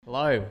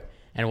Hello,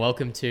 and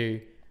welcome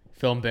to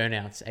Film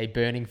Burnouts, a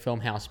burning film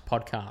house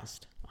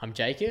podcast. I'm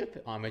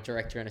Jacob. I'm a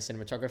director and a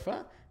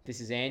cinematographer.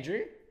 This is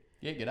Andrew.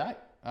 Yeah, g'day.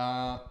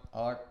 I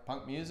like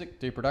punk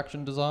music, do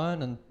production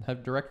design, and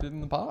have directed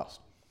in the past.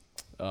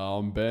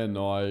 I'm Ben.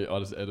 I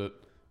just edit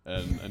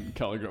and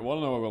colour grade. Well,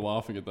 I don't know why we're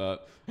laughing at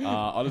that.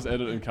 I just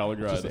edit and colour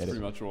grade. That's pretty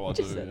much all I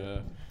do. Just edit. Yeah.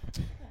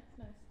 Nice.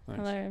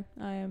 Thanks. Hello,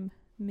 I am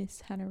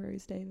Miss Hannah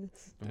Rose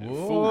Davis. Yeah,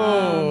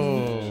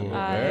 Whoa,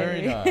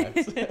 very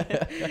nice.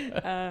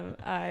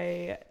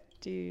 I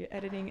do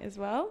editing as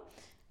well.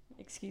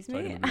 Excuse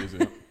me. Taking the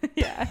music.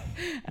 Yeah,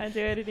 I do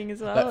editing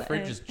as well. That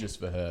fridge and- is just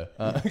for her.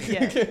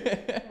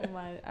 Yeah, all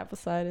my apple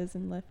ciders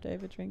and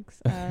leftover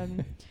drinks.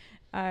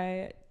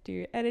 I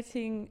do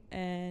editing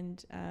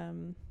and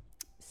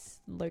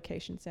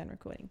location sound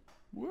recording.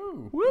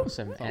 Woo.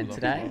 Awesome. And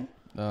today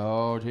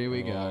Oh, here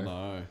we Oh, go.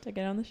 no. To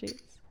get on the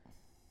sheets.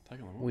 Take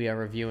a long we are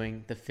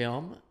reviewing the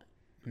film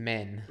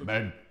Men.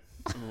 Ben.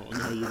 Oh,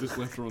 no, you just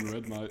left her on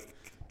red, mate.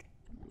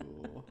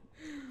 Oh,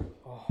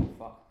 Oh,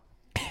 fuck.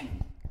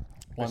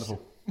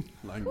 Wonderful.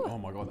 oh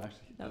my God,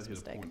 actually, That was a hit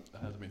a mistake. point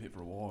that hasn't been hit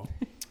for a while.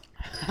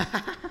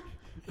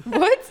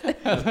 What?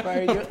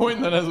 A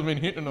point that hasn't been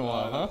hit in a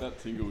while, huh? That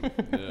tingled.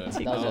 Yeah.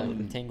 Those are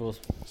tingles.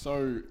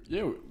 So,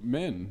 yeah,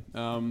 Men.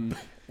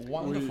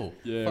 Wonderful.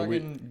 We-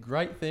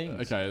 Great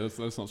things. Okay,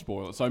 let's not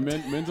spoil it. So,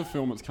 Men's a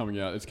film that's coming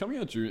out. It's coming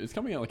out June. It's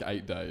coming out like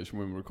 8 days from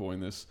when we're recording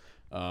this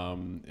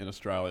in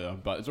Australia,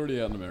 but it's already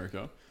out in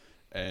America,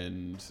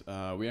 and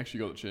we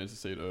actually got the chance to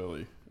see it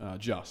early.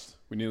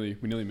 We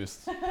nearly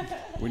missed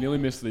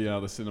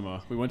the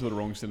cinema. We went to the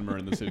wrong cinema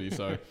in the city,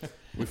 so we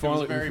It was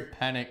finally a very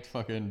panicked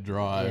fucking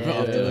drive. Yeah,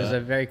 after it was that.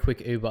 a very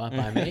quick Uber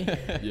by me.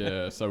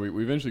 yeah. So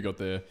we eventually got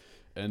there.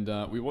 And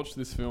we watched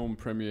this film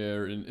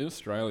premiere in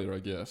Australia, I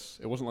guess.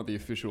 It wasn't like the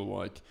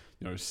official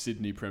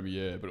Sydney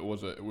premiere, but it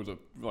was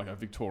a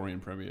Victorian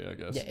premiere, I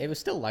guess. Yeah, it was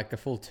still like a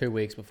full 2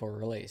 weeks before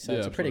release, so Yeah,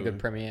 it's a pretty good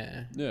absolutely.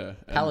 premiere. Yeah.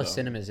 and, Palace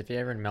Cinemas, if you're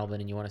ever in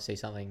Melbourne and you want to see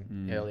something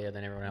Mm. earlier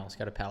than everyone else,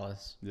 go to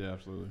Palace. Yeah,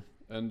 absolutely.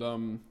 And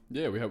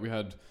we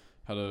had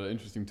an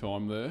interesting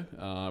time there.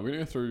 We're gonna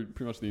go through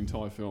pretty much the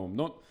entire film,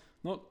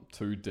 not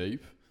too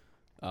deep.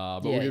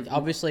 But Yeah,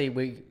 obviously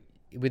with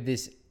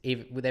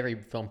every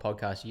film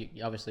podcast, you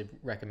obviously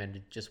recommend to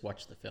just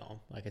watch the film.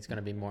 Like, it's going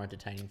to be more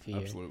entertaining for you.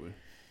 absolutely.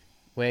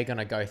 We're going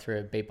to go through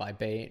it beat by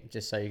beat,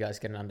 just so you guys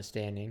get an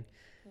understanding.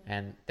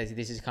 And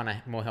this is kind of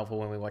more helpful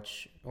when we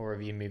watch or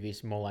review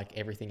movies more like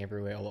Everything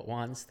Everywhere All at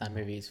Once. That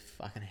movie is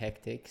fucking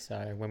hectic.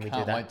 So when we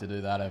Can't do that... wait to do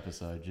that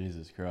episode.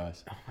 Jesus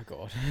Christ. Oh my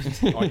God.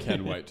 I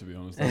can wait, to be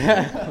honest.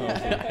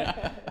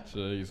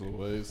 Jeez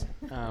Louise.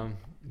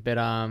 But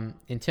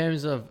in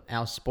terms of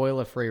our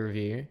spoiler-free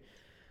review,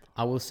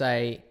 I will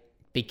say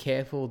be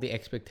careful the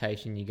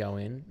expectation you go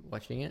in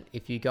watching it.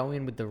 If you go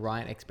in with the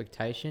right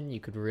expectation, you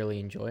could really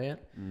enjoy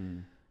it.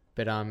 Mm.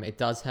 But it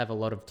does have a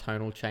lot of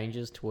tonal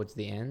changes towards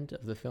the end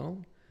of the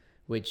film,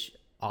 which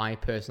I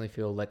personally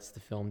feel lets the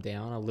film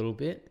down a little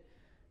bit.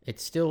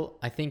 It's still,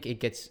 I think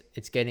it's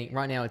getting,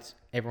 right now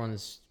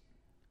everyone's,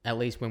 at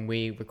least when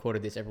we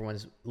recorded this,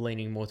 everyone's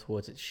leaning more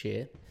towards it's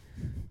shit.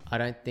 I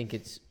don't think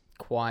it's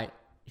quite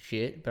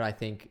shit, but I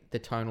think the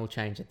tonal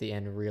change at the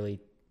end really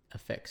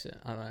affects it.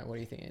 I don't know. What do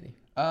you think, Andy?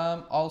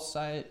 I'll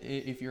say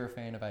if you're a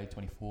fan of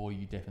A24,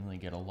 you definitely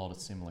get a lot of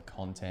similar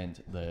content.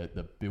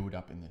 The build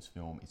up in this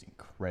film is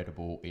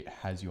incredible. It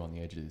has you on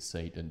the edge of the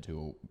seat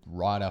until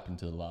right up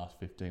until the last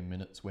 15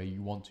 minutes where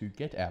you want to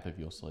get out of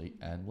your seat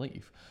and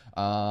leave.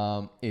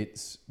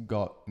 It's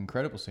got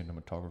incredible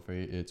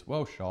cinematography. It's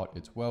well shot.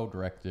 It's well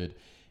directed.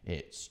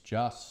 It's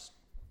just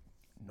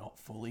not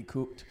fully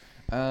cooked.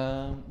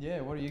 What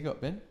do you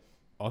got, Ben?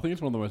 I think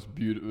it's one of the most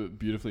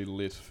beautifully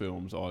lit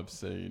films I've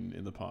seen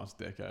in the past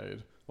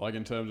decade. Like,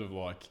 in terms of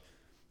like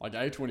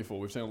A24,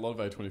 we've seen a lot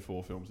of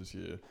A24 films this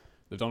year.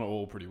 They've done it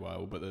all pretty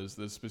well, but there's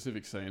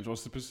specific scenes or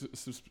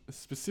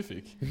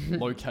specific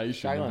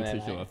location in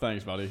particular.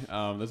 Thanks, buddy.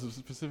 There's a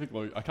specific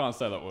I can't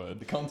say that word.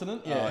 The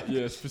continent?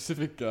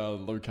 Specific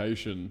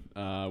location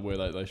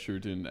where they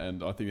shoot in,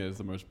 and I think that is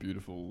the most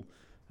beautiful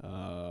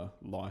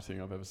lighting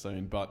I've ever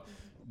seen. But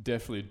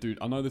definitely, dude,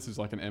 I know this is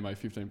like an MA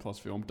 15 plus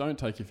film. Don't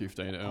take your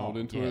 15-year-old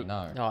into it.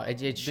 No. No,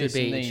 it should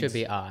be. It should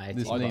be R.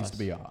 This It's needs R+. to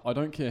be art. I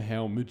don't care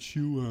how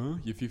mature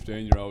your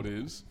 15-year-old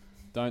is.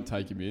 Don't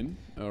take him in,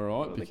 all right?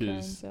 All the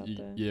Because Karens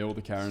out there. all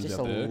the Karens just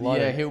out a there. lot.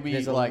 Yeah, of- he'll be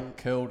there's a like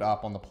curled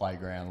up on the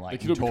playground, like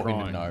The kid will be talking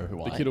crying. to know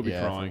who The kid will be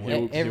crying.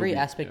 He'll- Every be-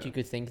 aspect yeah. you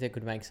could think that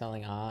could make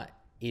something R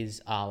is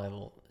R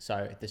level.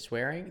 So the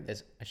swearing,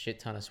 there's a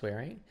shit ton of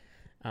swearing.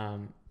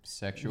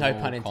 Sexual No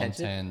pun intended.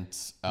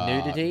 content,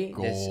 Nudity,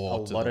 gore there's a to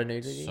lot the- of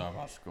nudity. So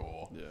much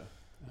gore. Yeah.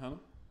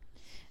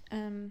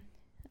 Hannah?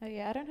 Oh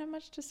yeah, I don't have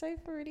much to say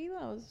for it either.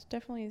 I was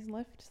definitely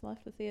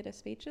left the theatre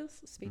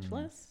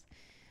speechless.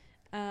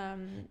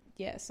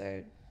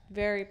 So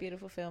very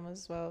beautiful film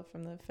as well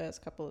from the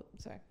first couple.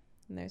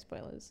 No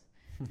spoilers.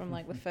 From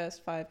like the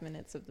first 5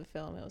 minutes of the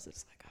film, it was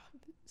just like, oh,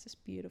 it's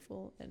just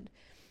beautiful, and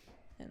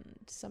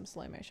some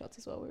slow mo shots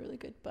as well were really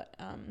good. But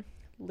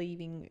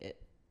leaving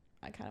it,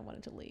 I kind of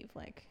wanted to leave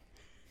like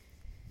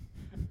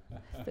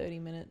 30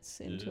 minutes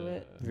into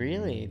it.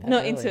 Really? That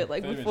Not early? into it,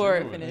 like 30 before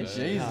it minutes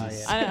finished. into Oh,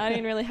 Jesus. yeah. I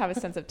didn't really have a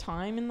sense of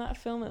time in that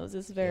film. It was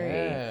just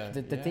very.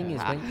 The thing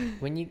is,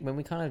 when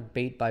we kind of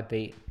beat by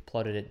beat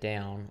plotted it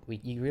down,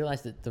 you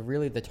realize that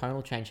the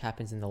tonal change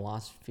happens in the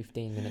last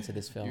 15 minutes of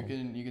this film.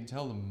 You can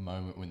tell the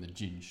moment when the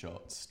gin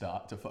shots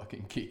start to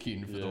fucking kick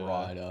in for the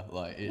writer.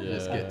 Like it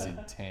just gets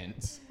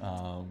intense.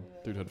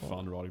 Dude had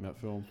fun writing that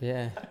film.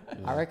 Yeah.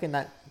 I reckon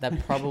that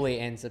probably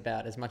ends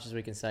about as much as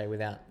we can say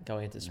without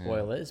going into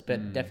spoilers.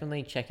 But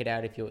definitely check it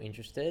out if you're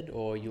interested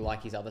or you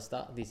like his other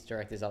stuff, this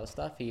director's other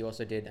stuff. He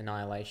also did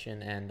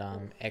Annihilation and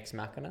Ex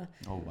Machina,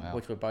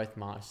 which were both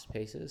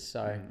masterpieces.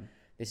 So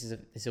this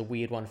is a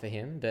weird one for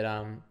him, but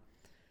I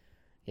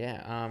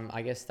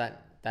guess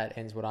that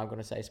ends what I'm going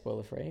to say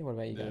spoiler free. What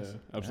about you guys?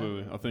 Yeah,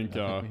 absolutely. I think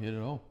we hit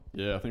it all.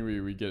 Yeah, I think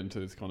we get into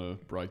this kind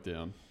of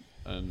breakdown,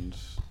 and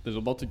there's a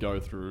lot to go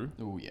through.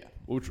 Oh yeah.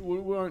 We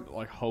won't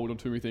like hold on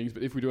too many things,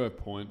 but if we do have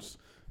points,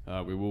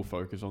 we will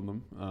focus on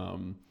them.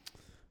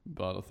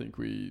 But I think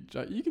you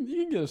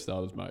can get us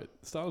started, mate.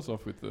 Start us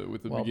off with the Well,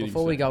 beginning.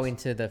 before we go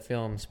into the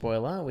film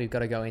spoiler, we've got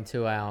to go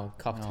into our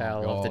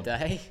cocktail of the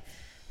day.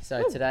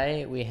 So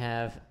today we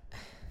have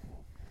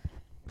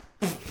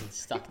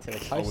stuck to the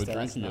coaster. Oh, we're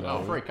drinking it.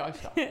 Oh, free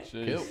coaster.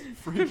 Jeez.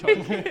 Free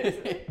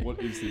coaster. What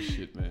is this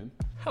shit, man?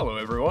 Hello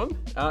everyone.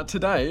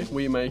 Today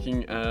we're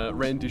making a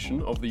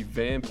rendition of the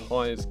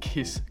Vampire's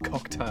Kiss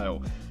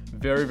cocktail.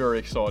 Very, very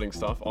exciting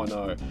stuff, I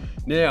know.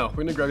 Now, we're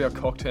going to grab our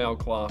cocktail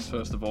glass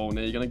first of all.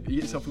 Now, you're going to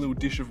get yourself a little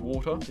dish of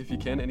water, if you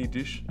can, any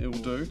dish, it will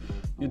do.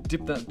 You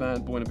dip that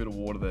bad boy in a bit of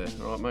water there,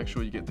 alright? Make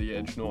sure you get the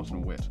edge nice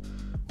and wet.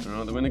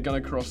 Alright, then we're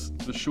going to cross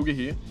the sugar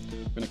here.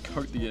 We're going to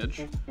coat the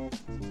edge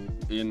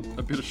in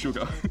a bit of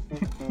sugar.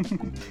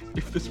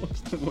 If this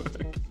wants to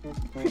work.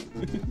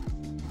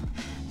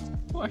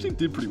 Well, actually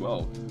did pretty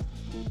well.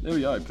 There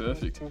we go,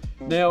 perfect.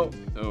 Now,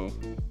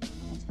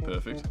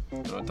 perfect.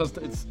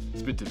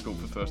 It's a bit difficult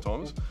for first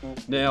timers.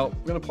 Now,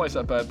 we're going to place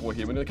that bad boy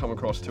here. We're going to come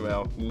across to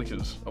our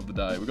liquors of the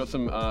day. We've got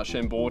some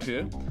Chambord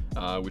here,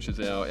 which is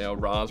our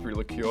raspberry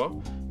liqueur.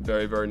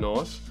 Very, very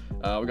nice.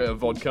 We've got our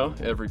vodka.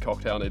 Every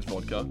cocktail needs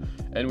vodka.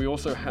 And we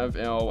also have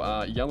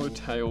our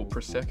yellowtail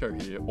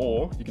Prosecco here,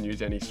 or you can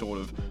use any sort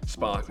of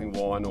sparkling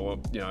wine or,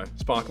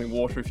 sparkling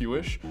water if you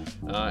wish.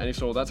 Any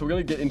sort of that. So we're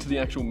going to get into the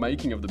actual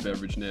making of the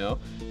beverage now.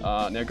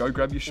 Now go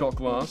grab your shot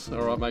glass.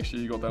 All right, make sure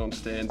you got that on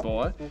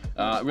standby.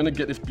 We're going to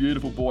get this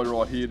beautiful boy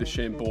right here, the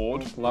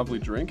Chambord. Lovely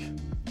drink.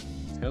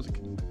 How's it?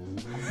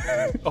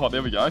 Oh,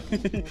 there we go.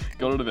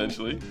 Got it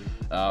eventually.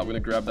 We're going to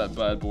grab that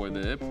bad boy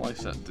there,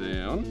 place that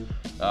down.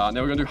 Now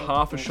we're going to do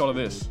half a shot of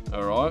this,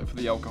 alright? For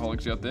the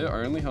alcoholics out there,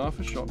 only half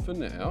a shot for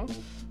now.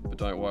 But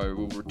don't worry,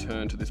 we'll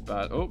return to this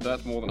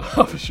that's more than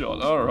half a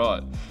shot.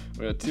 Alright.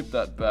 We're going to tip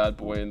that bad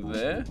boy in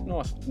there.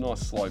 Nice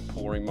slow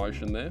pouring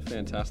motion there.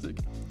 Fantastic.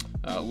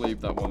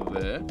 Leave that one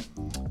there.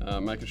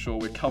 Making sure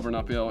we're covering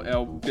up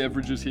our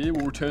beverages here.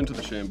 We'll return to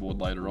the Chambord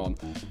later on.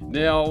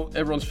 Now,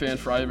 everyone's fan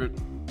favourite.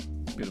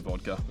 Bit of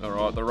vodka, all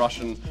right. The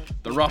Russian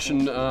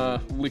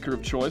liquor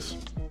of choice.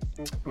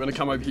 We're gonna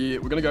come over here.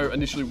 We're gonna go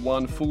initially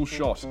one full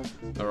shot,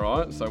 all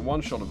right. So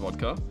one shot of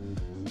vodka.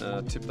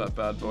 Tip that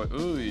bad boy.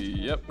 Ooh,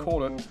 yep,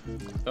 caught it.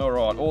 All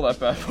right, all that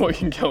bad boy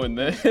can go in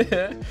there.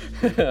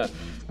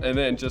 And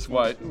then just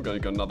wait. We're gonna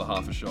go another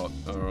half a shot.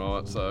 All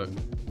right. So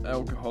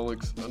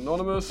Alcoholics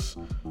Anonymous.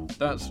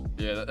 That's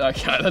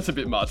a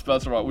bit much, but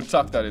that's all right. We'll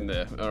tuck that in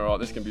there. All right.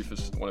 This can be for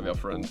one of our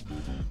friends.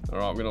 All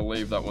right, we're gonna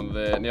leave that one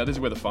there. Now this is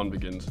where the fun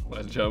begins,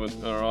 ladies and gentlemen.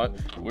 All right,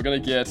 we're gonna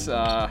get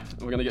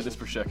this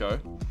prosecco.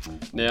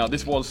 Now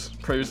this was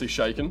previously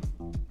shaken,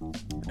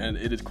 and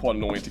it is quite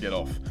annoying to get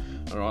off.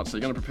 All right, so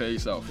you're gonna prepare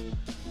yourself.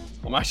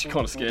 I'm actually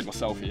kind of scared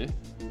myself here,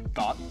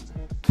 but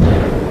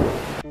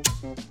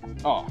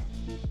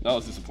that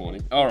was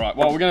disappointing. All right,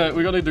 well we're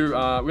gonna do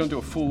a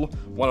full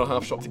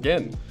 1.5 shots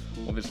again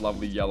of this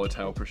lovely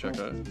yellowtail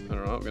prosecco. All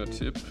right, we're gonna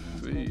tip.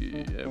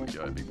 There we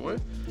go, big boy.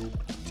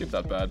 Tip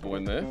that bad boy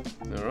in there.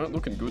 All right,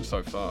 looking good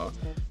so far.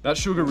 That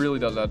sugar really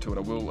does add to it.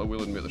 I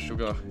will admit the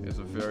sugar is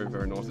a very,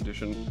 very nice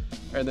addition.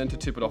 And then to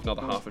tip it off,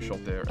 another half a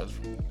shot there as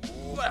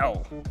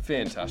well.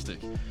 Fantastic.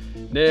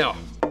 Now,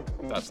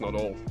 that's not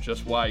all.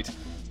 Just wait.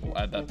 We'll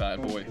add that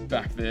bad boy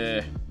back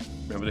there.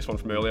 Remember this one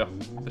from earlier?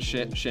 The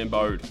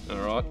Chambord. All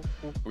right.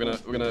 We're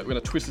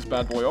gonna twist this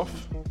bad boy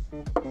off.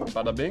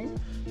 Bada bing.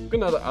 We're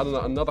gonna add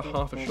another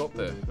half a shot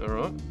there. All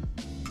right.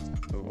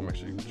 Oh, I'm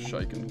actually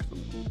shaking.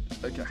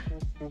 Okay.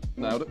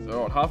 Nailed it.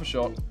 All right, half a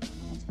shot.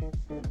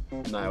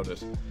 Nailed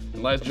it.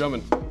 And ladies and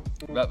gentlemen,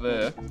 that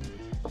there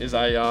is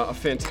a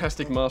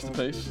fantastic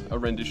masterpiece, a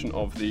rendition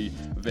of the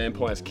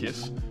Vampire's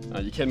Kiss.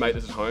 You can make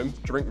this at home.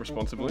 Drink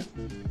responsibly.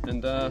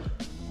 And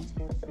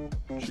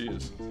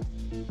cheers.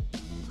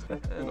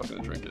 I'm not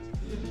going to drink it,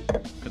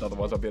 because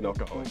otherwise I'll be an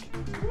alcoholic.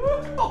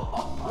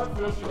 My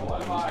first try,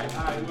 mate.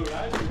 Hey, look,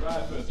 that's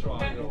my first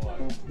try.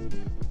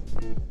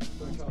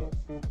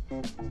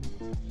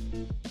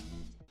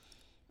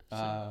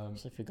 I'm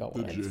I forgot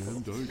what it's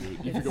called. Who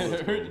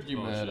did you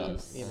murder?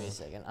 Give me a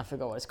second. I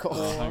forgot what it's called.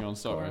 Hang on,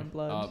 sorry. Gore and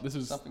blood. This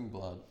is Something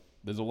blood.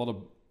 There's a lot of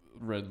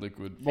red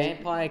liquid. Well,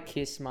 Vampire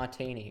Kiss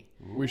Martini.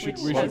 we should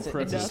was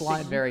preface. It's a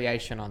slight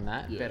variation on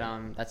that, Yeah.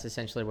 but that's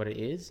essentially what it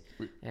is.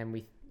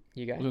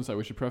 You go. I was going to say,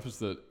 we should preface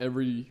that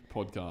every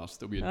podcast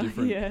there'll be a Oh,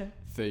 different yeah.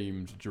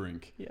 themed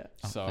drink. Yeah.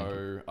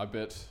 So I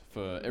bet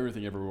for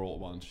everything everywhere all at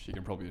once, you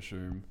can probably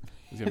assume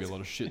there's going to be a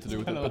lot of shit to do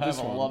with it. Gonna But have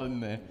this a lot one, in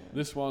there.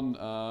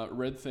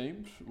 red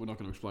themed. We're not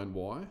going to explain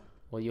why.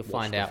 Well, you'll Watch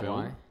find the out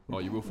film. why. Oh,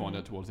 you will find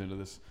out towards the end of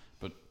this.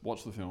 But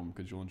watch the film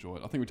because you'll enjoy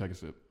it. I think we take a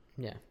sip.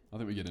 Yeah. I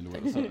think we get into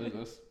it.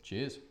 Let's-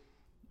 Cheers.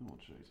 Oh,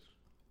 jeez.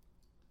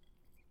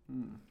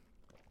 Mm.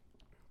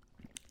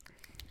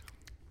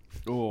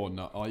 Oh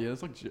no! Oh yeah,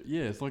 it's like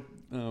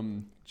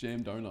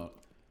jam donut.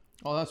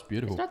 Oh, that's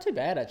beautiful. It's not too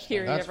bad actually.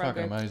 Hearing That's everyone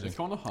fucking go, amazing. It's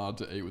kind of hard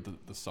to eat with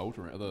the salt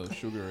around, the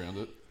sugar around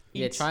it.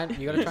 Yeah,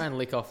 you got to try and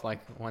lick off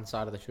like one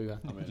side of the sugar.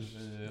 I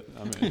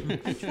mean,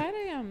 I tried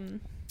a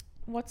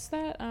what's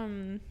that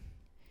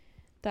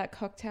that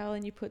cocktail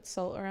and you put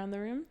salt around the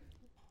rim?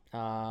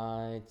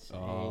 It's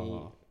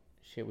Oh.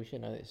 shit. We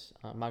should know this.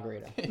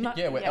 Margarita.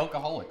 Yeah, we're Yeah.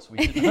 alcoholics.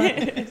 We should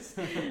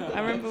know. I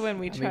remember when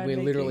we I mean, tried we're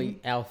making... literally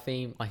our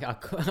theme. Like our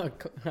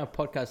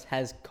podcast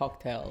has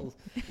cocktails.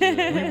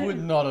 We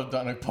would not have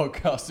done a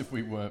podcast if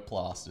we weren't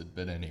plastered.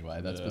 But anyway,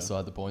 that's Yeah.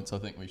 beside the point. So I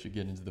think we should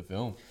get into the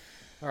film.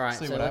 All right,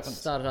 See so what let's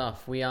happens. start it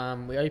off. We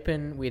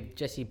open with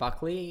Jessie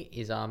Buckley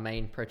is our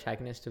main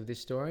protagonist of this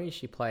story.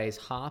 She plays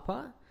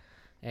Harper,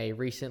 a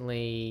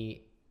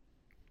recently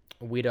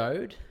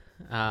widowed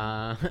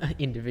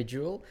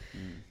individual.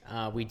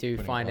 We do Putting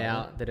it find lightly.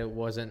 out that it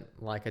wasn't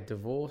like a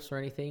divorce or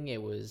anything.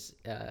 It was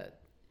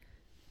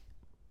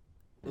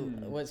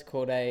what's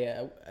called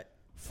a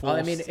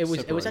I mean, it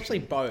was actually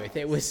both.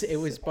 It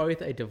was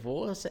both a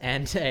divorce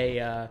and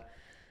a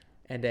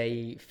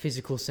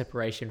physical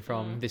separation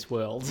from this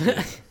world.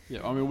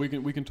 yeah. I mean,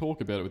 we can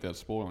talk about it without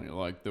spoiling it.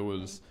 Like there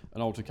was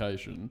an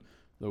altercation.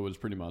 There was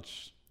pretty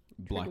much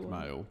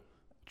blackmail.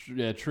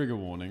 Trigger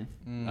warning.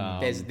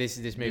 This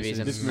movie is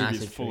a This movie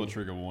massive is full of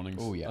trigger. trigger warnings.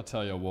 Oh, yeah. I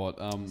tell you what.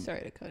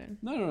 Sorry to cut in.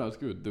 No, it's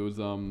good. There was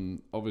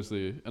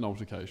obviously an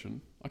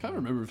altercation. I can't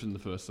remember if it's in the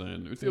first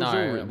scene. It was all No,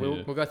 written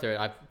here. we'll go through it.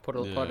 I've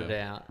plotted it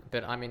Yeah. out,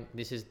 but I mean,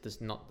 this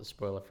is not the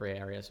spoiler-free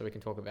area, so we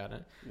can talk about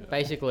it. Yeah.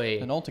 Basically,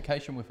 An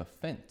altercation with a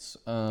fence.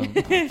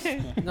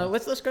 no.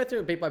 Let's go through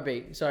it beat by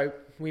beat. So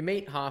we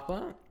meet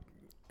Harper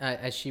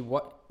as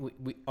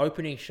we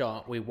opening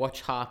shot. We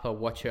watch Harper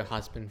watch her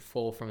husband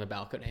fall from the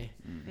balcony.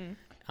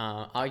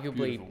 Arguably,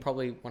 Beautiful.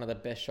 probably one of the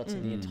best shots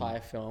in the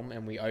entire film,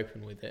 and we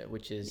open with it,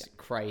 which is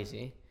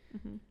crazy.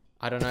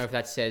 I don't know if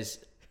that says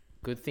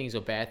good things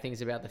or bad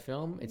things about the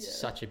film. It's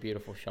such a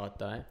beautiful shot,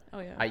 though. Oh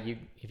yeah.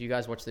 If you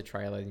guys watched the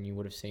trailer, then you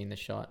would have seen the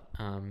shot.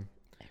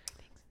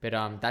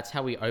 But that's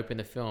how we open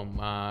the film.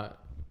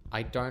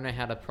 I don't know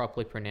how to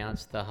properly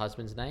pronounce the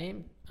husband's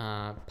name.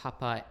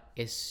 Papa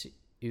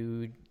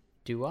Esudua.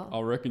 I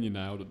reckon you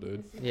nailed it,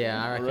 dude.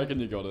 Yeah, I reckon.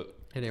 you got it.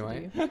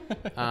 Anyway,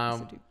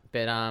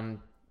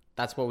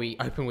 that's what we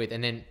open with,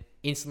 and then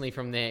instantly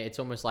from there, it's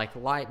almost like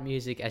light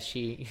music as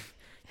she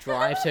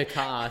drives her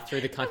car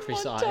through the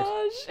countryside.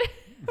 Montage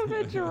of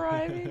her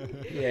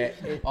driving. Yeah,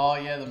 Oh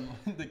yeah,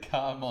 the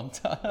car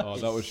montage. Oh,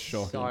 that was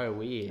shocking. so It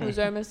weird. was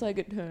almost like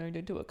it turned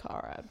into a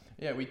car ad.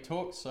 Yeah, we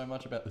talked so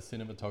much about the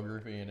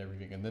cinematography and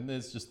everything, and then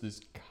there's just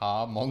this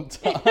car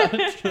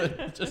montage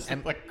that just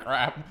like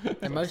crap.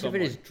 And most of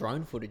it is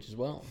drone footage as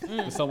well.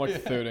 It's some like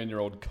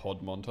 13-year-old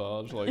COD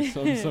montage.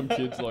 Like some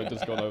kids like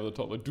just got over the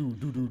top, like do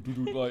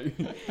like.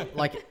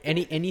 Like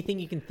anything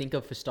you can think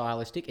of for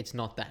stylistic, it's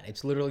not that.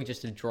 It's literally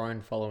just a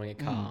drone following a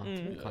car.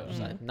 through the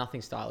countryside.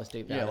 Nothing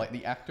stylistic about Yeah, it. like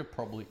the actor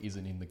probably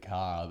isn't in the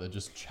car. They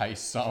just chase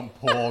some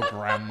poor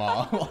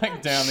grandma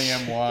like down the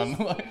M1.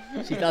 Like,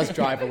 She does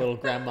drive a little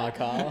grandma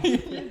car.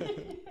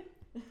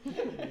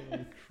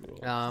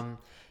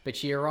 But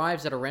she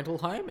arrives at a rental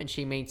home and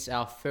she meets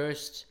our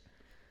first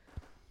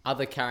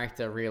other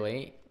character,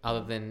 really,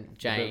 other than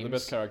James. The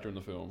best character in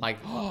the film.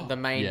 Like the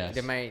main, Yes.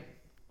 the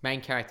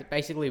main character.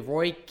 Basically,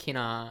 Roy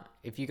Kinnear.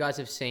 If you guys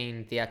have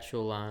seen the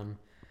actual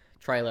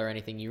trailer or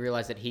anything, you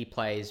realize that he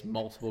plays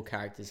multiple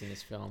characters in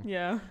this film.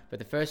 Yeah. But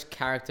the first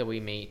character we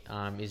meet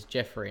is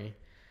Jeffrey,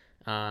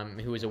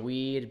 who is a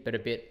weird but a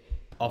bit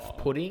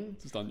off-putting,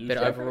 Just unusual.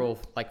 but overall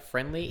like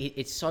friendly.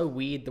 It's so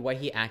weird the way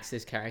he acts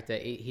this character.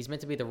 He's meant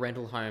to be the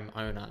rental home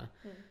owner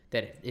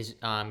that is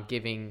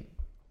giving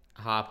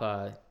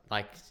Harper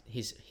like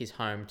his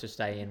home to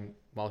stay in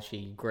while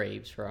she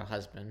grieves for her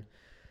husband.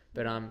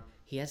 But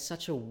he has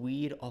such a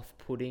weird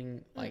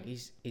off-putting, like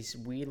he's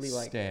weirdly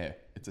like. stare.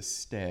 It's a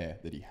stare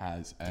that he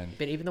has, and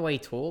But even the way he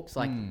talks,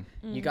 like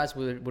you guys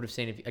would have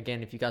seen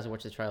if you guys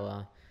watch the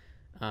trailer.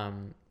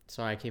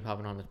 Sorry, I keep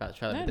harping on about the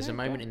trailer. No, but there's no, a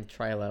moment in the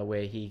trailer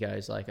where he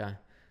goes like,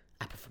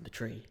 "Apple from the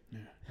tree."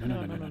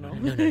 No.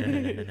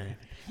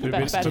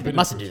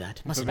 Mustn't do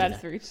that. Mustn't do Bad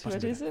that. fruit.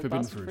 What is it? Forbidden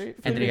Bad fruit. fruit.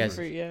 And then he Forbidden goes-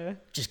 fruit, yeah.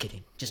 Just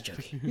kidding. Just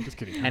joking. Just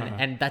kidding.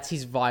 and that's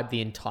his vibe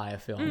the entire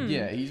film.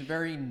 yeah, he's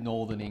very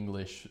Northern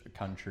English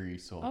country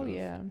sort Oh, of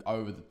yeah.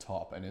 over the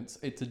top, and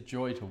it's a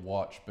joy to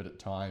watch. But at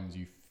times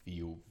you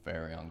feel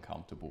very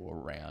uncomfortable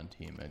around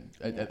him,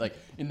 and like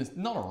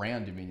not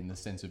around him in the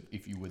sense of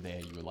if you were there,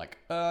 you were like,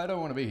 I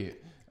don't want to be here.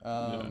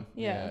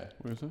 Yeah.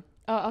 Where is it?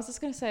 Oh, I was just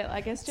going to say, I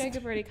guess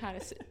Jacob already kind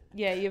of...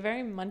 Yeah, you're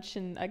very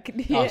munchin'. I could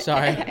hear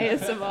sorry.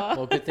 ASMR.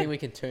 Well, good thing we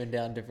can turn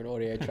down different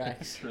audio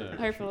tracks.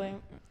 Hopefully.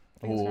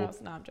 Fingers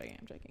crossed. No, I'm joking.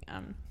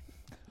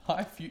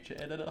 Hi, future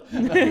editor.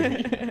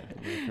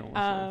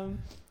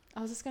 I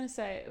was just going to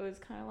say, it was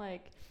kind of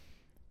like...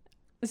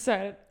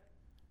 So...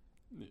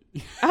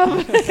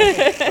 Don't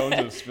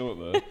just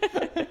spill it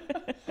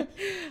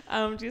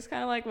there. Just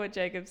kind of like what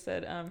Jacob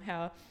said,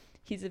 how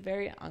he's a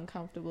very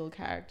uncomfortable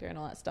character and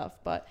all that stuff,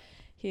 but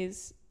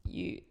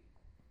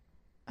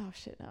oh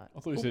shit, no. I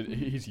thought you said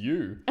he's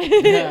you.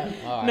 Yeah.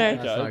 All right, No.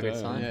 that's not a good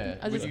sign.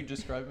 Yeah. Would you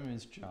describe him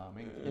as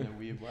charming in a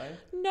weird way?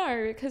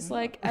 No, because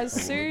like as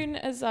soon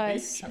as I... He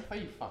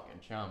fucking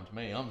charmed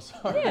me. I'm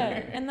sorry.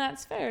 Yeah, and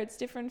that's fair. It's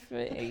different for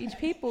each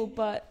people,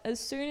 but as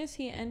soon as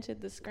he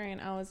entered the screen,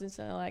 I was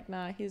instantly like,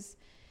 nah, his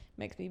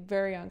makes me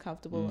very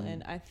uncomfortable,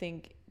 and I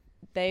think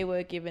they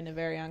were given a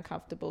very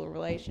uncomfortable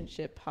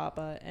relationship,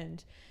 Harper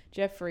and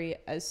Jeffrey,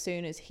 as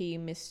soon as he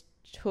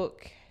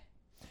mistook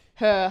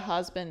her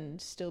husband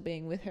still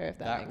being with her, if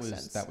that makes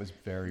sense. That was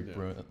very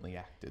brilliantly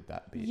acted,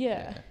 that bit.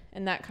 Yeah,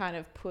 and that kind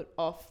of put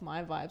off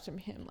my vibes from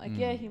him. Like,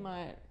 yeah, he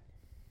might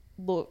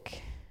look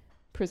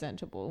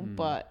presentable,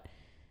 but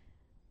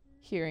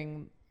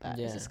hearing that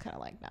is just kind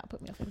of like, nah,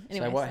 put me off him.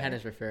 Anyway, so what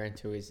Hannah's referring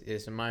to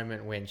is a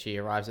moment when she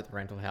arrives at the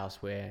rental house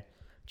where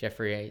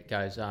Jeffrey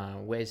goes,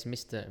 where's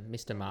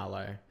Mr.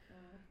 Marlowe?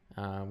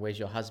 Where's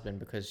your husband?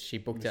 Because she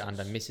booked it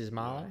under Mrs.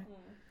 Marlowe.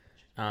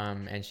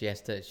 And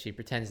she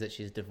pretends that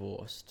she's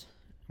divorced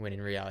when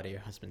in reality her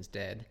husband's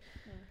dead,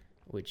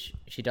 which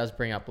she does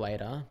bring up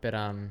later. But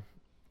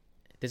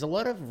there's a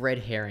lot of red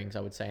herrings, I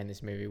would say, in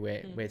this movie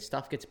where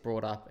stuff gets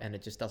brought up and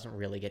it just doesn't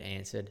really get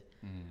answered,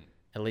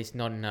 at least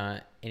not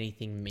in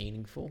anything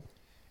meaningful.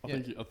 I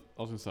was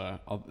going to say,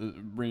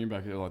 bringing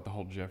back like the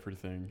whole Jeffrey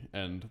thing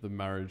and the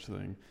marriage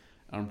thing,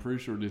 I'm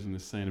pretty sure it is in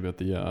this scene about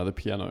the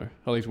piano,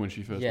 at least when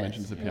she first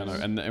mentions the piano.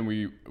 And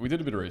we did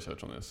a bit of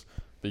research on this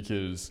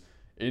because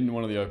in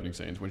one of the opening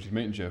scenes when she's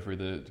meeting Jeffrey,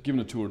 they're giving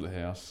a tour of the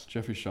house.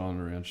 Jeffrey's showing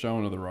her around,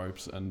 showing her the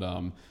ropes,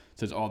 and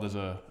says, "Oh, there's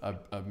a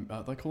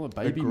they call it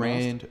baby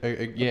grand,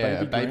 baby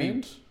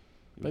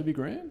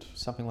grand,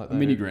 something like a that,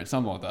 mini grand,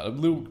 something like that. A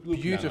little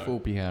beautiful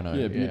piano.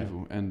 Yeah,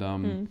 beautiful.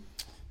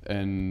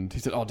 And he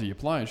said, "Oh, do you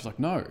play?" And she's like,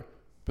 "No."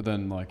 But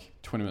then, like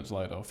 20 minutes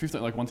later, or 15,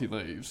 like once he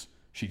leaves,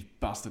 she's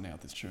busting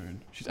out this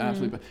tune. She's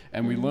absolutely,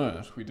 and we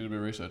learned, we did a bit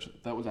of research,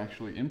 that was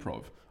actually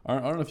improv. I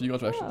don't know if you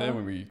guys were actually there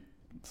when we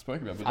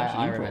spoke about it, but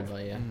I improv.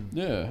 remember, yeah.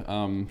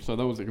 Yeah, so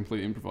that was a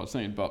completely improvised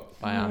scene, but...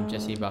 By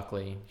Jessie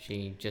Buckley,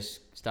 she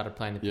just started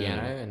playing the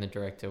piano and the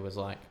director was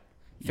like,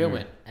 film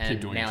it,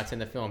 and now it's in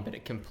the film, but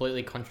it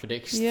completely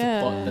contradicts the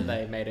plot that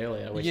they made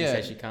earlier, where she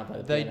said she can't play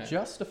the piano. They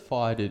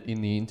justified it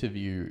in the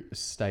interview,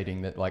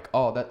 stating that like,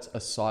 oh, that's a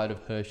side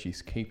of her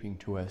she's keeping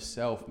to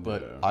herself,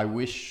 but I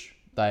wish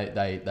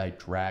they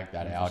dragged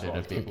that out in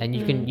a bit. And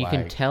you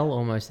can tell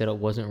almost that it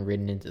wasn't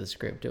written into the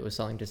script. It was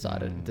something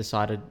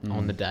decided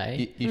on the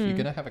day. If you're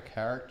gonna have a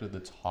character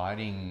that's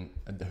hiding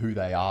who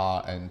they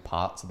are and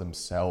parts of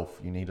themselves,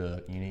 you need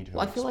to.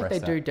 Well, I feel like they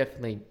do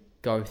definitely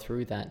go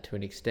through that to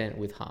an extent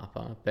with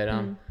Harper, but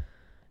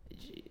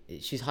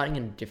she's hiding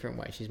in a different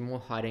way. She's more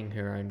hiding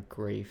her own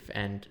grief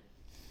and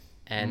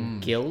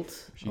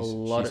guilt.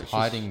 She's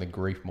hiding the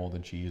grief more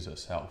than she is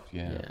herself.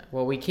 Yeah.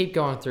 Well, we keep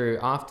going through.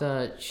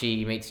 After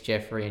she meets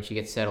Jeffrey and she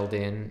gets settled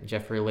in,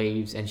 Jeffrey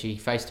leaves and she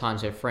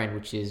FaceTimes her friend,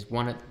 which is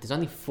there's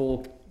only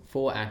four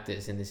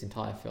actors in this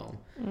entire film,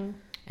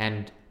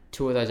 and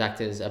two of those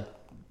actors are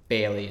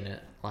barely in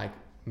it, like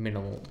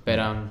minimal.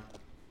 But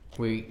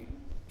we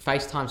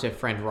FaceTimes her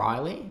friend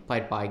Riley,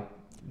 played by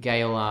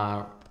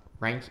Gail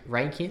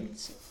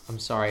Rankins. I'm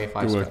sorry if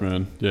I... Good work,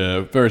 man.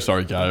 Yeah, very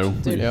sorry, Gail.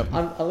 Dude,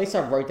 at least I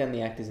wrote down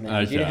the actor's name.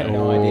 Okay. You had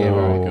no idea,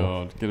 bro. Oh,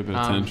 God. Get a bit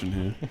of tension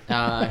here.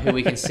 Who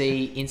we can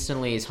see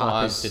instantly is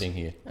Harper's... I'm sitting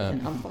here.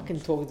 I'm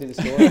fucking talking through the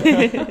story.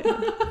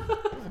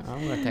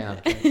 I'm going to take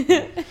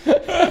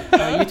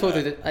another you talk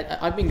through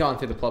the... I've been going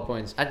through the plot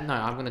points. I'm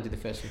going to do the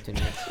first 15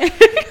 minutes.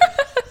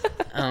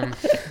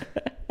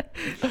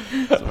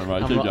 Sorry,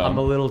 mate, keep going. I'm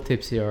a little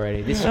tipsy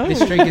already. This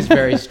drink is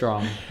very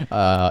strong.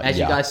 As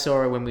you guys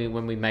saw when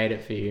we made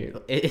it for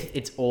you,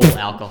 it's all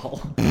alcohol.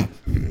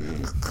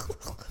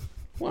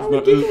 Why are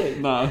we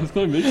giggling? Nah, it's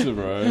no mixer,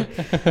 bro.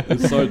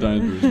 It's so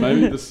dangerous.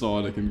 Maybe the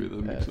cider can be the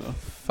mixer.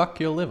 Fuck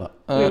your liver.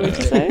 The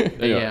cider can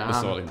be the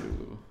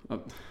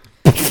liver.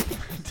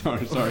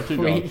 Sorry, keep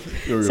going.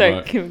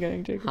 Keep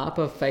going, Jacob.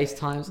 Harper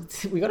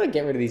FaceTimes. We got to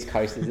get rid of these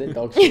coasters. They're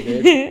dog shit,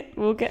 dude.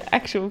 We'll get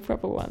actual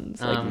proper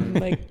ones,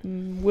 like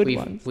wood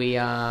ones.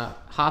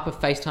 Harper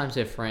FaceTimes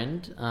her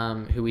friend,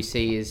 who we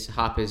see is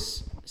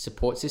Harper's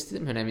support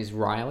system. Her name is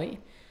Riley.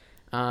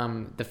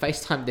 The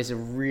FaceTime, there's a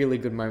really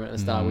good moment at the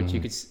start, which you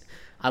could...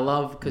 I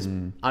love, because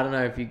I don't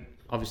know if you...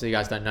 Obviously, you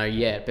guys don't know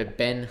yet, but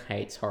Ben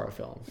hates horror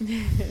films.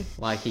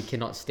 Like, he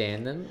cannot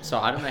stand them. So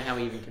I don't know how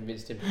he even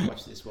convinced him to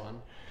watch this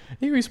one.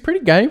 He was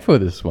pretty game for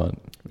this one.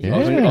 Yeah.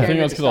 I think Yeah,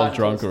 that's because I was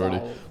drunk style.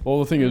 already. Well,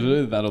 the thing is,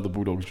 either that or the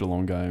Bulldogs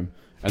Geelong game,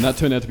 and that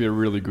turned out to be a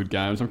really good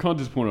game. So I'm kind of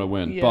disappointed I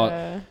went, Yeah.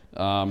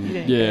 but You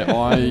didn't yeah,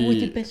 go. We're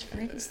the I best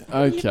friends.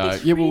 okay,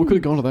 yeah. Well, we could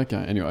have gone to that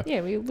game anyway.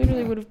 Yeah, we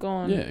literally would have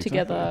gone Yeah, exactly.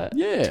 together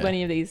Yeah. to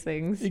any of these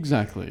things.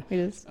 Exactly. We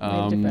just made Um,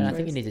 a different But I think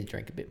you choice. need to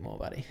drink a bit more,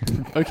 buddy.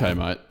 Okay,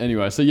 mate.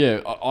 Anyway, so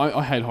yeah,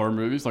 I hate horror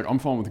movies. Like, I'm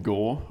fine with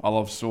gore. I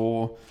love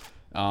Saw,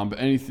 but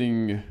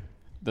anything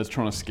that's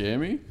trying to scare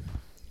me,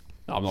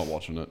 I'm not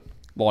watching it.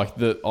 Like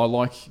I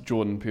like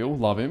Jordan Peele.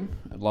 Love him.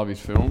 Love his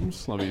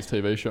films. Love his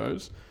TV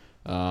shows.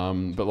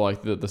 But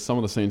like the some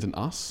of the scenes in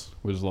Us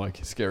was like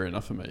scary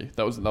enough for me.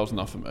 That was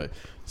enough for me.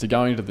 So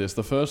going into this,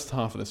 the first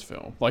half of this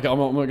film, like I'm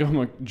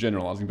not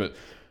generalizing, but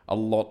a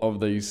lot of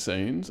these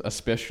scenes,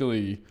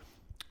 especially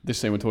this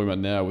scene we're talking about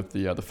now with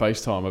the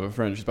FaceTime of a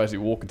friend. She's basically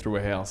walking through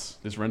a house,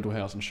 this rental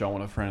house, and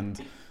showing her friend,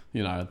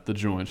 the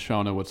joint,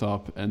 showing her what's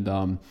up, and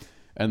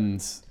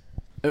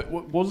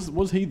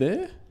was he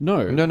there?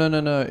 No.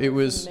 No. It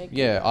was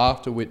Naked.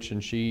 after which,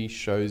 and she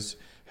shows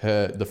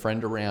the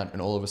friend around,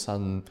 and all of a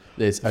sudden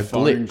there's a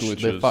Phone glitch.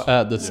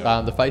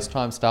 glitches. The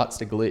FaceTime starts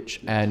to glitch,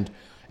 and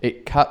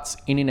it cuts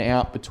in and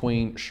out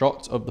between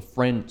shots of the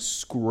friend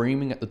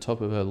screaming at the top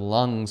of her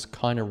lungs,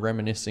 kind of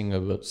reminiscing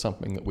of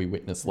something that we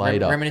witnessed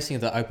later. Reminiscing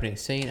of the opening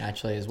scene,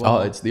 actually, as well.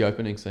 Oh, it's the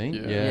opening scene.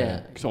 Yeah.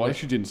 Yeah. So I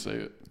actually didn't see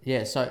it.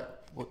 Yeah, so...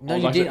 No, I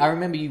was you actually- did. I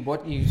remember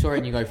you saw it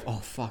and you go, oh,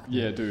 fuck.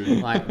 Yeah, dude.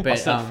 Like, I but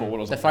stepped forward,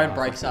 I was the like, phone "Oh,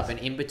 breaks fuck up, and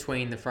in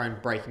between the phone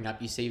breaking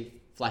up, you see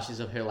flashes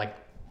of her, like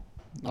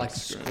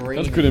screaming.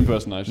 That's a good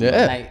impersonation.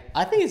 Yeah. Like,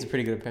 I think it's a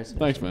pretty good impersonation.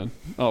 Thanks, man.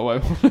 Oh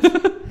wait.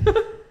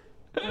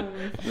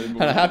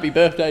 And a happy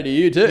birthday to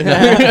you too.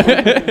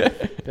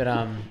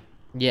 But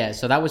yeah,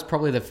 so that was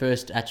probably the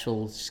first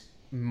actual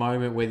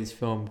moment where this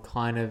film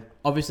kind of...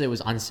 Obviously, it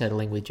was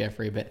unsettling with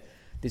Jeffrey, but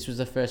this was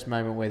the first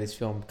moment where this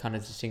film kind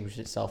of distinguished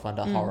itself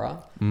under horror.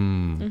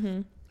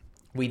 Mm-hmm.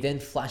 We then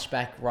flash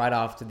back right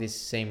after this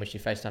scene where she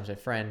FaceTimes her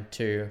friend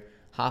to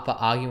Harper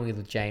arguing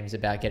with James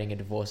about getting a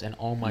divorce, and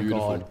oh my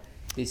Beautiful. god,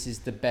 this is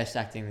the best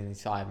acting in the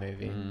entire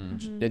movie.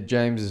 Yeah,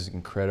 James is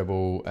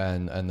incredible,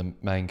 and the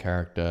main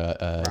character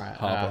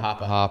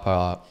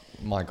Harper.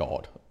 My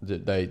God,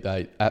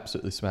 they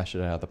absolutely smashed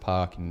it out of the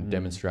park in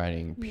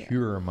demonstrating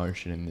pure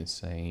emotion in this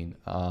scene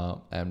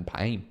and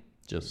pain.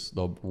 Just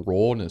the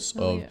rawness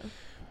of.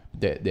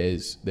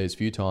 There's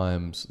few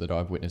times that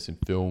I've witnessed in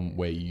film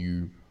where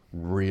you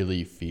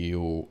really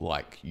feel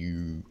like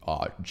you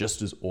are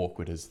just as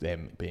awkward as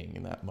them being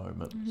in that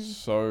moment.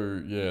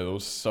 So yeah, there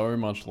was so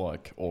much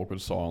like awkward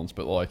silence,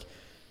 but like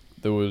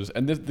there was,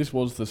 and this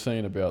was the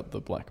scene about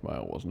the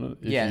blackmail, wasn't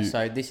it?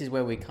 So this is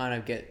where we kind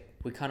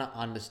of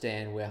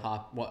understand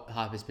what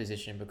Harper's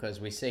position, because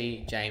we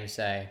see James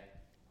say,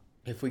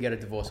 "If we get a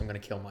divorce, I'm going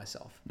to kill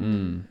myself,"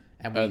 and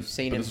we've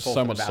seen but him there's fall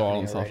so from much the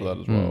balcony silence after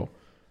already. that as well.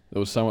 There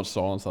was so much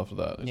silence after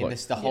that. It's Yeah, like,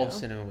 the whole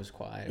cinema was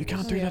quiet. you It can't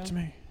was- do that to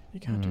me. You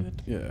can't do that.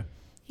 Yeah.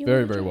 You Very,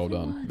 wanna very do well what you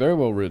done. want. Very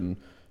well written,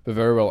 but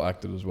very well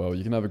acted as well.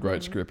 You can have a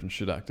great script and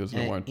shit actors, and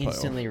And it it won't pay off.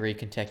 instantly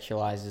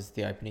recontextualizes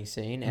the opening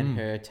scene and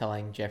her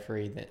telling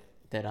Jeffrey that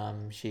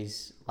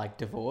she's like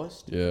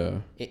divorced. Yeah.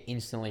 It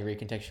instantly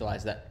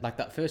recontextualized that. Like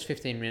that first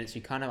 15 minutes,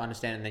 you kind of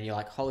understand, and then you're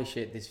like, "Holy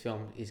shit, this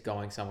film is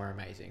going somewhere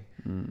amazing."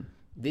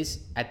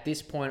 At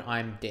this point,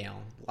 I'm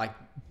down. Like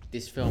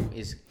this film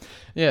is.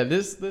 Yeah,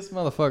 this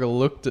motherfucker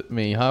looked at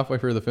me halfway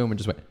through the film and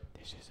just went,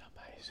 "This is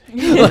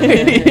amazing."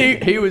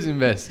 Like, he was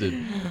invested.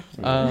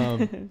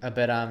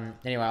 But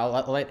anyway, I'll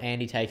let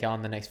Andy take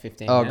on the next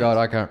 15 Oh minutes. God,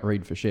 I can't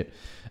read for shit.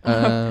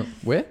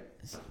 Where?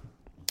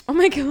 Oh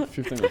my god.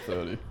 15 or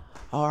 30.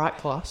 All right,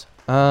 class.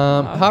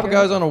 Harper God.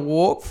 goes on a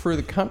walk through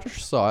the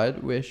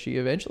countryside where she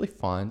eventually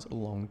finds a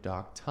long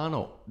dark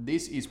tunnel.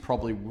 This is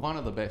probably one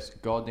of the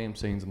best goddamn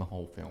scenes in the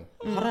whole film.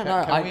 I don't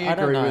know. Can we I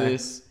don't agree know. with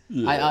this?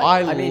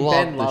 I mean, love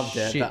Ben the loved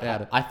it. shit But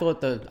out of I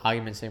thought the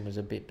argument scene was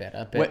a bit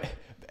better. But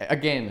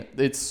Again,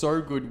 it's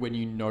so good when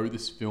you know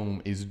this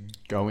film is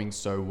going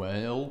so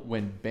well.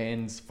 When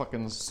Ben's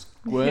fucking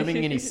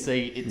squirming in his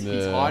seat, he's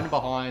Yeah. hiding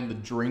behind the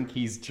drink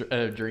he's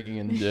drinking,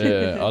 and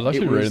Yeah, I was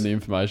actually It was- reading the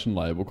information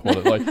label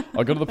quite. Like,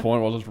 I got to the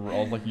point where I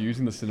was like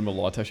using the cinema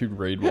light to actually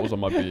read what was on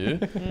my beer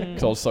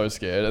because I was so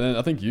scared. And then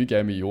I think you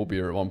gave me your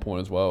beer at one point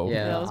as well.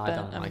 yeah, That was I Ben.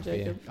 don't I'm like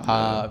Jacob. beer.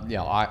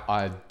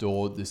 I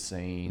adored the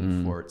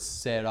scene for its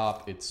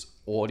setup. Its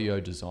audio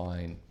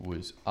design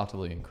was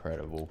utterly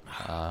incredible.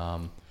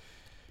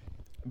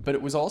 But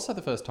it was also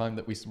the first time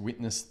that we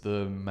witnessed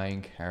the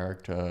main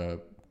character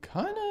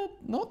kind of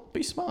not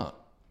be smart.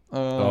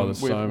 Oh, there's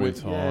so many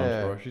times,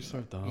 yeah, bro. She's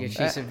so dumb. Yeah,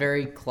 she's a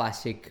very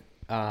classic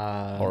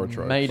Horror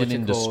trope. maiden What's it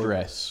in called?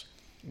 distress.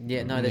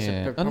 Yeah, no, there's Yeah.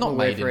 a proper Not word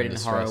maiden for it in in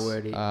horror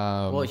distress. word.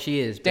 Well, she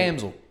is. But,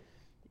 Damsel.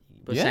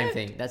 but Yeah. same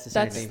thing. That's the same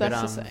That's- thing.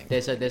 that's But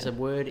the same. there's a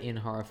word in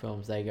horror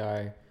films. They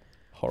go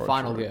Horror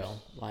final tropes.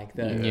 girl, like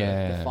the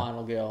Yeah.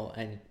 final girl,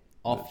 and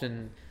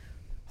often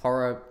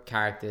horror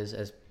characters,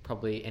 as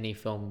probably any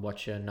film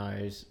watcher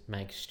knows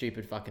make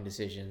stupid fucking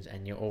decisions,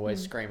 and you're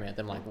always screaming at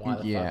them like, why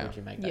the fuck would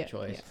you make that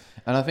choice?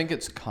 Yeah. And I think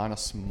it's kind of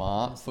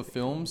smart for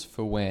films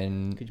for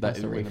when Could you that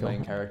pass the when the refill?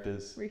 main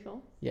characters.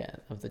 Refill. Yeah,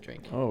 of the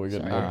drink. Oh, we're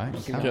getting Sorry. more.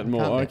 Alright. Getting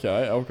more. Can't be.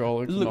 Okay,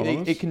 Alcoholics Look,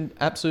 Anonymous. it can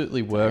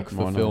absolutely work for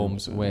Mine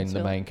films on, when the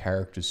So- main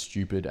character's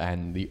stupid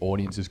and the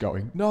audience is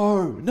going,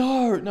 no,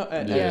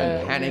 and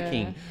Yeah.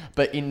 panicking. Yeah.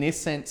 But in this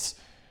sense,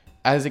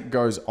 as it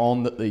goes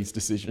on that these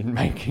decision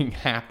making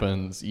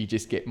happens, you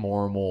just get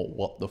more and more,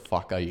 what the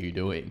fuck are you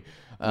doing?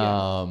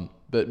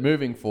 But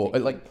moving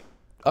forward, like,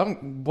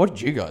 what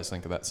did you guys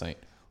think of that scene?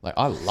 Like,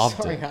 I loved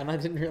Sorry, it. hon, I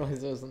didn't realize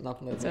there was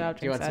nothing that's So our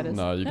do you want drinks some?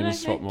 No, you can No,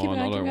 just swap no, keep mine.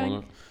 I going,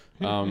 don't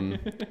keep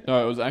want it.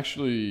 No, it was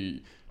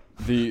actually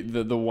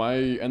the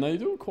way, and they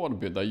do it quite a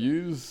bit. They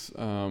use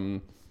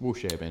We'll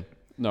share, Ben.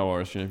 no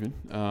worries, champion.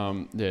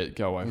 Yeah,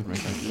 go away from me.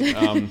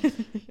 Thank you.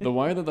 The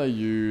way that they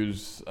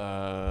use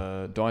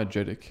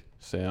diegetic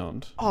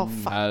sound Oh,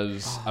 fuck.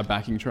 as a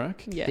backing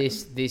track. Yeah.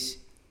 This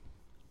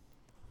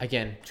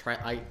again,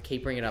 I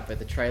keep bringing it up, but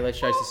the trailer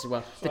shows this as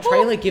well. The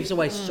trailer gives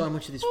away so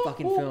much of this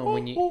fucking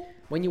film.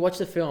 When you watch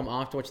the film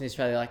after watching this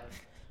trailer, you're like,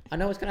 I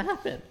know what's gonna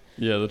happen.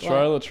 Yeah, the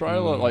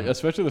trailer, like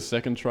especially the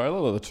second trailer,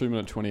 like the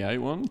 2-minute 28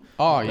 one.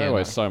 Oh, They yeah.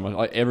 always so much,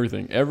 like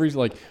everything,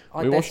 like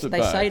we watched it They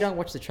back. say don't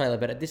watch the trailer,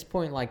 but at this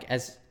point, like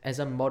as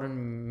a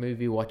modern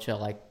movie watcher,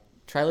 like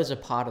trailers are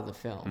part of the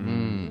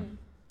film.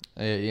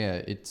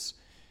 Yeah,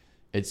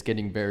 it's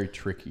getting very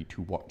tricky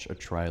to watch a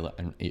trailer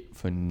and it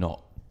for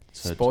not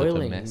to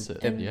Spoiling mess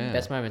it. the Yeah.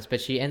 best moments, but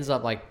she ends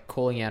up like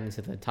calling out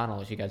into the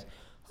tunnel. She goes,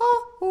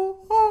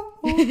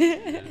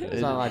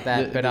 something like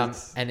that. But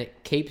and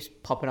it keeps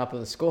popping up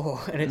with the score,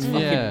 and it's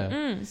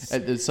fucking So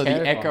the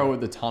terrifying. echo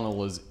of the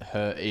tunnel is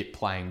it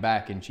playing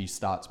back, and she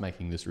starts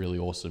making this really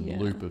awesome Yeah.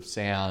 loop of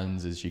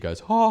sounds as she goes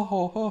ha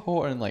ha ha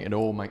ha, and like it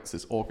all makes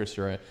this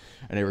orchestra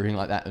and everything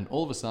like that. And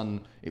all of a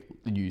sudden,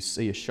 you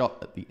see a shot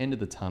at the end of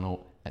the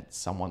tunnel, and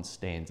someone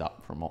stands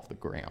up from off the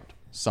ground.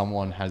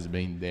 Someone has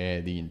been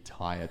there the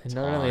entire time. And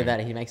not only that,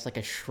 he makes like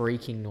a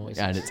shrieking noise.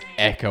 And it's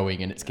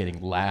echoing and it's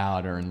getting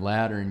louder and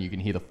louder, and you can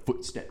hear the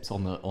footsteps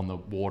on the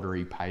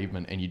watery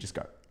pavement, and you just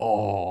go,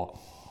 oh.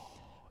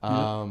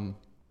 I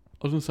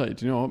was gonna say,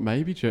 do you know what?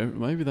 Maybe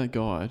that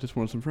guy just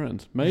wanted some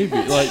friends. Maybe,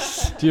 like,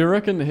 do you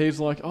reckon he's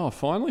like, oh,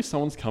 finally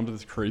someone's come to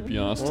this creepy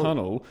ass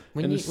tunnel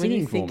and is when singing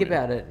you for think me?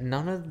 about it,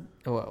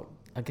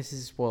 I guess this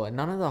is a spoiler.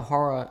 None of the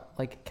horror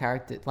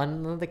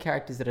none of the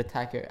characters that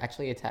attack her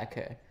actually attack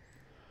her,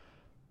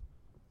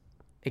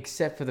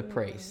 except for the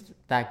priest.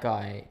 That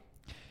guy.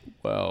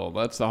 Well,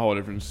 that's the whole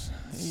difference.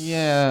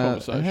 Yeah.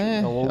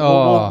 Conversation.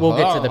 We'll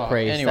get to the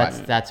priest. Anyway.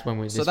 That's when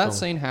we. So that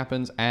scene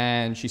happens,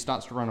 and she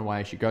starts to run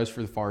away. She goes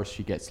through the forest.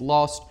 She gets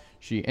lost.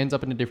 She ends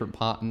up in a different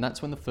part, and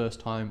that's when the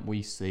first time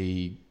we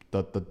see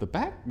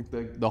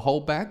the whole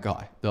bad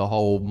guy, the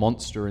whole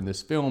monster in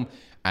this film,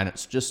 and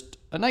it's just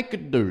a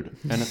naked dude,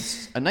 and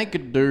it's a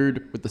naked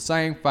dude with the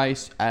same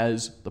face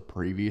as the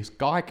previous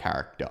guy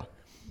character.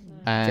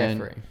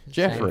 And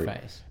Jeffrey. Same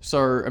face.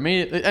 So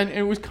immediately, and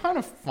it was kind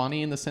of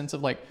funny in the sense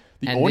of like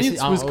the And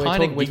audience was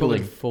kind of we're talking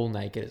giggling. full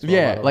naked as well.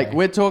 Yeah, by the like way.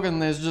 we're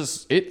talking.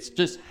 It's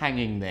just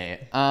hanging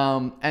there.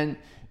 And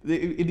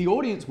the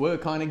audience were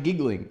kind of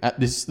giggling at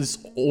this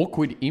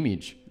awkward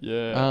image.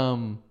 Yeah.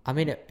 I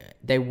mean,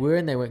 they were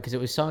and they weren't, because it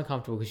was so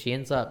uncomfortable. Because she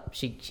ends up,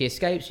 she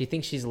escapes. She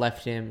thinks she's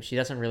left him. She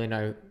doesn't really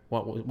know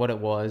what it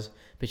was,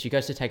 but she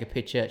goes to take a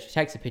picture. She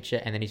takes a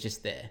picture, and then he's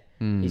just there.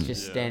 He's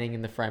just standing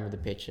in the frame of the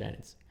picture, and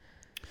it's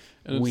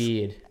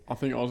weird. I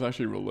think I was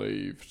actually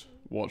relieved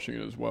watching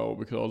it as well,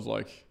 because I was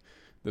like,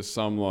 there's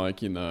some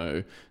like,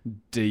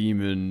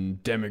 demon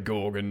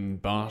demogorgon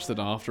bastard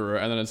after her,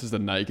 and then it's just a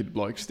naked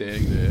bloke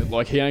standing there.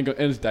 Like he ain't got,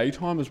 and it's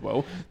daytime as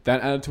well.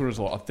 That added to it as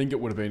well. I think it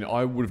would have been.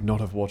 I would have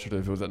not have watched it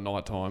if it was at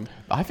night time.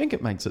 I think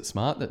it makes it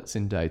smart that it's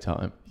in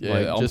daytime. Yeah,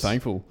 Like, I'm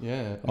thankful.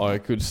 Yeah. I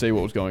could see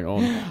what was going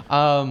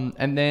on.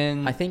 And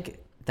then I think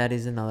that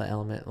is another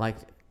element, like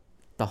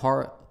the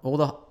horror, all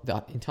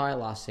the entire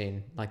last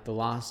scene, like the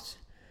last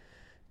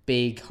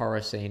big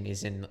horror scene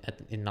is in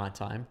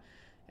nighttime,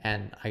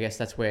 and I guess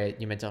that's where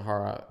you meant to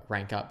horror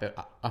rank up.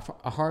 But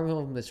a horror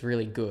film that's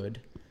really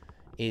good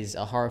is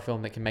a horror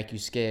film that can make you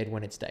scared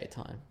when it's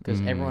daytime,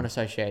 because everyone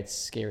associates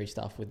scary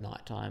stuff with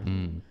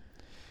nighttime.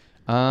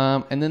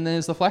 And then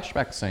there's the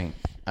flashback scene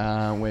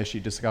where she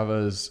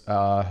discovers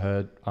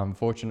her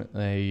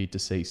unfortunately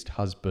deceased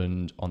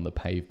husband on the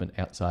pavement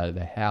outside of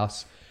their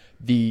house.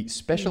 The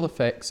special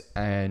effects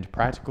and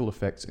practical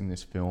effects in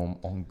this film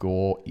on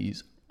gore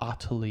is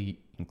utterly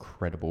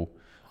incredible.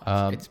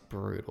 It's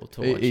brutal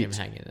to watch him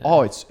hanging there.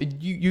 Oh, it's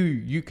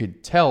you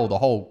could tell the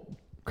whole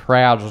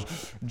crowd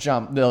just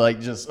jumped. They're like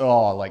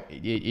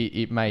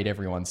it made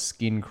everyone's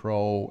skin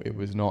crawl. It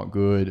was not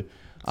good.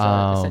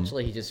 So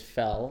essentially, he just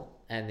fell,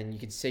 and then you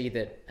could see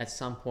that at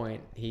some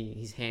point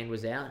his hand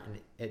was out, and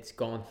it's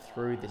gone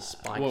through the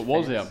spike. Well, it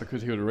was out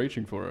because he was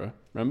reaching for her.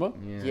 Remember?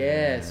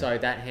 Yeah, so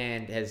that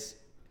hand has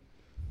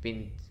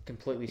been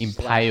completely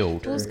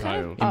Impaled. It was slashed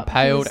kind through. of up.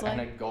 Impaled He was, and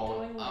like, then gone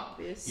going up.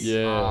 like this.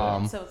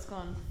 Yeah. So it's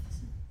gone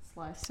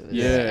Slice of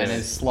Yeah. And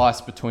it's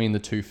sliced between the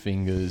two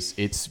fingers.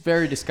 It's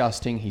very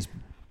disgusting. He's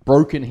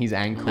broken his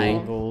ankle.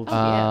 Mangled.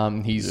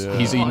 He's Yeah.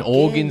 his Again,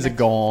 organs are that's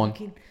gone.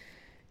 fucking-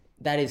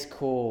 That is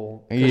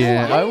cool.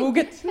 Yeah, Oh, we'll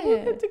get to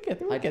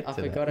yeah. I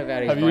forgot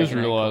about his Have you just broken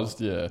ankle. realised?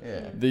 Yeah.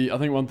 Yeah. I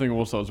think one thing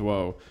also as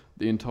well,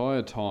 the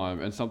entire time,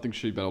 and something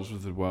she battles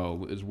with as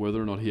well, is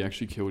whether or not he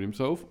actually killed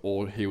himself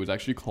or he was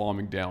actually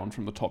climbing down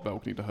from the top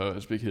balcony to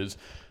hers. Because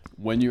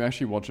when you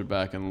actually watch it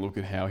back and look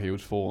at how he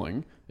was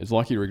falling, it's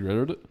like he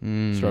regretted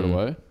it straight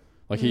away.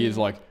 Like he is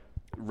like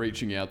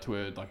reaching out to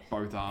her, like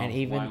both arms. And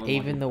even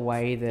flailing like the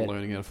way that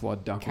learning how to fly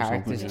duck or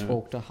characters something.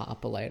 talk to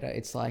Harper later,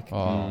 it's like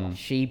Oh.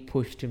 she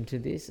pushed him to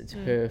this. It's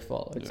her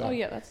fault. It's Yeah. Oh like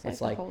yeah, that's like it's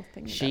the like whole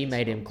thing. she about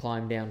made this him film.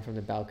 climb down from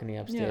the balcony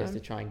upstairs Yeah. to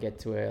try and get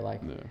to her.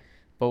 Like, Yeah,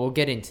 but we'll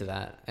get into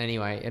that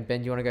anyway. And Ben,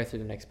 do you want to go through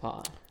the next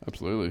part?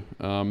 absolutely.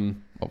 Well,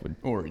 we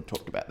already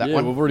talked about that yeah,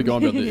 one. we've already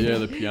gone about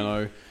the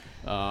piano,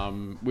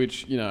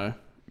 which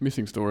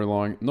missing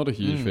storyline. Not a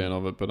huge fan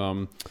of it,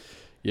 but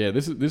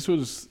this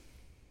was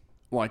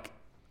like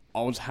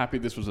I was happy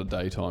this was a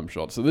daytime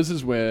shot. So this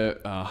is where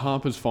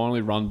Harper's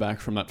finally run back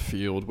from that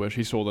field where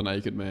she saw the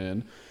naked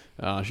man.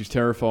 She's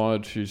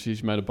terrified.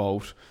 She's made a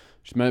bolt.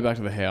 She's made it back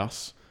to the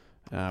house.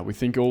 We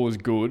think all is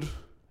good,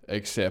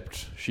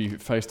 except she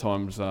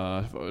FaceTimes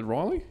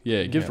Riley.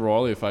 Yeah, gives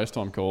Riley a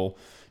FaceTime call.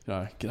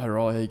 G'day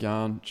Riley, how you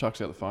going?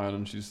 Chucks out the phone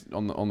and she's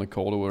on the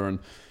call to her and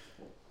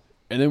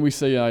then we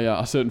see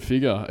a certain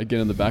figure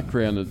again in the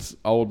background. It's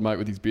old mate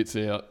with his bits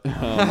out,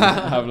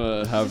 having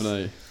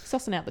a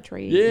Sussing out the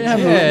tree.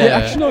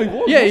 actually no, he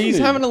was. Yeah, wasn't he's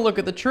he? having a look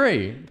at the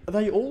tree.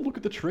 They all look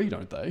at the tree,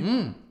 don't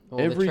they? Well,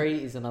 Every- the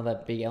tree is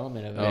another big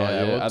element of it. Oh,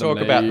 yeah, we'll Adam talk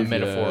and about the Eve,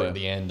 metaphor yeah. at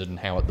the end and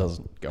how it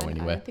doesn't go I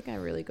anywhere. think I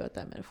really got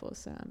that metaphor,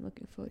 so I'm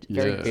looking forward to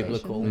Yeah. Very Yeah.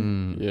 biblical.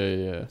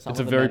 Yeah. Some It's of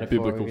a the very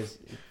metaphor biblical. is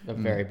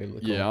very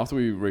biblical. Yeah, after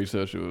we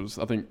researched it,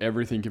 I think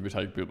everything can be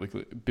taken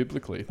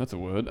biblically. That's a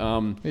word.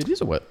 It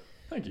is a word.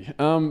 Thank you.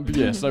 But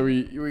yeah, so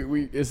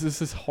we is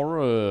this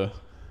horror?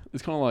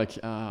 It's kind of like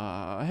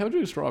how would you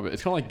describe it?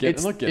 It's kind of like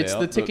It's not get the out,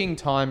 but- ticking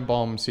time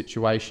bomb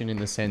situation in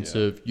the sense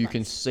Yeah. of you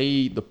can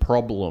see the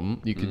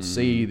problem, you can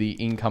see the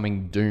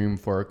incoming doom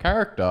for a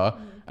character,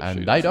 and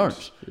she they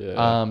doesn't. don't.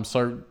 Yeah.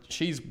 So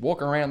she's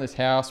walking around this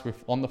house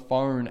on the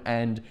phone,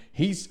 and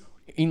he's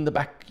in the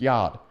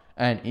backyard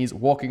and is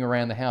walking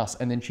around the house,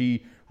 and then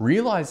she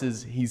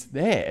realizes he's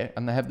there,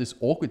 and they have this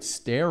awkward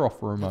stare off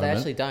for a They moment.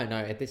 actually don't know.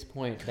 At this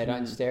point, they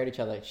don't stare at each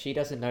other. She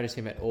doesn't notice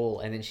him at all,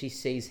 and then she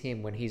sees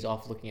him when he's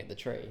off looking at the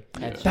tree.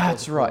 And she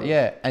That's goes right, forward.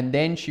 yeah. And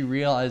then she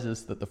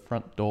realizes that the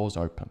front door's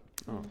open.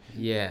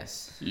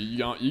 Yes.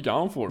 You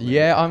going for it? Man.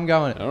 Yeah, I'm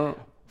going. Oh.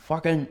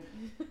 Fucking.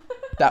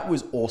 That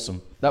was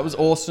awesome. That was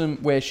awesome.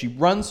 Where she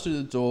runs to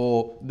the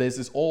door. There's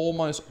this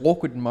almost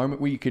awkward moment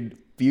where you could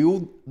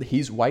feel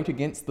his weight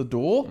against the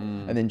door,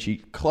 and then she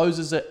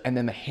closes it, and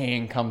then the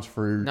hand comes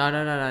through. No.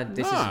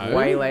 This No. is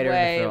way later in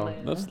Way the film.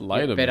 later. That's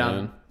later, but,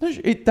 man.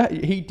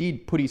 He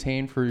did put his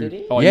hand through. Did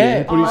he? Oh yeah.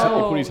 he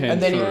put his hand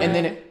and then through. and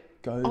then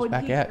it goes Oh,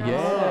 back he out. grabs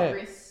Yeah. the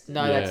wrist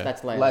No, Yeah.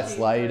 that's later. That's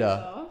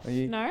later. No?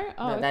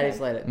 Oh, No, okay. that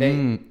is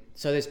later.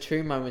 So there's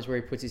two moments where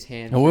he puts his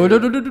hand. Oh, through-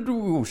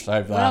 we'll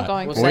save that. We're not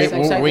going We'll to say, say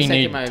we'll say we the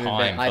second need moment,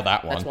 time but for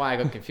that one. That's why I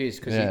got confused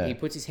because Yeah. he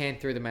puts his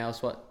hand through the mail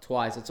slot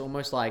twice. It's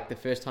almost like the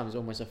first time is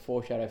almost a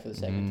foreshadow for the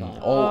second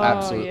time. Oh, Oh,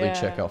 absolutely. yeah.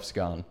 Chekhov's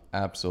gun.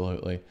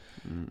 Absolutely.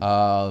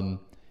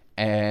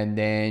 And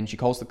then she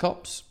calls the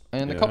cops,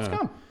 and the cops Yeah.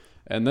 come.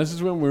 And this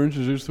is when we're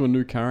introduced to a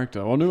new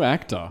character or a new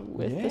actor.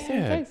 With the same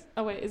Yeah. face.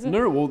 Oh, wait, is it?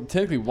 No, well,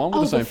 technically one with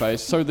Oh, the same the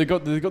face. So they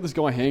got this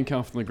guy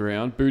handcuffed on the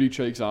ground, booty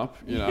cheeks up,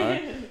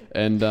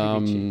 and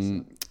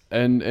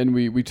and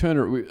we turn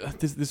her.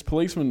 This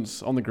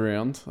policeman's on the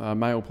ground,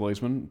 male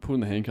policeman,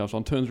 putting the handcuffs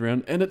on, turns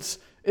around, and it's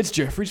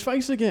Jeffrey's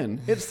face again.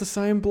 It's the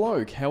same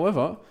bloke.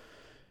 However,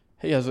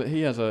 he has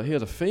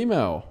a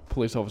female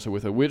police officer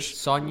with her, which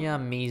Sonia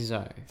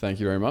Mizo.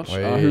 thank you very much,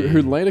 Hey.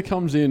 who later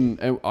comes in.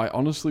 And I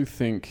honestly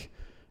think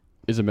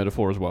is a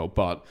metaphor as well,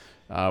 but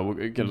we'll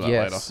get to that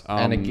Yes.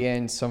 later. And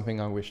again,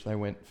 something I wish they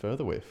went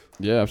further with.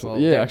 yeah,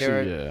 absolutely, Well, yeah, there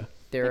actually, are- yeah,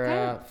 There Okay.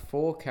 are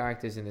 4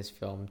 characters in this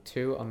film.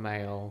 2 are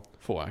male.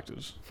 4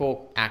 actors.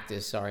 4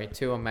 actors, sorry.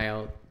 2 are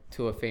male,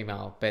 2 are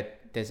female. But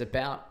there's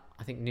about,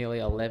 I think, nearly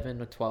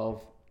 11 or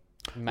 12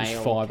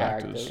 male 5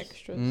 characters. actors.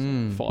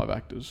 Extras. 5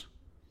 actors.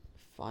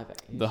 5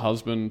 actors. The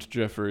husband,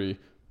 Jeffrey,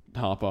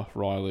 Harper,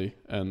 Riley,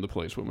 and the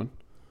policewoman.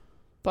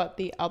 But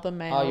the other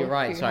male. Oh, you're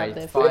right. who Sorry, have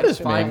their Where does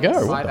faces- man go?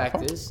 What Five the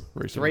fuck? actors.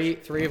 Research.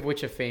 Three of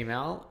which are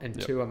female, and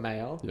Yep. 2 are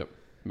male. Yep,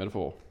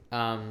 metaphor.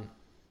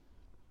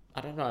 I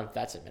don't know if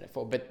that's a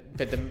metaphor, but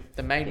the main It's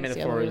the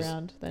metaphor other way is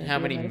around, then how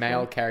it'd be many a male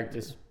metaphor.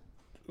 characters.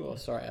 Oh,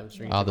 sorry, I'm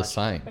drinking Are too the much.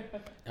 same.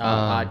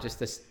 Are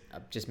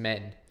just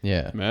men.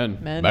 Yeah. Men.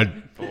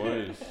 Men.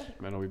 Boys.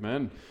 Men will be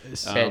men.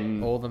 But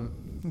all the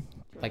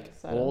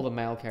Sad. all the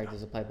male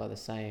characters are played by the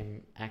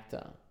same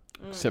actor,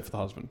 Except for the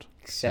husband.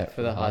 except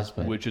for the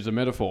husband. Which is a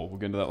metaphor. We'll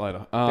get into that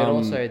later. But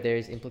also, there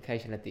is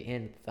implication at the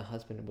end that the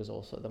husband was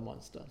also the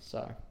monster.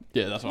 So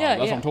yeah, that's what, Yeah, that's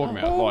what yeah. I'm talking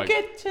about. We'll Like,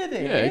 get to yeah,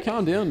 there.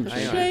 calm down.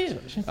 Anyway.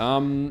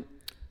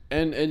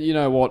 And you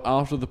know what?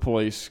 After the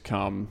police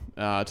come,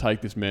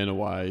 take this man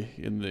away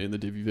in the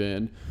divvy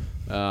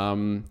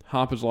van,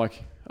 Harper's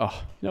like,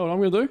 oh, you know what I'm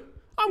going to do?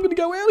 I'm going to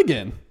go out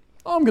again.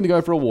 I'm going to go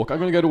for a walk. I'm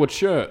going to go to a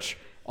church.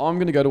 I'm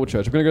going to go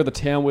to the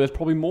town where there's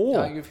probably more.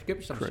 No, you've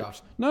skipped some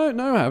stuff. No,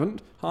 I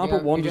haven't. Harper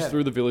Yeah, wanders you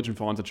through the village and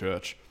finds a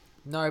church.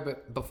 No,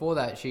 but before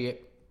that, she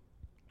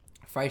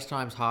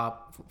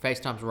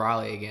FaceTimes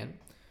Riley again.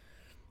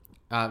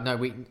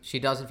 She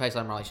doesn't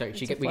FaceTime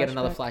Riley. We get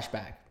another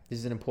flashback. This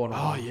is an important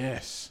one. Oh,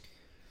 yes.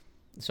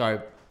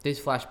 So this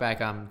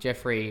flashback,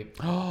 Jeffrey.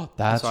 Oh,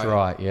 that's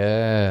right.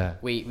 Yeah.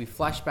 We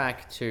flash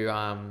back to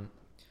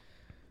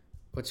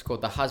what's it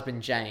called, the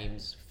husband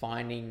James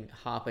finding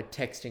Harper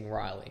texting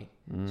Riley.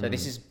 So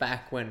this is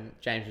back when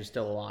James was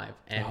still alive,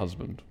 and The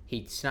husband.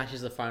 he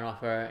snatches the phone off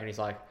her and he's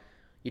like,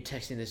 "You're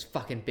texting this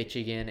fucking bitch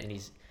again," and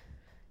he's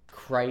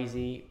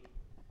crazy.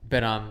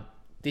 But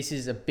this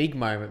is a big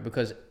moment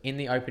because in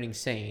the opening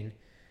scene,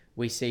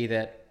 we see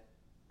that.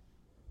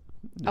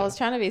 I was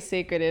trying to be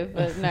secretive,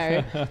 but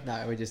no.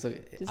 No, we just look.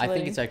 Just I think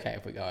letting- it's okay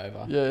if we go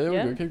over. Yeah, we're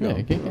Yeah? good.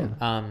 Keep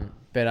going.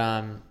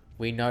 But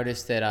we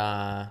noticed that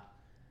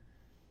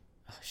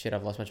oh shit,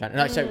 I've lost my train.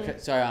 No, so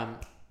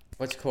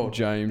what's it called?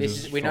 James This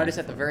is is, we noticed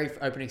fine. at the very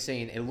opening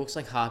scene, it looks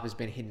like Harper's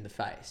been hit in the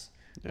face.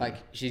 Yeah. Like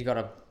she's got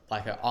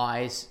her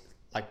eyes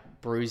like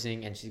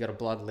bruising, and she's got a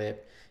blood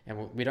lip,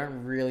 and we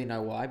don't really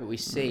know why, but we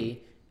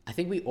see. I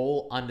think we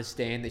all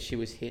understand that she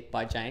was hit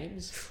by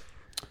James.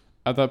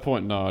 At that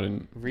point, no, I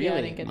didn't. Really, Yeah,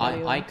 I didn't get that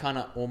either. I kind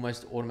of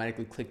almost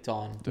automatically clicked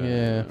on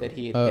Yeah. that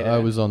he had hit I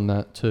her. was on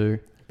that too.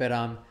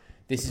 But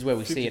this is where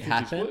we see it 50-50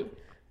 happen, split.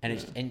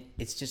 and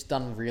it's just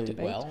done really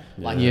Debate. well.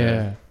 Yeah. Like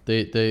Yeah,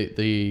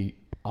 the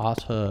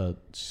utter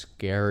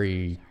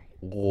scary,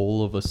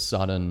 all of a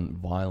sudden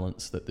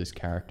violence that this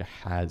character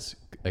has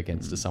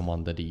against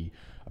someone that he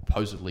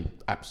supposedly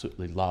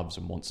absolutely loves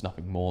and wants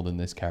nothing more than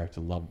this character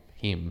love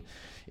him.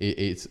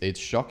 It's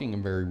shocking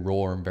and very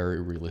raw and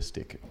very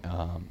realistic.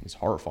 It's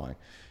horrifying.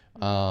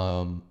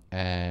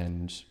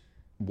 And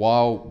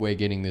while we're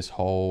getting this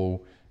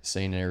whole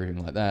scene and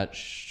everything like that,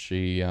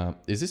 she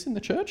is this in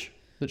the church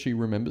that she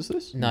remembers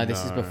this? No,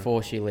 this is No.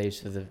 before she leaves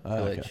for the Oh,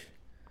 village. okay.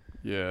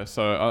 Yeah.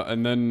 So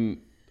and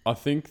then I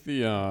think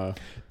the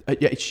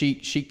Yeah, she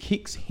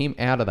kicks him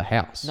out of the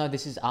house. No,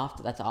 this is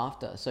after. That's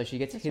after. So she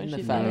gets That's hit in when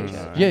the she's in the face.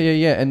 church.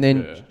 Yeah, and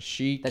then Yeah.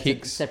 she That's a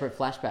kicks. separate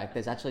flashback.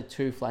 There's actually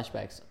two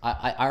flashbacks.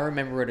 I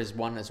remember it as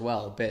one as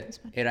well, but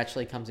it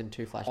actually comes in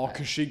two flashbacks. Oh,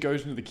 because she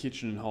goes into the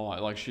kitchen and hide.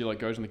 Like she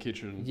goes in the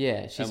kitchen.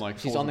 Yeah, she's like,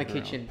 she's falls on the on the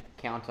ground. kitchen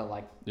counter,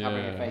 like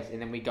covering her Yeah. face,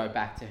 and then we go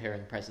back to her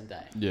in present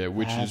day. Yeah,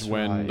 which That's is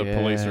when right, the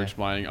police are yeah.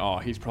 explaining, oh,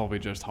 he's probably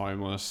just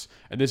homeless,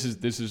 and this is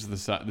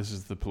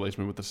the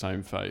policeman with the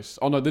same face.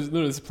 Oh no, this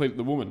is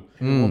the woman.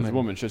 The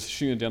woman. She's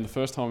shooting down. The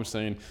first time we've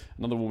seen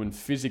another woman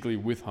physically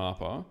with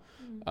Harper,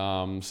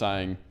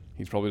 saying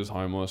he's probably just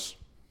homeless,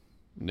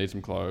 needs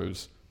some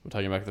clothes. We'll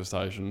take him back to the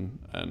station,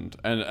 and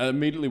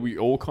immediately we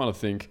all kind of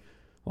think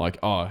like,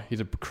 oh, he's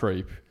a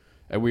creep,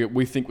 and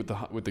we think with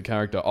the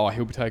character, oh,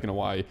 he'll be taken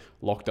away,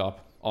 locked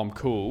up. I'm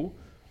cool.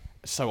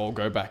 So I'll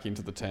go back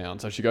into the town.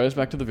 So she goes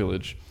back to the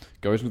village,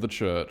 goes into the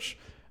church,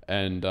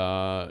 and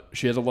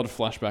she has a lot of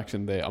flashbacks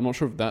in there. I'm not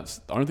sure if I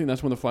don't think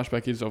that's when the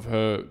flashback is of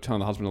her telling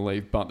the husband to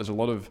leave, but there's a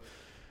lot of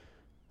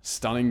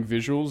stunning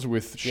visuals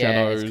with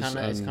shadows. Yeah,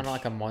 it's kind of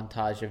like a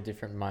montage of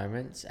different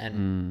moments,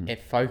 and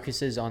it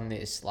focuses on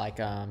this like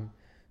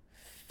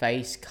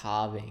face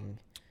carving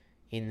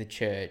in the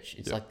church.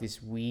 It's like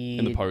this weird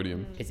in the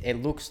podium.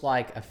 It looks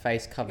like a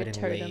face covered in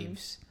totem.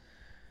 leaves,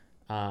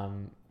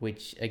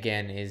 which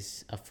again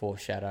is a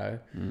foreshadow.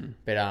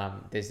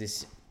 But there's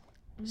this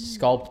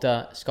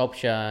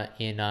sculpture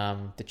in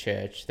the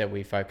church that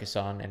we focus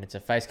on, and it's a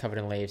face covered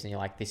in leaves, and you're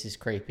like, this is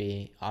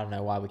creepy. I don't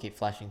know why we keep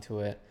flashing to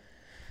it.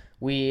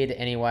 Weird.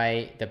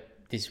 Anyway,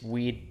 this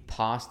weird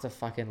pastor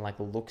fucking like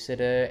looks at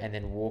her and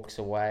then walks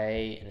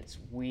away, and it's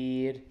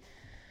weird.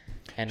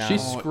 And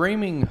She's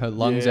screaming her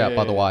lungs out,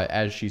 by the Yeah. way,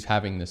 as she's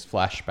having this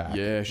flashback.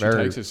 Yeah, she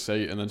Very- takes a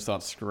seat and then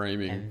starts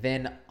screaming. And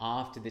then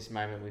after this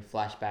moment, we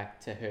flash back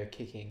to her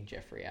kicking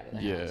Jeffrey out of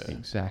the house.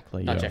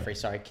 Exactly. Not yeah. Jeffrey,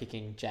 sorry,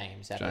 kicking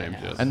James out of James, the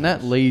house. yes. And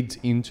that leads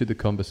into the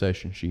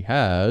conversation she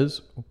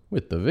has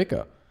with the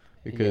vicar.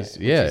 Because,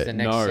 which is the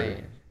next no,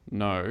 scene.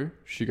 no,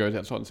 she goes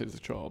outside and sees the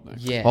child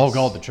next. Yes. Oh,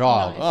 God, the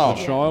child. Nice. Oh,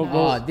 The child Oh,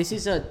 was this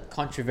is a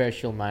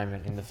controversial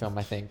moment in the film,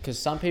 I think, because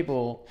some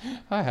people.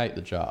 I hate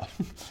the child.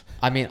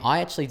 I mean, I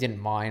actually didn't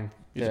mind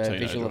He's a the teenager.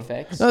 visual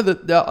effects. No,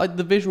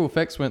 the visual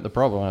effects weren't the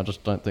problem. I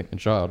just don't think the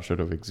child should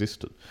have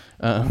existed.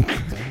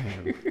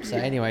 So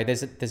anyway,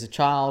 there's a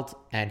child,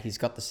 and he's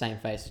got the same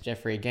face as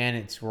Jeffrey again.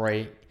 It's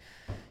Roy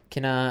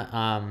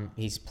Kinner.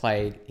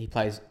 He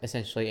plays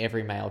essentially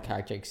every male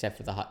character except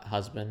for the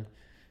husband.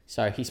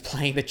 So he's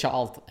playing the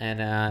child,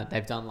 and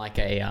they've done like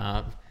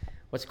a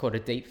what's it called, a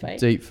deep fake.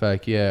 Deep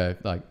fake, yeah.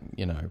 Like,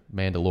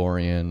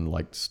 Mandalorian,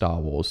 like Star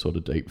Wars sort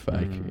of deep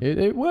fake.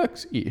 It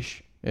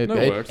works-ish. no,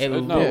 it works. it No,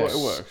 looks- it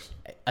works.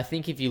 I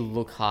think if you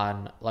look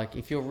hard, like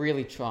if you're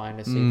really trying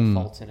to see the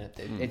faults in it,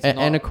 it's not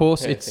And of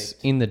course, perfect. it's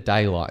in the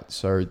daylight,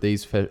 so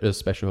these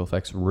special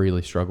effects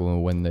really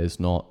struggle when there's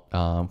not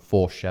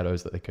forced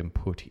shadows that they can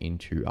put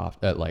into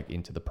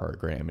into the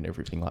program and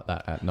everything like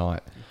that at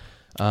night.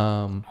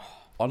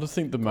 I just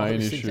think the main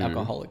This issue. thing's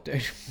alcoholic, dude.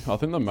 I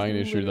think the main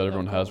It's issue that really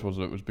everyone has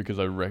alcohol. was because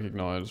they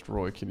recognised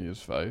Roy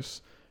Kinnear's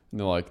face. And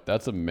they're like,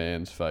 that's a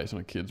man's face on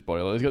a kid's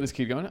body. Like, he's got this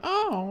kid going,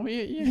 oh,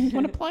 you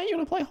want to play? You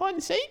want to play hide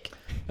and seek?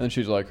 And then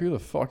she's like, who the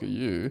fuck are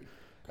you?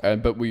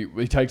 But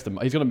he takes them.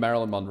 He's got a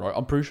Marilyn Monroe.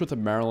 I'm pretty sure it's a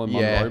Marilyn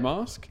Monroe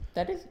mask.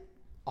 That is.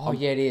 Oh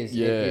yeah, it is.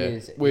 yeah, it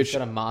is. which- He's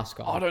got a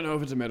mask on. I don't know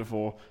if it's a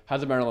metaphor.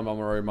 Has a Marilyn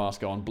Monroe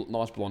mask on,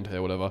 nice blonde hair,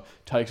 whatever.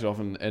 Takes it off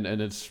and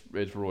it's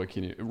Roy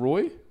Kinnear.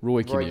 Roy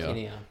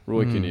Kinnear.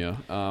 Roy Kinnear.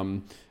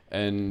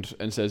 And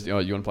says, you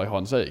want to play hide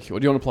and seek, or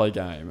do you want to play a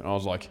game? And I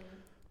was like,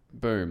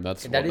 boom,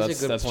 that's That is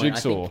a good that's point.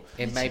 Jigsaw. I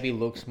think it maybe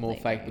looks more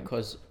fake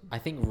because I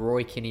think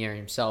Roy Kinnear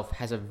himself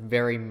has a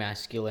very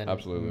masculine,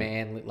 Absolutely.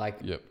 manly, like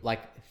Yep.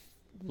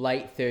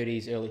 late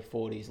 30s, early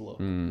 40s look.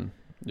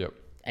 Yep.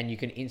 And you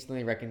can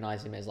instantly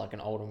recognize him as like an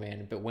older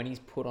man. But when he's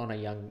put on a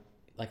young,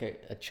 like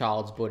a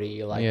child's body,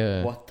 you're like,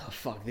 Yeah. what the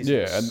fuck? This Yeah,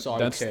 is and so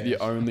that's cursed. the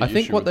only I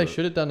think issue what they with it.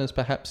 should have done is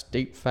perhaps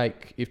deep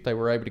fake if they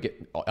were able to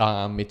get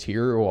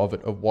material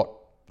of what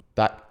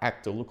that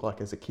actor looked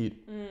like as a kid.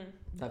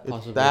 That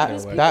possibly That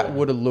could work. that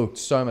would have looked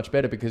so much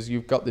better because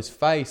you've got this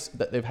face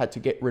that they've had to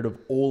get rid of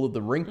all of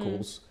the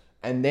wrinkles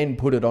and then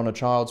put it on a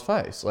child's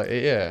face. Like,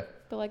 yeah.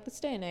 But like this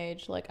day and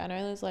age, like I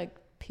know there's like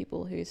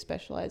people who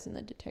specialize in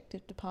the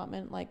detective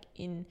department, like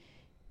in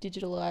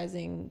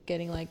digitalizing,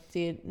 getting like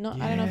I don't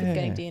know if it's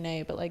getting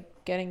DNA, but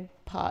like getting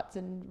parts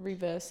and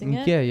reversing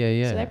it.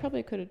 Yeah. So they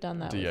probably could have done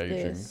that with De-aging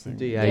this. thing.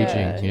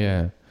 De-aging,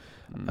 yeah.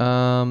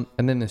 And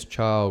then this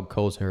child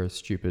calls her a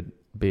stupid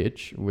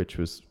bitch, which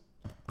was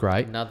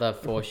great. Another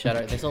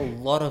foreshadow. There's a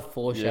lot of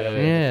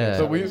foreshadowing. Yeah.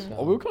 So we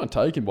were kind of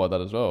taken by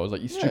that as well. I was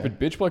like, you stupid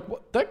bitch. Like,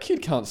 what? That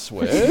kid can't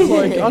swear.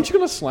 Like, aren't you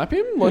going to slap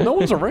him? Like, no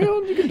one's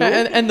around. You can do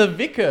it. And the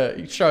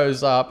vicar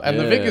shows up, and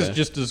the vicar's Yeah.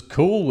 just as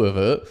cool with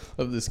it,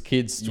 of this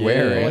kid Well,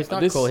 swearing. he's not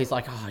This- cool. He's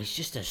like, oh, he's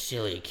just a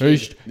silly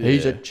kid.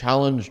 He's a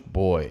challenged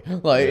boy.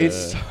 Like,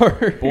 it's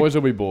so... Boys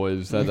will be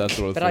boys. That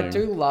sort of But thing. I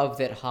do love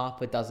that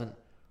Harper doesn't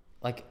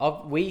like.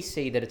 We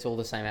see that it's all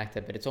the same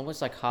actor, but it's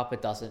almost like Harper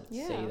doesn't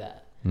see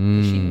that.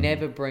 She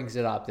never brings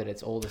it up that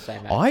it's all the same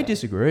actor. I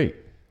disagree.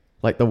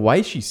 Like, the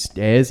way she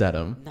stares at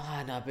him...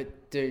 No,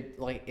 but dude,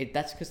 like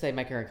that's because they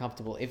make her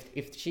uncomfortable.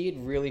 If she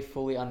had really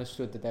fully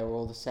understood that they were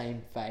all the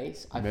same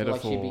face, I feel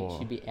like Metaphor.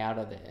 she'd be out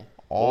of there.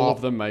 All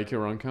of them make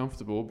her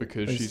uncomfortable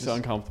because she's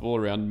uncomfortable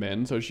around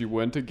men, so she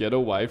went to get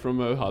away from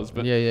her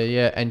husband.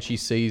 Yeah. And she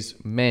sees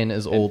men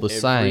as all the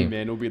Every same.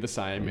 men will be the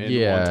same and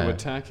Yeah. want to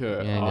attack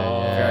her.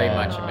 Yeah. Very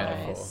much a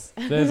metaphor. Nice.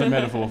 There's a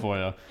metaphor for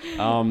you.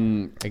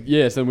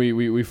 Yes, then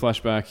we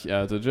flash back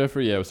to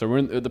Jeffrey. Yeah, so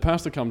the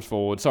pastor comes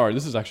forward. Sorry,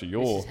 this is actually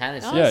This your. is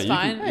Hannah's. Oh, Yeah, it's you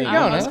fine. can-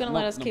 yeah, I was go going on. to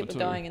let us Number keep it two.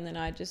 going, and then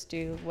I just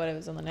do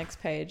whatever's on the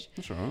next page.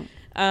 That's all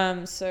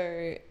right.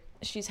 So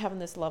she's having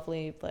this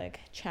lovely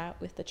like chat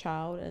with the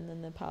child, and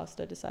then the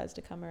pastor decides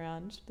to come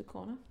around the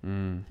corner,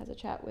 has a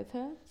chat with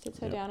her, sits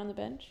her down on the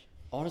bench.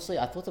 Honestly,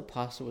 I thought the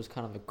pastor was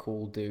kind of a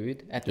cool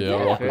dude at the Yeah, I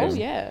very like him. first. Oh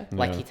yeah.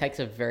 Like Yeah. he takes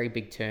a very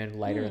big turn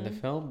later in the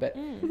film, but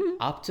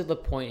up to the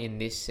point in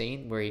this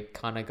scene where he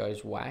kind of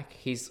goes whack,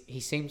 he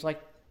seems like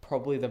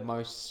probably the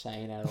most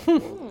sane out of all.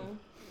 of them.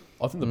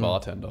 I think the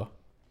bartender.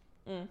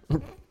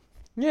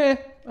 Yeah,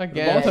 I Well,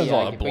 guess. Sounds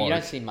like a but you don't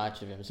bloke. see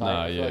much of him. So No,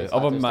 I feel yeah. like it's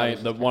Of a like main,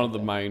 those the one of the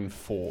kind main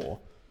four,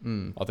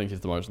 I think is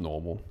the most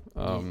normal.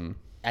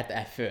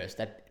 at first,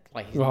 he's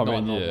Well, not I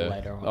mean, normal yeah.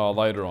 later on. Oh,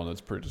 later on, it's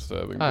pretty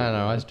disturbing. I don't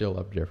know. I still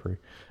love Jeffrey.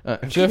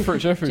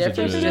 Jeffrey's Jeffrey's a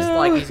dude. just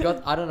like he's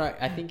got. I don't know.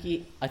 I think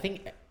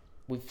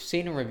we've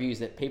seen in reviews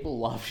that people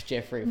love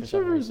Jeffrey for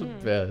some Jeffrey's the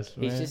reason. best,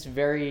 He's man. just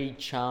very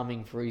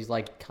charming for his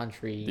like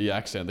country. The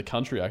accent, the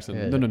country accent.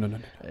 Yeah. No.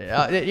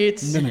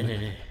 It's...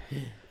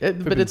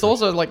 but it's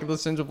also like the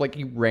sense of like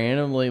he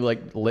randomly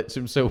like lets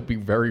himself be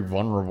very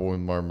vulnerable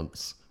in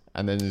moments,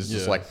 and then is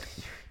just Yeah. like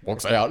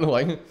walks out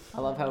like. I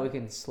love how we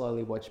can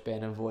slowly watch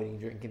Ben avoiding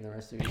drinking the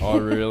rest of his.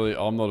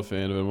 I'm not a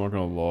fan of it. I'm not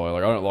gonna lie.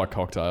 Like, I don't like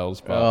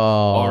cocktails, but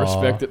Oh. I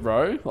respect it,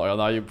 bro. Like, I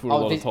know you put a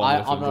lot of time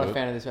and effort I'm not into a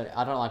fan of this one.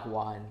 I don't like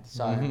wine,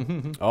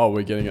 so. Oh,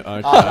 we're getting it.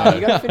 Okay. Oh no,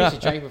 you gotta finish your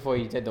drink before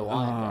you did the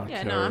wine. bro.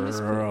 Yeah, no, I'm just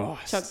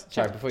Christ.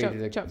 Sorry, before you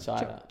do the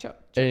cider.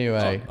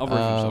 Anyway, I'll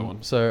refresh that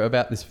one. so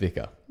about this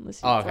vicar.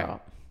 Listen, Oh, okay. throw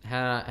up.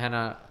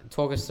 Hannah,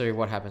 talk us through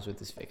what happens with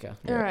this vicar.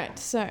 All right,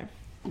 so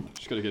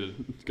Just gotta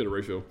get a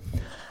refill.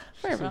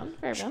 for everyone.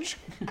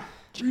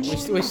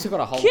 We still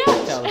got a whole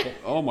cocktail of it.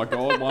 Oh my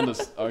god, one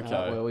is okay.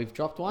 Well, we've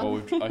dropped one.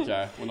 Well,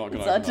 okay, we're not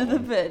gonna. Such open the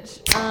that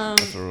one.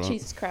 bitch. all right.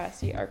 Jesus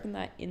Christ, you opened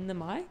that in the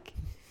mic.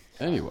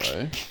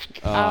 Anyway,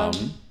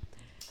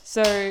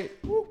 So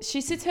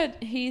she sits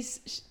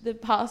the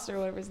pastor or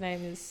whatever his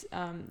name is,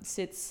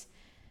 sits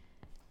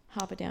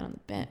Harper down on the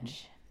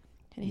bench,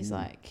 and he's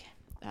like,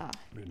 not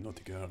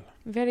the girl.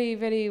 very,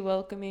 very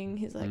welcoming.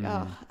 He's like,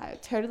 I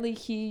totally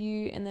hear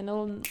you. And then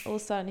all of a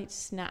sudden he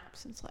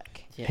snaps. It's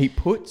like, He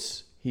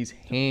puts his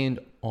hand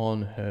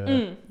on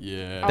her.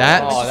 Yeah.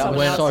 That's that was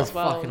when so as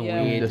well, fucking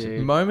yeah. weird, the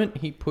dude. moment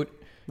he put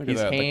Look at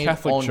his that. hand The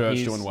Catholic on Church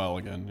his doing well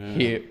again. Yeah.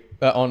 hip,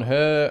 on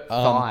her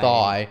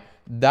thigh,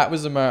 that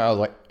was the moment I was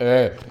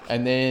like,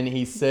 and then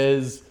he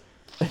says,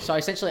 So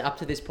essentially, up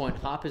to this point,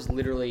 Harper's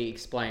literally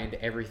explained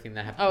everything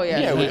that happened. Oh,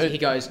 yeah. Yeah, he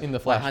goes, in the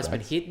my flashbacks.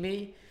 husband hit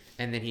me,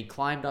 and then he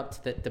climbed up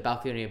to the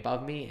balcony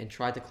above me and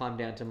tried to climb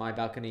down to my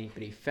balcony,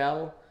 but he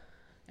fell,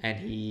 and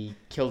he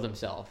killed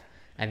himself.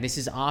 And this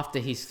is after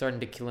he's threatened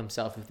to kill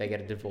himself if they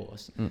get a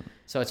divorce.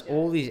 So it's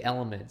all these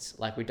elements.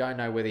 Like, we don't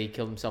know whether he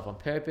killed himself on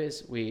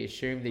purpose. We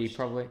assume that he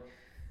probably...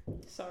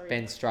 Sorry.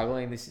 Ben's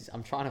struggling.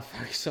 I'm trying to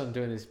focus on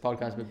doing this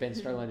podcast, but Ben's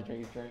struggling to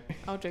drink his drink.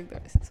 I'll drink the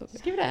rest. It's okay.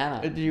 Just give it to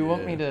Hannah. do you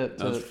want me to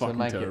That's fucking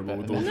make terrible. it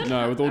With better?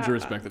 all, with all due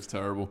respect, that's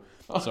terrible.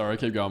 Sorry,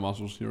 keep going,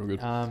 Muscles. You're all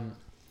good.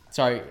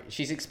 So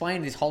she's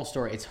explained this whole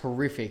story. It's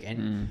horrific,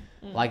 and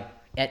like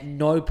at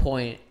no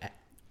point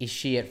is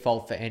she at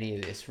fault for any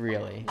of this,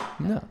 really.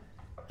 No.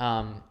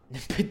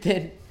 But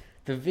then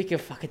the vicar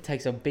fucking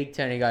takes a big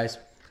turn. He goes,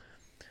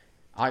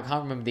 I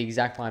can't remember the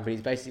exact line, but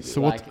he's basically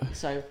So like,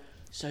 what-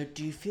 so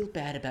do you feel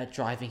bad about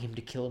driving him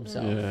to kill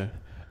himself?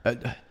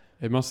 Yeah.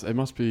 It must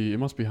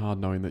be hard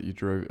knowing that you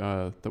drove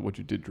that what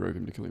you did drove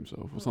him to kill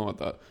himself or something like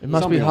that. It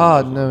must Something be along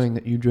hard those lines. knowing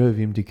that you drove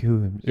him to kill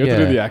him. You have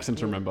to do the accent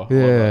to remember.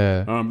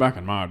 Yeah. Back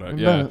in my day.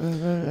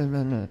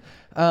 Yeah.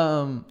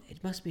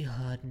 It must be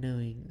hard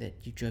knowing that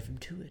you drove him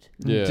to it.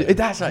 Yeah.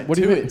 That's right. What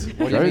do you mean? What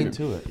do you Drove mean him.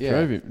 to it? Yeah.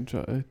 Drove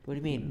him. What do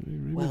you mean?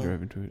 Really Well,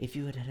 drove him to it. if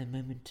you had had a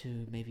moment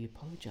to maybe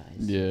apologize.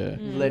 Yeah.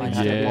 Let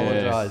him Yeah.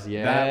 apologise.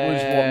 Yeah. That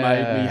was what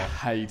made me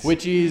hate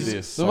Which is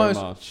this the so most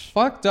much.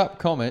 fucked up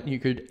comment you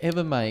could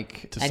ever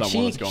make. To And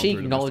someone that's gone she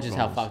through acknowledges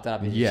how domestic fucked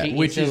up it is. Yeah, She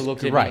which instantly is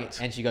looks at me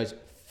great. and she goes,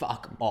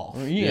 fuck off.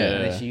 Yeah.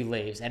 And then she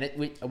leaves. And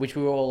which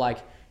we were all like,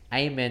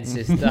 amen,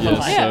 sister. Yes,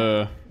 Like,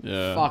 sir.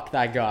 Yeah. fuck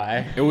that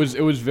guy. It was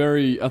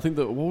very. I think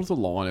that what was the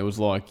line? It was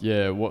like,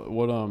 yeah,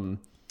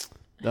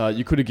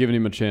 you could have given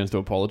him a chance to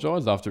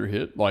apologize after he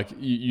hit. Like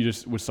you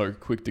just were so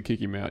quick to kick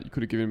him out. You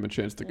could have given him a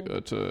chance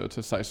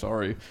to say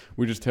sorry,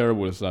 which is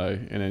terrible to say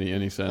in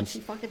any sense.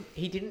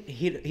 He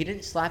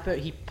didn't slap her.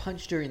 He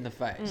punched her in the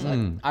face. Like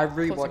Mm. I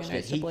Causing rewatched her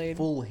it. to He bleed.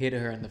 full hit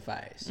her in the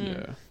face.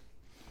 Yeah.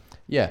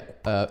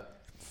 Yeah.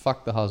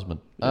 Fuck the husband.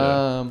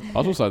 Yeah.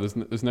 I'll also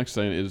say this next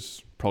scene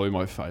is probably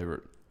my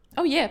favorite.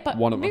 Oh yeah, but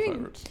One of my moving,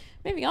 favorites.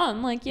 moving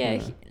on, like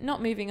Yeah.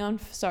 not moving on.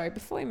 Sorry,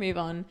 before we move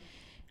on,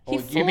 he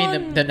Or you mean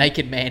full-on- the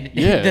naked man?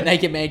 Yeah. The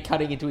naked man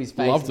cutting into his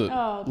face. Loved it.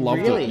 Oh,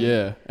 Loved really? it.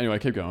 Yeah. Anyway,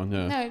 keep going.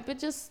 Yeah. No, but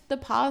just the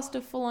past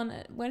of full on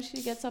when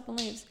she gets up and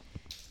leaves,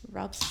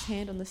 rubs his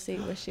hand on the seat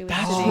where she was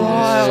That's sitting.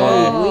 right.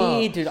 So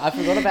weird, dude. I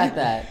forgot about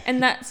that.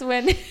 And that's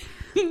when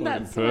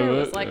that's where it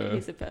was pervert, like yeah.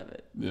 he's a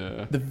pervert.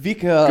 Yeah. The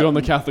vicar Good on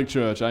the Catholic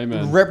Church.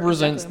 Amen.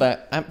 represents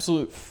Exactly. that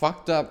absolute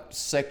fucked up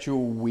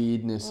sexual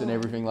weirdness and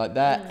everything like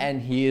that,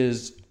 and he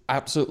is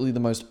absolutely the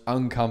most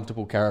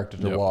uncomfortable character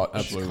to Yep, watch.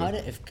 absolutely. Kind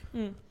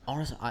of,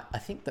 honestly, I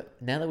think that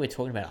now that we're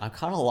talking about it, I'm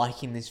kind of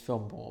liking this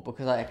film more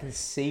because I can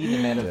see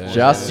the metaphors.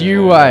 Just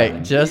you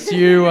wait. Just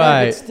you No,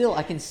 but wait. still,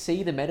 I can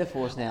see the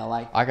metaphors now.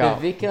 Like I the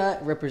can't- vicar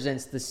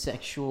represents the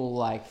sexual,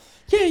 like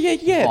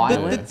Yeah.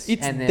 Violence,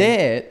 It's and then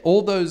there.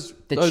 All those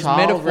the those child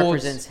metaphors.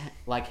 represents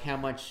like how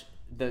much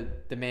the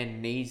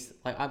man needs.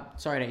 Like, I'm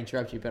sorry to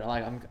interrupt you, but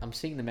like I'm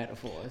seeing the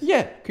metaphors.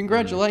 Yeah,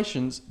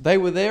 congratulations. They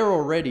were there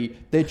already.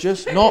 They're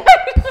just not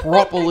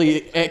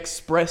properly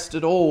expressed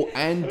at all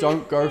and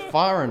don't go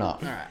far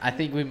enough. All right, I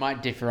think we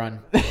might differ on.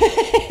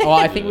 Well,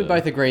 I think we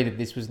both agree that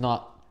this was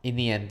not. In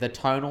the end, the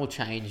tonal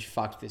change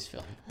fucked this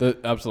film.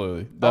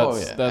 Absolutely. Oh,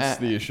 That's yeah. that's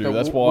the issue. but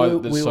That's why we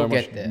there's will so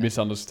much get there.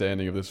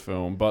 misunderstanding of this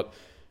film. But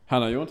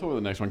Hannah, you want to talk about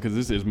the next one because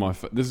this is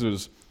this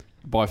is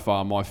by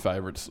far my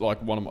favourite, like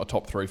one of my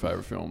top 3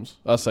 favourite films.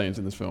 Scenes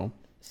in this film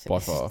by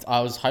far. I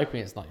was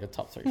hoping it's not your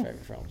top 3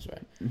 favorite films,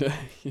 right?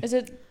 Is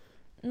it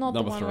not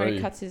Number the one where he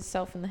 3. cuts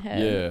himself in the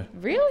head? Yeah.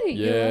 Really?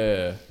 You like-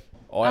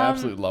 Yeah, I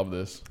absolutely love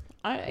this.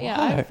 I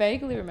Why?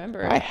 vaguely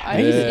remember it. I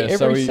hate it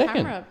just- every the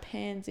second. camera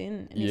pans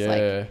in and he's Yeah.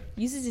 like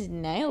uses his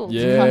nails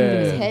to cut into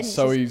his Yeah. head.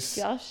 So and he's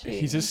gushing.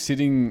 he's just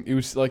sitting. He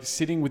was like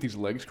sitting with his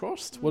legs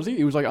crossed. Was he?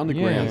 He was like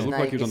underground. Yeah. It looked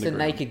like he was It's the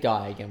underground. naked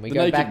guy again. We The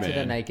go naked back to the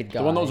man. naked guy.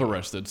 The one that was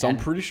arrested. So I'm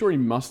And- pretty sure he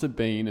must have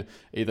been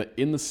either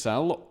in the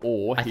cell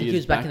or I think he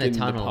was back in the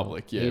tunnel.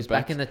 public. Yeah, he was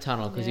back in the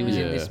tunnel because he was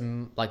in Yeah. this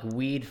like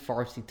weird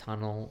foresty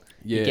tunnel.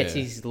 Yeah. He gets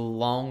his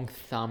long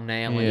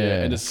thumbnail. in.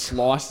 Yeah, and just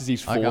slices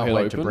his I forehead can't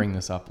wait open. to bring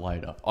this up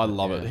later. I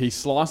love it. He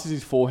slices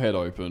his forehead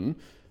open,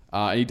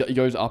 and he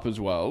goes up as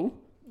well.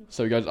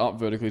 So he goes up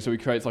vertically. So he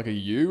creates like a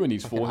U in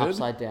his Like an forehead.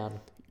 upside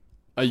down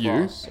A U.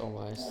 cross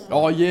almost.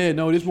 Oh yeah,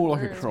 no, it is more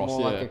like a It's cross.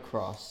 More Yeah. like a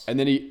cross. And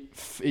then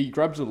he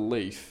grabs a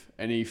leaf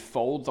and he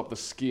folds up the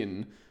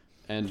skin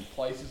and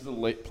places the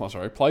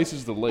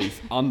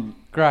leaf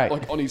Great.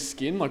 like on his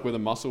skin, like where the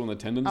muscle and the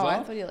tendons Oh, I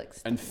are, thought you like.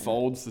 and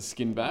folds the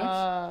skin back.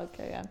 Oh,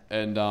 okay, yeah.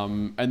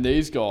 And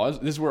these guys,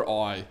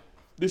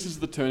 this is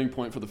the turning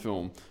point for the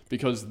film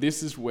because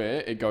this is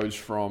where it goes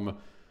from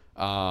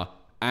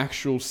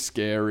actual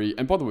scary.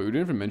 And by the way, we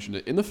didn't even mention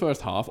it in the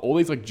first half. All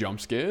these like jump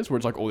scares, where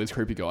it's like all these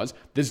creepy guys.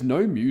 There's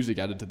no music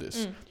added to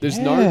this. There's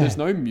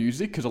no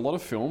music because a lot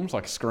of films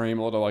like Scream,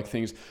 a lot of like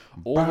things,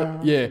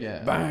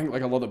 bang,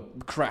 like a lot of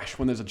crash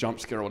when there's a jump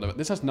scare or whatever.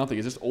 This has nothing.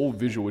 It's just all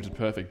visual, which is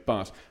perfect.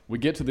 But we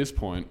get to this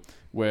point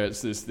where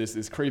it's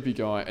this creepy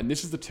guy, and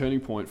this is the turning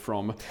point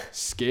from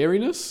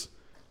scariness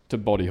to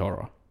body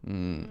horror.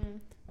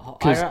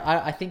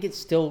 I think it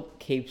still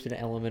keeps an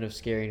element of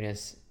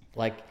scariness,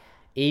 like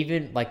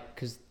even like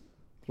because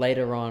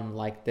later on,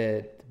 like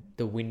the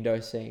window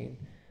scene,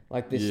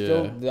 like there's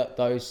still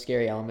those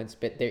scary elements,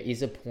 but there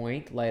is a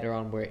point later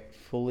on where it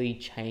fully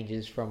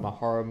changes from a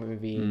horror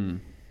movie,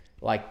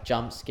 like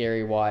jump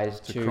scary wise,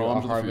 to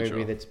a horror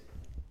movie that's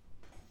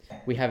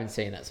we haven't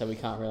seen that, so we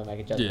can't really make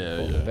a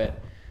judgment.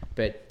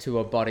 But to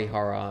a body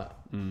horror,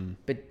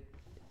 but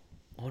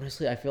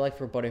honestly, I feel like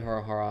for a body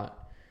horror.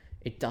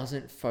 It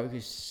doesn't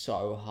focus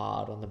so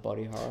hard on the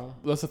body horror.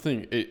 That's the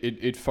thing.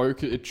 It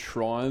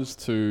tries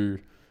to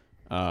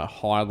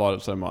highlight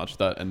it so much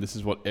that, and this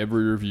is what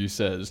every review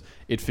says,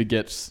 it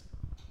forgets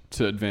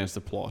to advance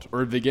the plot,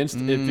 or it forgets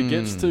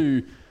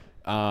to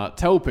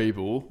tell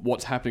people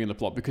what's happening in the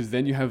plot, because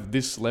then you have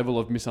this level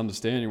of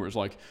misunderstanding where it's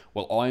like,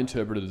 well, I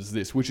interpret it as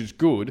this, which is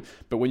good,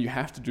 but when you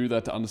have to do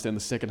that to understand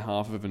the second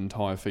half of an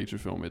entire feature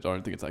film, I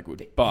don't think it's that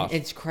good. But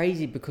it's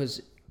crazy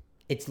because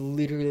it's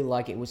literally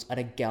like it was at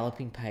a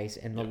galloping pace,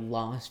 and the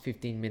last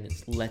 15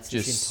 minutes lets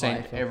just this entire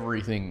sent film.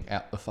 Everything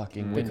out the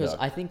fucking window. Because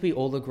I think we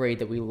all agreed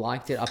that we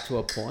liked it up to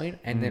a point,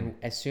 and then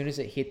as soon as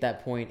it hit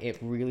that point, it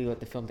really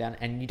let the film down.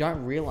 And you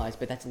don't realize,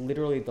 but that's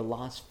literally the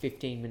last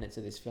 15 minutes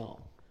of this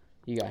film.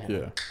 You go,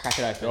 Hannah. Crack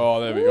it open.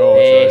 Oh, there we go.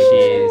 There she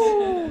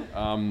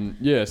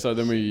is. So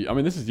then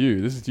this is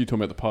you talking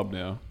about the pub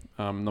now.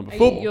 Number Are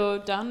 4. You're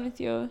done with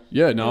your...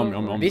 Yeah, no,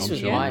 I'm This I'm was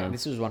chilling,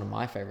 this was one of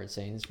my favorite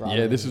scenes.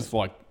 this is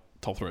like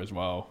top 3 as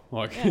well.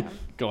 Like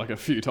got like a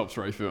few top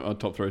 3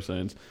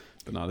 scenes,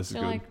 but no, this is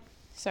good.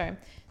 So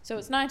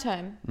it's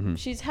nighttime.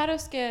 She's had her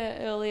scare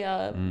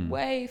earlier,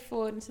 way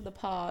forward into the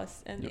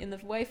past, and in the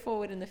way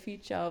forward in the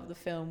future of the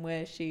film,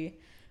 where she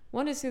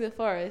wanders through the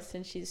forest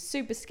and she's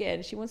super scared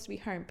and she wants to be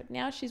home, but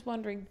now she's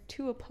wandering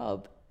to a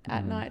pub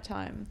at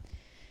nighttime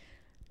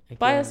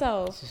by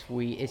herself.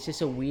 It's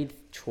just a weird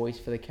choice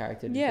for the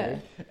character to do.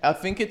 I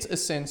think it's a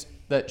sense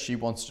that she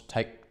wants to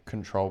take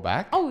control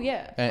back. Oh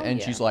yeah.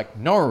 And she's like,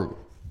 no,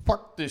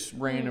 fuck this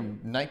random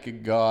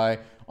naked guy.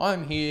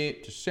 I'm here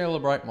to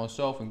celebrate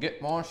myself and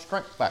get my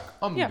strength back.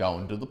 I'm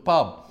going to the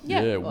pub.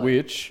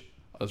 Which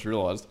I just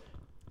realised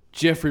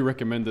Jeffrey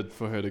recommended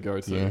for her to go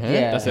to.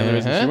 Yeah. That's the only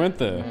reason she went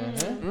there.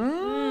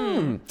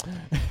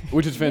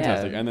 Which is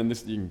fantastic. And then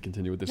this, you can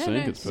continue with this scene.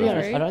 It's To be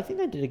honest, perfect. I don't think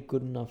they did a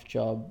good enough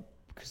job,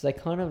 because they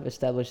kind of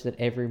established that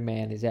every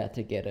man is out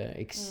to get her.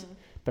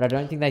 But I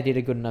don't think they did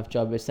a good enough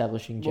job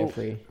establishing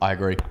Jeffrey. I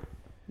agree.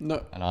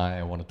 No, and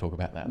I want to talk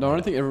about that. No, I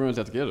don't think everyone's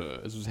out to get her.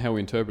 This is how we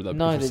interpret that.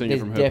 No, because we're seeing it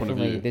from her point of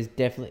view. there's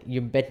definitely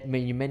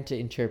you're meant to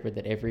interpret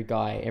that every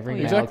guy, every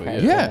male exactly,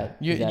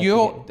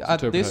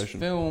 character this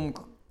film,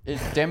 it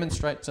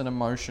demonstrates an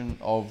emotion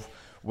of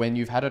when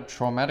you've had a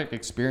traumatic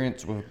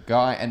experience with a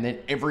guy, and then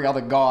every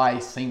other guy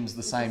seems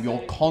the same.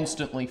 You're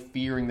constantly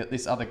fearing that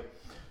this other.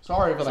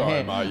 Sorry for the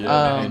hand. Mate,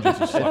 Andrew's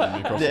just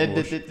slapping me across the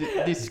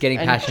bush. He's getting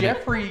passionate.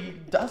 Jeffrey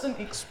doesn't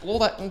explore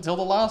that until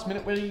the last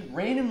minute, where he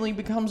randomly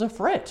becomes a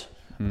threat.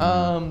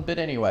 But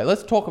anyway,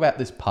 let's talk about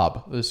this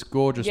pub, this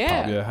gorgeous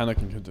pub. Yeah, Hannah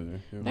can continue.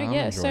 We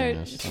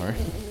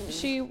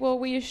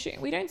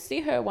don't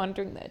see her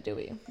wandering there, do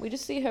we? We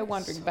just see her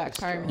wandering back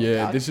home.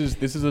 Yeah, this is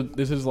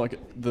like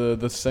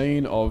the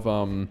scene of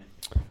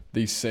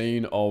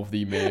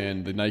the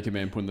man, the naked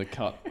man putting the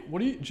cut.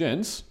 What are you,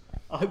 gents?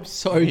 I'm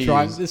so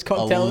drunk. This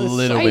cocktail is a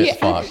little bit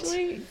fucked.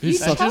 You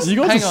guys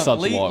are such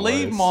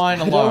leave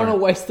mine alone. I don't want to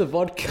waste the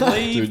vodka.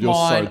 Leave Dude, you're so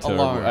mine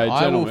terrible. alone. Hey, I will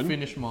gentlemen,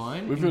 finish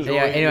mine.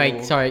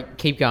 Anyway, sorry.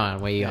 Keep going.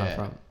 Where you going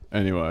from?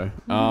 Anyway,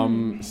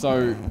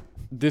 so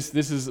this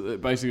is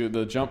basically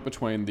the jump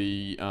between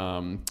the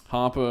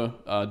Harper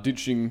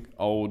ditching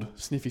old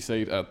sniffy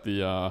seat at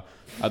the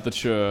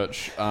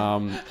church.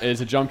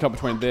 There's a jump cut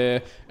between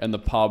there and the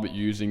pub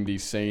using the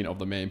scene of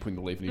the man putting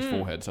the leaf in his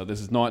forehead. So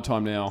this is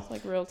nighttime now. It's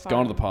like real time. It's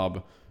going to the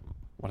pub.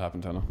 What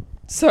happened, Tanner?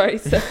 Sorry.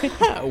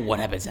 What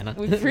happened, Anna?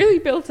 We've really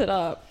built it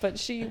up, but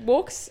she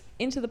walks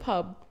into the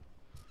pub.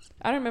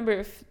 I don't remember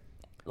if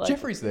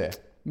Jeffrey's there.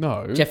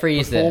 No, Jeffrey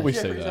is there. Before we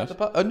see Jeffrey's at that.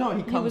 the pub. No,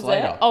 he comes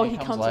there. later. Oh, he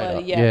comes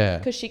later. Yeah,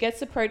 because she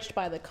gets approached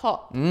by the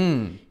cop.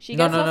 She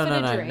gets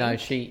offered a drink. No.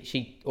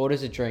 She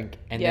orders a drink,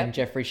 and then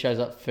Jeffrey shows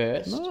up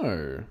first.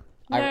 No.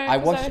 I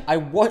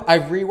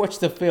rewatched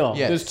the film.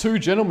 Yeah. There's 2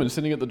 gentlemen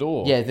sitting at the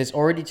door. Yeah, there's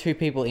already 2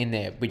 people in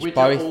there, which Which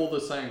both are all the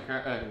same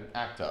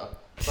actor.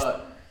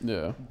 But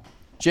Yeah.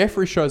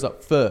 Jeffrey shows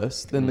up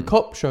first, then the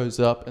cop shows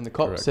up, and the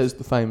cop says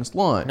the famous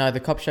line. No,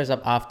 the cop shows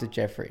up after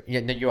Jeffrey.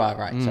 Yeah, no, you are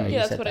right. Sorry,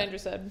 Yeah, that's what Andrew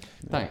said.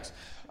 Thanks.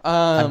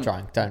 I'm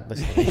drunk. Don't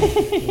listen to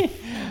me.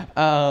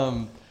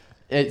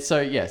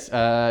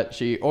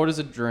 She orders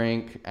a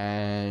drink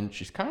and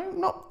she's kind of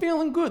not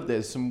feeling good.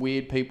 There's some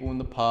weird people in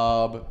the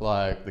pub.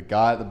 Like the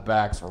guy at the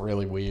back's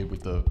really weird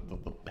with the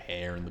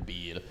hair and the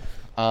beard.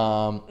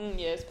 Yeah,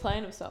 it's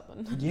playing with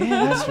something.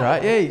 Yeah, that's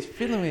right. Yeah, he's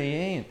fiddling with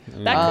Ian.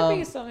 That could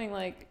be something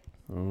like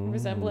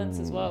resemblance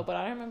as well, but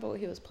I don't remember what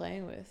he was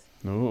playing with.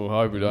 Oh,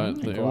 I hope we don't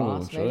think. Oh,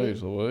 glass, maybe?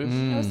 jeez, Louise.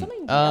 It was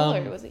something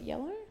yellow. Was it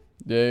yellow?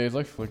 Yeah, he's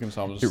like flicking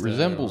something. It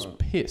resembles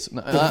piss.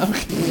 No,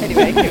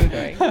 Anyway, keep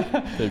going.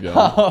 Keep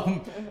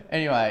going.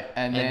 anyway,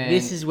 and then... And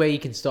this is where you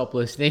can stop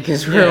listening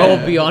because we're all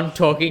beyond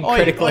talking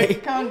critically.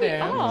 Oi, calm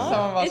down. Oh, Some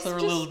of us it's are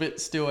a just- little bit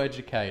still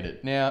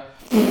educated. Now,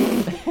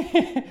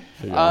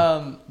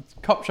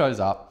 cop shows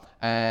up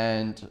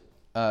and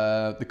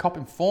the cop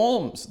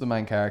informs the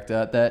main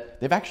character that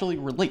they've actually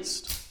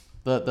released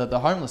the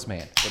homeless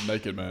man. The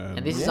naked man.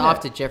 And this is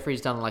after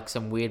Jeffrey's done like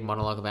some weird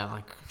monologue about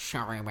like,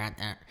 sorry about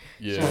that.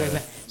 Yeah.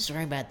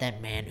 Sorry about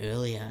that man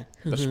earlier.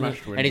 The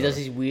smashed window. And he does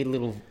his weird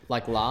little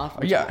like laugh.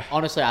 Which Yeah.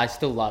 honestly, I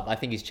still love. I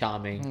think he's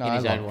charming in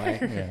his own way.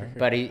 Yeah.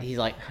 But he's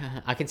like,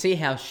 I can see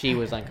how she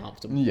was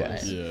uncomfortable.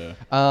 Yes. by it.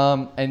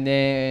 Yeah. And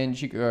then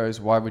she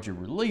goes, "Why would you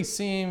release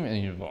him?" And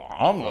he's like,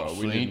 "I'm not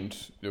We seen."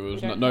 didn't. There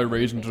was no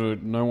reason to.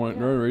 No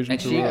reason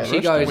And to. she arrest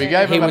goes- him. We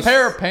gave He him a was-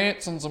 pair of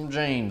pants and some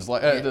jeans,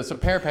 like there's a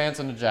pair of pants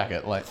and a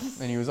jacket, like,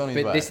 and he was on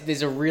his But way.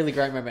 there's a really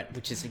great moment,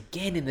 which is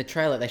again in the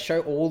trailer. They show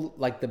all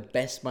like the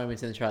best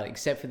moments in the trailer,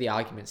 except for the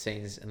argument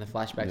scenes and the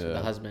flashbacks with the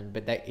Yeah. husband.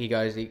 But she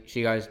goes,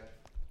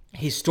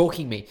 he's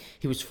stalking me.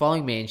 He was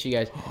following me, and she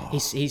goes,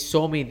 he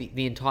saw me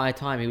the entire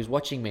time. He was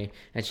watching me,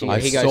 and he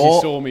goes, He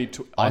saw me.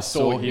 I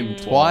saw him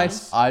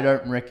twice. I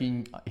don't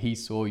reckon he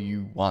saw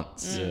you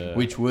once, Yeah.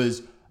 which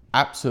was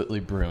absolutely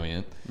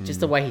brilliant. just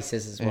the way he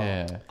says as well.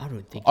 Yeah. I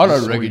don't think. I he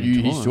don't saw reckon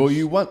you. he saw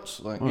you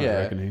once. Like, I yeah,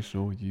 reckon he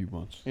saw you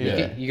once.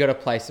 yeah. You got to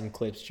play some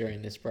clips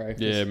during this, bro.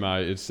 'cause- Yeah,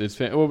 mate. It's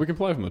well, we can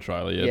play from the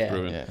trailer. Yeah, Yeah. it's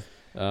brilliant. yeah.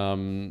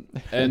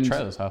 And the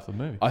trailer's half the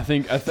movie. I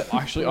think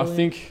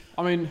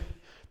I mean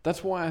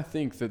that's why I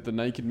think that the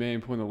naked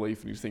man pulling the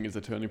leaf in his thing is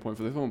the turning point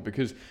for the film,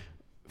 because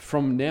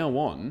from now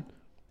on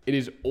it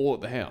is all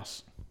at the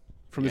house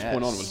from this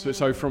point Yes. onwards.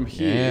 So from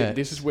here, Yeah.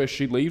 this is where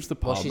she leaves the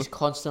pub. Well, she's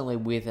constantly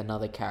with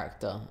another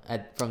character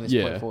from this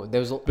Yeah. point forward. There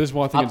was This is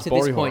why I think up it's to this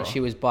body point horror. she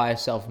was by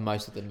herself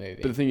most of the movie.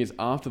 But the thing is,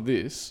 after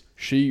this,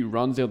 she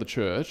runs out of the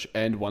church,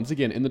 and once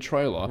again in the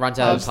trailer, Runs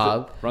out of has the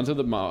pub. runs out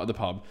of the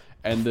pub,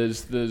 and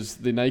there's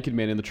the naked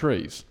man in the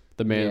trees.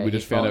 The man Yeah, we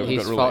just found out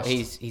got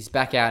released. He's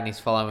back out and he's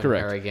following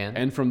Correct. her again.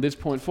 And from this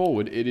point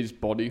forward, it is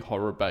body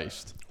horror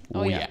based.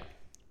 Oh, yeah.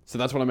 So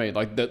that's what I mean.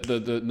 Like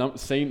the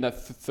scene,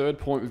 that third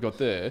point we've got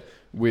there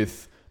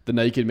with the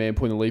naked man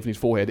putting the leaf in his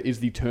forehead is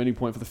the turning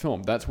point for the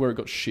film. That's where it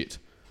got shit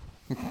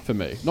for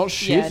me. Not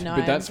shit, Yeah, no,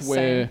 but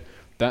same.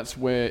 that's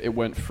where it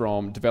went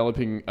from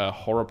developing a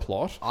horror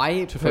plot.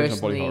 I to focus on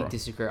body personally horror.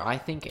 disagree. I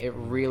think it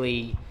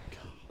really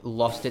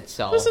lost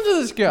itself. Listen to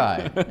this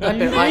guy.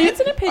 It's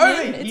an opinion.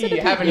 Only It's he an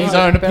having opinion. his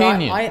own But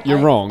opinion. You're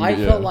wrong, I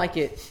yeah. felt like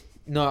it.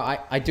 No,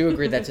 I do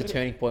agree that's a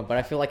turning point, but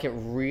I feel like it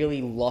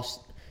really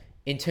lost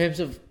in terms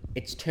of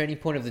its turning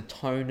point of the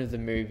tone of the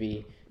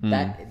movie.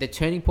 That the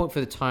turning point for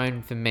the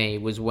tone for me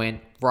was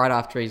when right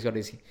after he's got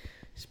his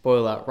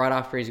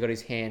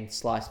hand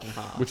sliced in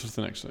half, Which is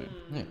the next scene.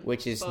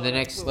 which is the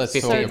next. Let's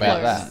 15 talk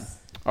about minutes. that.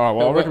 All right,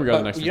 well, I reckon we go to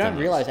the But next you don't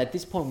 15 realize at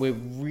this point we're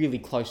really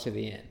close to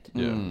the end.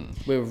 minutes.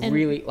 Yeah. We're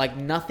really like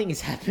nothing has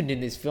happened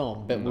in this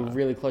film, but we're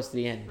really close to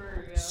the end.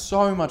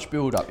 So much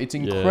build up. It's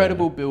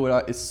incredible build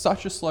up. It's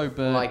such a slow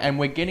burn, Like- and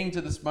we're getting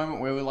to this moment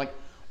where we're like,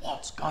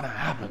 "What's gonna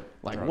happen?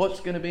 Like, what's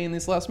gonna be in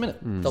this last minute?"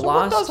 The So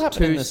what does last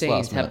happen in two this scenes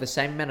last have minute? the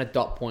same amount of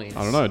dot points.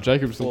 I don't know.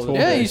 Jacob's still For the-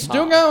 talking. Yeah, he's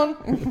still going.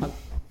 I'm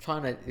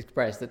trying to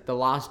express that the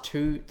last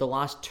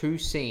two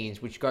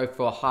scenes, which go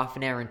for half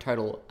an hour in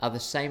total, are the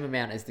same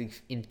amount as the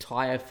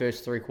entire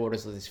first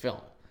 3/4 of this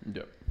film.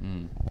 Yep.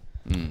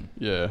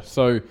 Yeah.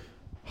 So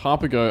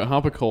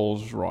Harper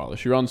calls Riley.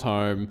 She runs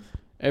home.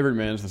 Every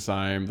man's the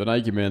same. The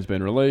naked man's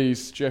been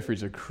released.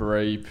 Jeffrey's a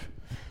creep.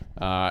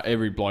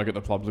 Every bloke at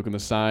the pub's looking the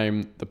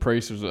same. The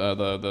priest is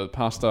the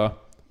pastor,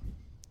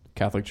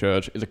 Catholic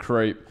Church, is a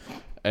creep.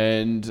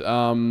 And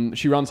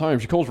she runs home.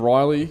 She calls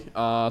Riley.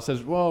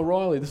 Says, "Well,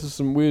 Riley, this is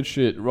some weird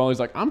shit." Riley's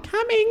like, "I'm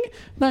coming."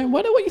 No,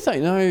 what you say?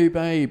 No,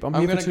 babe, I'm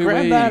here gonna for 2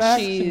 grab weeks. that ass.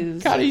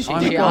 She's, Cut his she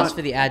dick asks off.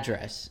 for the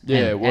address. Yeah,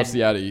 and- what's and-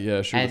 the addy?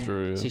 Yeah, shoot it and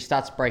through. she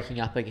starts breaking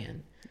up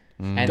again.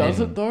 And Does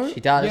then it though? She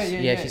does. Yeah, Yeah,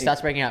 yeah, yeah. she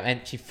starts breaking up, and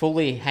she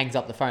fully hangs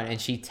up the phone,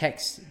 and she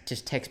text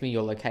me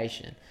your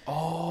location.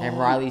 Oh. And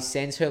Riley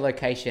sends her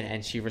location,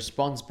 and she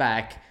responds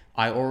back,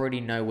 "I already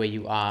know where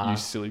you are. You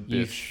silly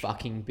You bitch."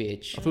 fucking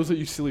bitch." I thought it was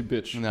you silly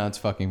bitch. No, it's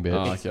fucking bitch.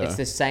 Oh, It's, okay. it's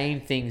the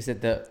same things that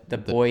the The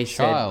boy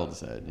child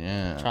said,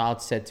 yeah.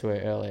 child said to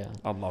her earlier.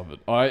 I love it.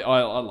 I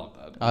love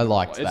that. I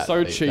liked It's that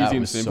so bit. cheesy That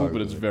and was simple, so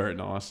but it's good. very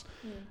nice.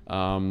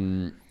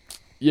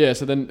 Yeah.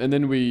 So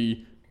then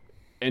we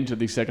enter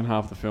the second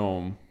half of the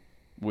film,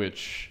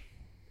 which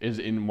is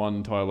in one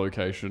entire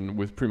location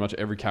with pretty much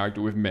every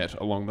character we've met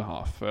along the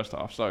first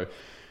half. So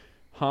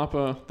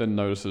Harper then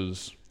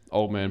notices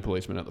old man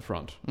policeman at the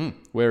front.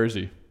 Where is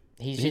he?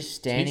 He's just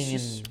standing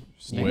He's just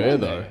Where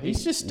though?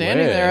 He's just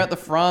standing Where? there at the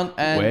front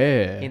and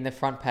Where? In the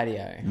front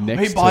patio.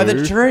 Next by the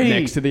to- tree.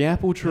 Next to the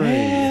apple tree.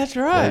 Yeah, that's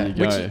There right. you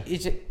go. Which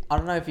is, I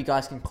don't know if you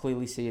guys can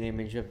clearly see an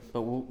image of,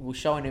 but we'll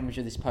show an image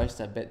of this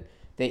poster. But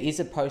there is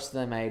a poster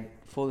they made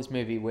for this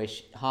movie where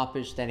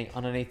Harper's standing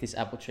underneath this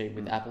apple tree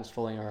with apples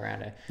falling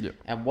around her. Yep.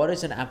 And what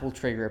does an apple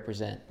tree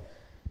represent?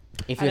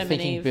 If you're Adam and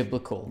thinking Eve.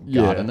 biblical.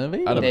 Garden of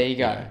Eden. There you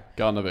go.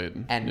 Garden of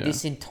Eden. And yeah.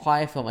 this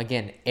entire film,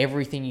 again,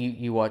 everything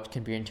you watch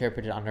can be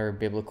interpreted under a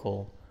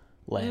biblical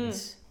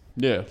lens.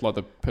 Yeah, like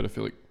the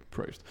pedophilic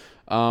priest.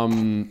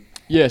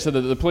 Yeah, so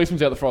the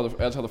policeman's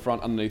outside the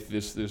front underneath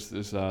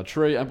this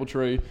tree, apple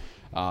tree.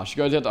 She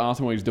goes out to ask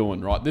him what he's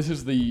doing, right? This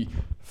is not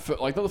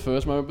the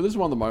first moment, but this is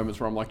one of the moments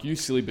where I'm like, you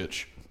silly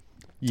bitch.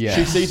 Yeah.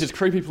 She sees this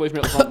creepy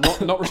policeman out the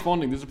front, not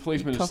responding. There's a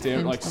policeman just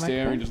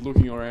staring, just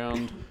looking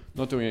around,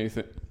 not doing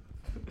anything.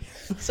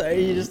 So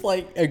you just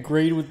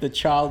agreed with the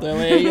child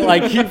earlier. You're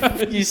like,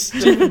 you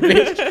stupid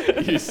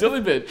bitch. You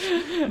silly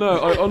bitch. No,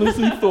 I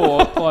honestly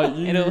thought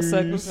you It all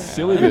circles around.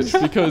 silly bitch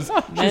because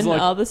she's Men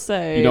like, are the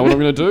same. you know what I'm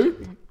going to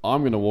do?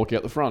 I'm going to walk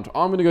out the front.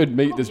 I'm going to go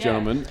meet this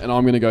gentleman and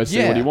I'm going to go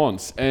see what he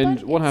wants.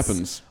 And what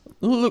happens?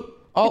 Look,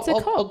 It's a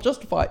cop. I'll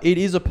justify it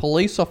is a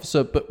police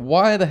officer, but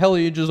why the hell are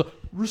you just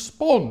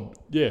respond?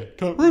 Yeah,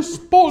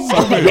 Respond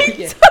to me.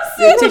 Yeah.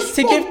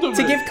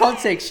 To give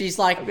context, she's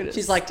like,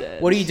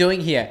 what are you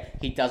doing here?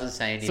 He doesn't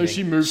say anything.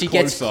 she moves She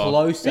gets closer.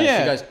 closer. Yeah.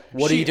 She goes,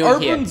 what are you doing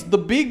She here? opens the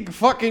big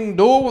fucking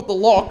door with the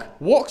lock,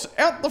 walks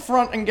out the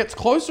front, and gets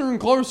closer and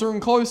closer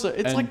and closer.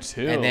 It's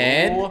until And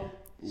then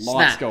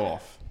lights snap. go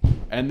off.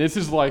 And this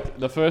is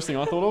the first thing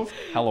I thought of.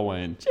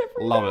 Halloween.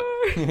 Love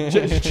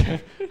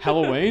it.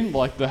 Halloween,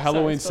 like the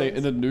Halloween scene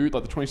in the new,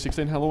 like the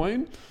 2016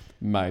 Halloween.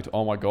 Mate,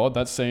 oh my god,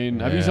 that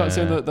scene. Have you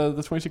seen the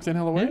 2016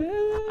 Halloween?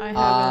 I haven't.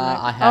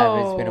 I have.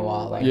 It's been a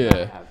while. Like, Yeah. I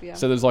have, yeah.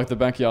 So there's the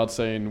backyard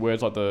scene where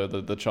it's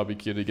the chubby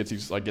kid who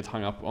gets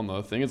hung up on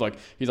the thing. It's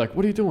he's like,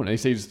 what are you doing? And he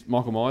sees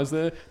Michael Myers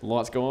there. The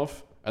lights go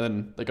off, and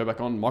then they go back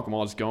on. Michael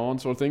Myers is gone,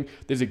 sort of thing.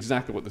 This is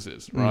exactly what this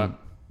is, right?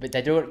 But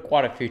they do it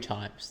quite a few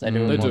times. They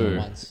do it They more than do.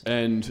 once.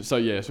 And so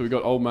we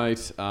got old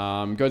mate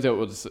goes out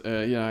with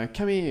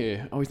come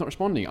here. Oh, he's not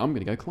responding. I'm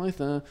gonna go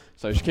closer.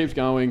 So she keeps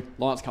going.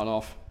 Lights cut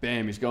off.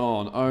 Bam, he's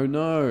gone. Oh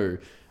no.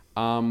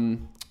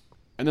 And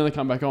then they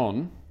come back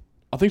on.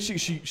 I think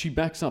she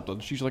backs up.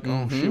 She's like,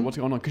 oh shit, what's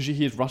going on? Because she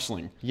hears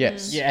rustling.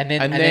 Yes. Yeah, and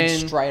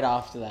then straight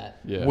after that.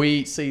 Yeah.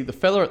 We see the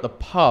fella at the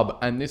pub,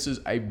 and this is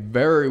a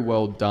very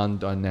well done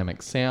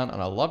dynamic sound,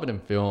 and I love it in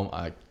film.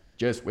 I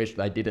just wish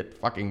they did it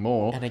fucking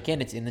more. And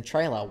again, it's in the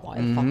trailer. Why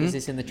the fuck is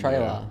this in the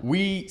trailer?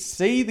 We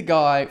see the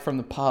guy from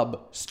the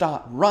pub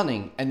start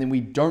running, and then we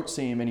don't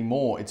see him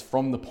anymore. It's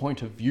from the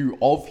point of view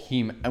of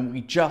him, and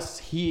we just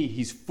hear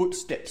his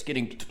footsteps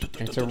getting.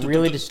 It's a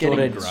really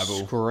distorted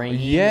gravel. scream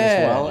Yeah.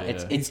 as well. Yeah.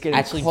 It's It's getting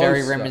actually very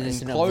closer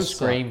reminiscent and of the closer.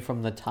 scream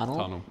from the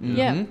tunnel.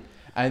 Yeah.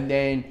 And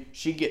then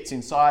she gets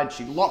inside,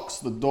 she locks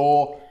the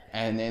door,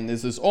 and then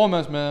there's this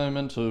almost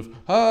moment of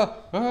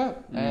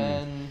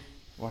and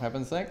what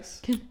happens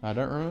next? I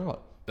don't remember.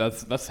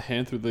 That's the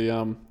hand through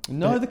the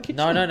No, the kitchen.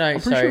 No.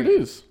 I'm pretty sure it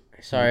is.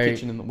 So The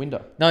kitchen in the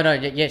window. No.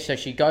 Yeah. So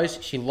she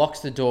locks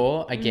the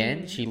door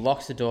again. She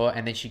locks the door,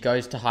 and then she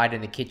goes to hide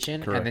in the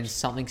kitchen, and then Correct.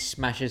 something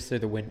smashes through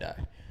the window.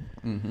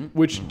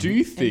 Which do you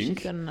And she's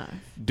think? got a knife.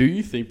 Do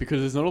you think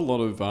because there's not a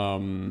lot of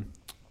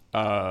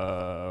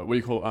what do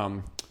you call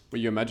where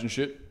you imagine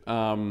shit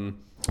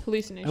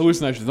Hallucination.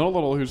 hallucinations? Not a lot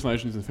of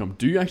hallucinations in the film.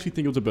 Do you actually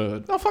think it was a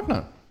bird? Oh fuck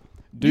no!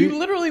 Do you you-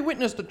 literally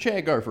witnessed a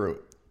chair go through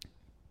it.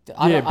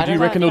 Yeah, but do you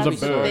know reckon if it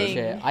was we a saw bird?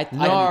 chair.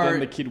 Then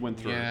the kid went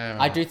through.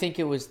 I do think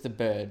it was the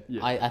bird.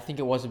 Yeah. I think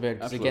it was a bird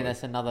because again, Absolutely.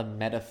 that's another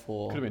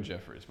metaphor. Could have been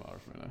Jeffrey's mother,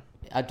 you know.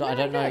 I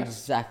don't know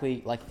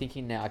exactly. Like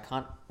thinking now, I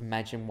can't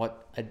imagine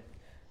what a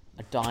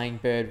dying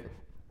bird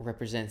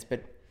represents.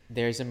 But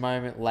there is a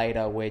moment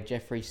later where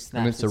Jeffrey snaps.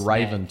 And it's a its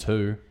raven neck.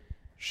 too.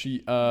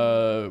 She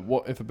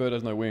what if a bird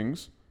has no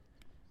wings?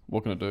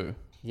 What can it do?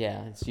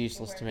 Yeah, it's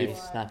useless to me to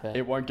snap it.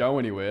 It won't go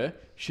anywhere.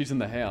 She's in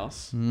the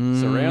house,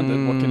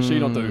 surrounded. What can she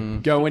not do?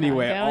 Go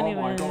anywhere. go Oh my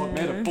anywhere. god,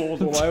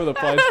 metaphors all over the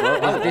place,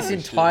 bro. This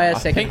entire I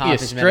second think half you're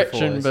is stretching,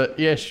 metaphors. but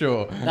yeah,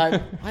 sure.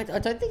 No, I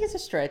don't think it's a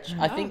stretch.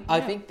 I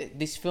think that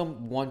this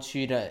film wants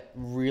you to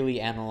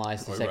really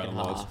analyze the second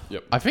half.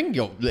 Yep. I think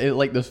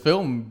this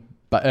film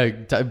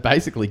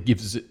basically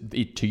gives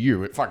it to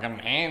you. It fucking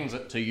hands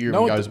it to you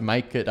No, and it goes,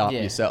 make it up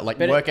Yeah. yourself. Like,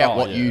 But work out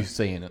what yeah. you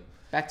see in it.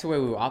 Back to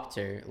where we were up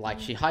to. Like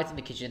she hides in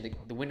the kitchen,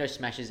 the window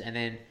smashes, and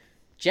then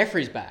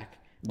Jeffrey's back.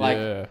 Like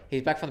Yeah.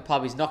 he's back from the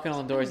pub. He's knocking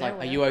on the door. He's like, "Are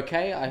Nowhere. you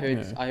okay? I heard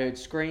Yeah. I heard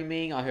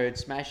screaming. I heard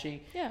smashing."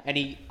 Yeah. And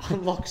he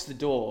unlocks the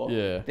door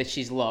Yeah. that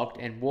she's locked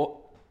and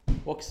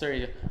walks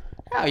through.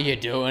 How are you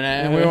doing?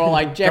 And we were all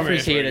like,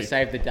 "Jeffrey's here to sweetie.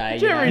 save the day."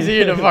 you know? Jeffrey's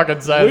here to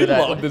fucking save We the day.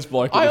 love this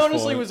bloke. at I this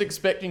honestly point. was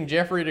expecting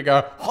Jeffrey to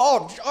go,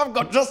 oh, I've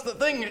got just the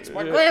thing. It's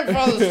my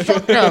grandfather's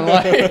shotgun.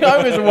 Like,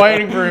 I was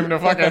waiting for him to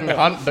fucking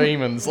hunt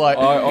demons. Like,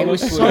 It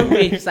was so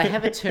weird because they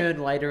have a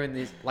turn later in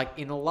this. Like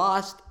in the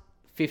last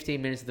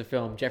 15 minutes of the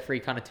film, Jeffrey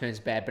kind of turns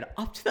bad, but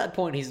up to that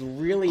point, he's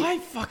really I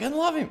fucking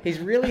love him.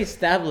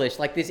 established.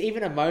 Like there's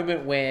even a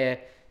moment where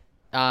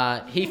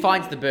He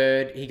finds the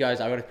bird. He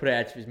goes, I got to put it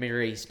out to his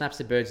misery. He snaps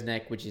the bird's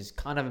neck, which is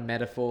kind of a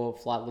metaphor.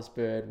 Flightless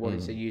bird. What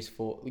is it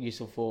useful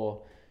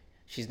for?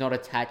 She's not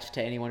attached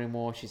to anyone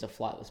anymore. She's a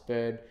flightless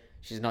bird.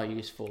 She's not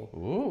useful.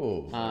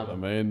 Ooh. I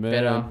mean,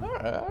 man.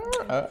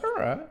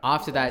 Alright.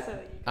 After that,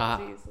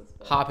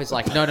 Harper's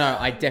like, no,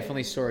 I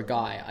definitely saw a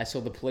guy. I saw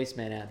the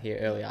policeman out here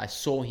earlier. I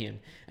saw him.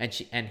 And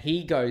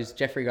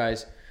Jeffrey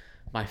goes,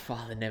 my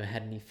father never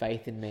had any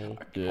faith in me.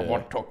 I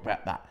want to talk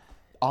about that.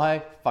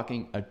 I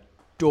fucking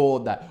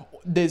adored that.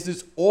 There's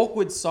this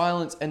awkward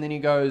silence, and then he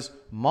goes,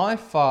 my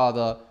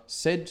father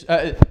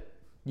said,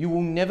 you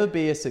will never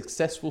be a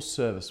successful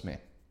serviceman.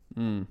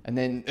 And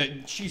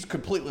then she's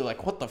completely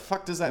like, what the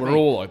fuck does that mean? We're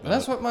all like that. And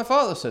that's what my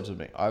father said to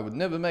me. I would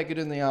never make it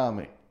in the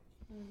army.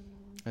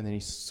 And then he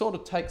sort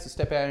of takes a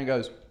step out and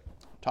goes,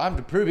 time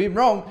to prove him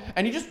wrong.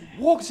 And he just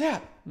walks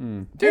out.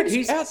 Dude,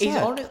 he's outside.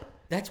 on it.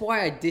 That's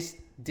why I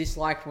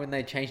disliked when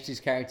they changed his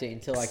character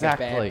into like a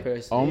bad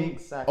person.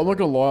 I'm not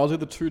gonna lie, I was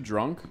either too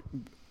drunk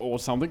or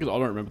something because I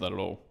don't remember that at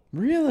all.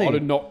 Really? I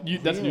did not.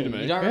 That's new to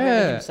me. You don't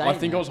remember him saying I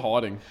think that? I was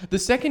hiding. The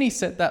second he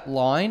said that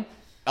line,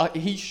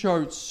 he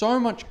showed so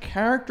much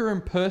character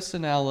and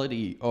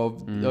personality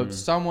of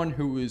someone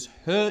who is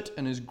hurt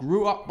and has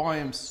grew up by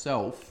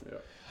himself. Yeah.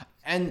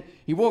 And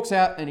he walks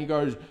out and he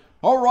goes,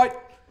 all right,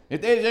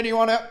 if there's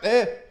anyone out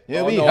there,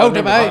 he'll be held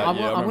to me. I'm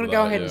going to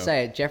go ahead and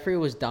say it. Jeffrey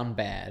was done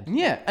bad.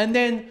 Yeah, and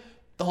then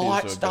the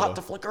lights start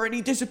to flicker and he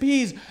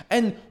disappears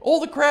and all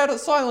the crowd are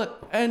silent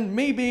and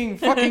me being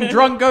fucking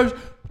drunk goes,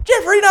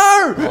 Jeffrey,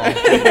 no!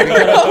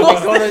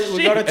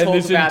 We got to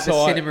talk about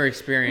the cinema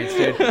experience,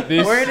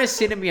 dude. We're in a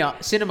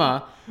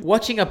cinema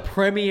watching a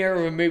premiere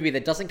of a movie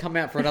that doesn't come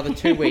out for another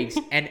 2 weeks,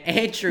 and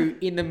Andrew,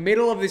 in the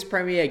middle of this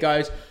premiere,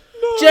 goes,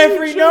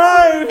 Jeffrey,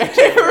 no!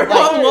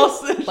 Everyone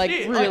lost their like,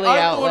 shit. really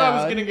I out thought I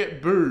was loud. going to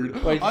get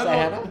booed. What did you say,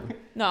 Hannah?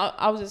 No,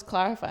 I was just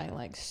clarifying,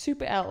 like,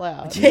 super out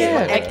loud.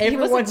 Yeah, Like, he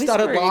everyone wasn't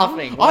started whispering.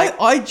 laughing. Like,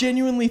 I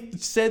genuinely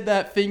said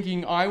that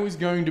thinking I was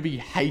going to be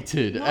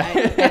hated.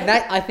 and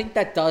that I think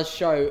that does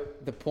show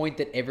the point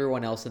that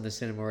everyone else in the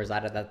cinema was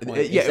at that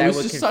point. Yeah, is it they was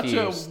were just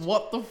confused. such a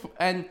what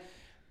the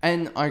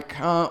and I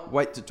can't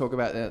wait to talk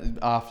about that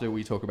after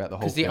we talk about the whole.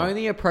 Because the film.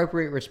 only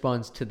appropriate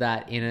response to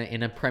that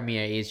in a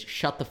premiere is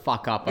shut the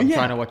fuck up. I'm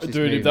trying to watch this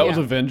Dude, movie. if that was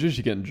Avengers,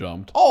 you're getting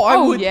jumped. I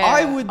Oh, would yeah.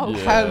 I would Oh,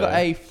 have yeah.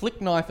 a flick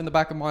knife in the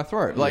back of my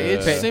throat. Like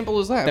it's Yeah. as simple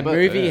as that. The but,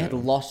 movie had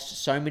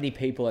lost so many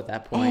people at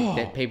that point Oh.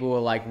 that people were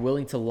like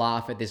willing to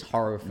laugh at this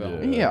horror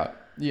film.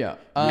 Yeah.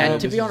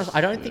 And to be honest, I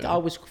don't think I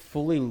was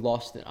fully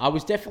lost. I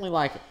was definitely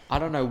like, I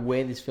don't know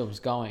where this film's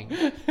going,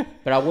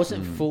 but I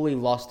wasn't fully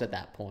lost at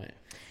that point.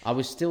 I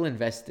was still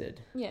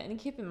invested. Yeah, and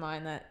keep in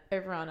mind that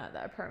everyone at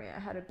that premiere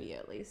had a beer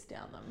at least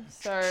down them.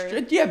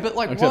 So Yeah, but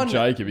like Except one,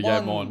 Jacob, he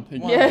gave one, mine. He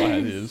one, Yeah.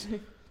 had his.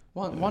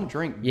 one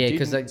drink. Yeah,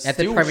 because didn't- at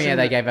the still premiere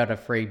they shouldn't- gave out a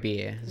free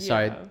beer. So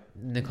Yeah.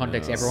 in the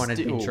context, everyone had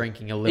been Still.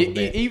 drinking a little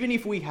bit. Even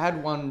if we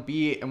had one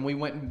beer and we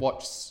went and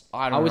watched,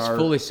 I I was know.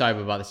 fully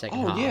sober by the second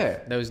half. yeah.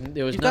 There was If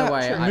no that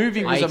way.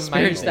 movie I was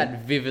experienced amazing.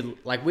 that vivid.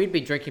 Like we'd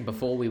been drinking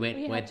before we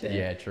had went to. there.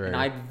 Yeah, true. And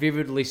I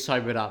vividly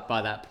sobered up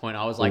by that point.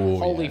 I was like, Oh,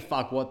 holy yeah.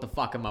 fuck, what the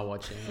fuck am I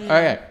watching?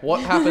 Okay,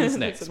 what happens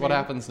next? That's What amazing.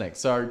 happens next?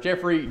 So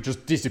Jeffrey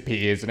just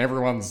disappears, and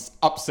everyone's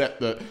upset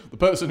that the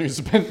person who's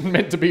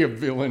meant to be a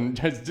villain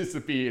has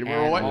disappeared. We're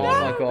all And, like, oh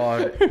no. my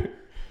god.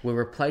 We're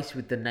replaced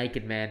with the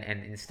naked man,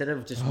 and instead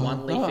of just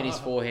one leaf in his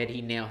forehead,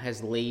 he now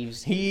has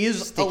leaves. He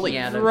is a sticking leaf.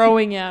 out of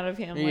growing out of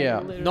him. Like, Yeah.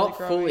 literally Not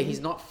growing. fully. He's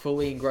not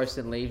fully engrossed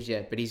in leaves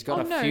yet, but he's got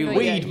Oh, a no, few not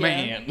leaves. yet, Weed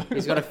yeah. man.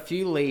 He's got a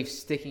few leaves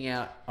sticking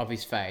out of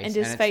his face, And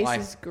his it's face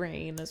like, is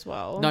green as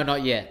well. No,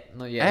 not yet.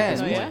 Not yet. And- At this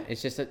Not point. yet?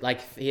 It's just that,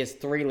 like he has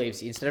 3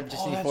 leaves instead of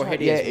just in his that's forehead.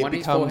 right. He has Yeah, it one in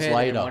his becomes forehead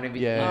later. and one in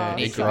Yeah, in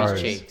it each of grows.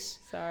 his cheeks.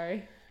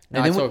 Sorry.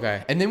 No, it's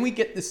okay. And then we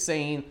get this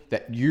scene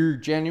that you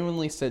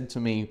genuinely said to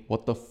me,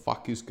 "What the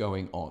fuck is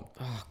going on?"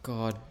 Oh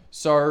god.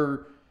 So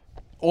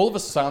all of a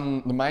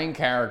sudden, the main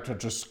character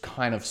just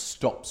kind of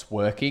stops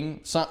working.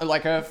 So,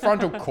 like her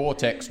frontal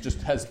cortex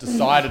just has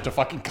decided to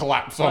fucking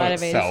collapse on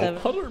Vitamin itself, 7.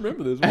 I don't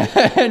remember this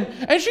one.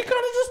 and she kind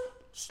of just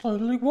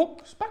slowly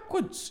walks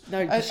backwards.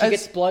 No, As- she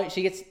gets blown.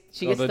 She gets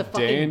the the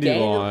fucking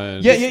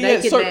dandelions. Yeah, This yeah, yeah.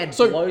 naked So- man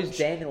so blows sh-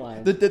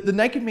 dandelions. The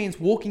naked man's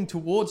walking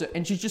towards it,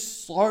 and she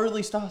just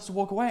slowly starts to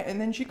walk away,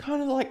 and then she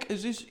kind of like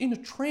is just in a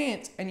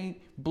trance, and he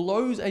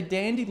blows a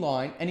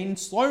dandelion, and in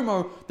slow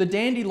mo, the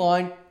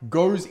dandelion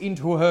goes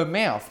into her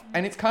mouth,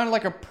 and it's kind of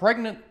like a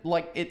pregnant,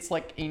 like it's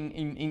like in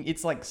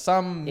it's like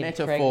some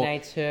metaphor.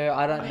 Impregnates her.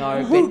 I don't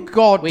know. Who but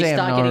goddamn we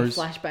start knows?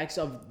 getting flashbacks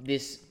of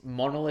this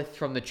monolith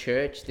from the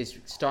church, this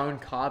stone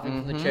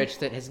carving from the church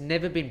that has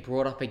never been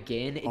brought up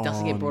again. It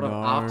doesn't get brought up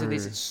after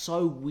this. It's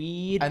so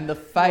weird. And the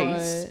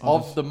face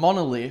of the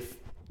monolith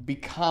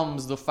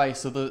becomes the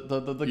face of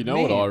the You know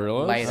man. what I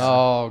realised? Later.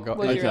 Oh god!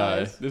 What do you Okay,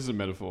 realise? this is a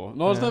metaphor.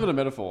 No, it's never a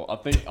metaphor. I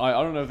think I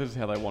don't know if this is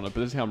how they want it, but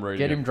this is how I'm reading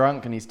Get it. him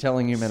drunk, and he's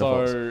telling you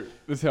metaphors. So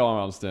this is how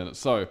I understand it.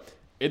 So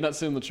in that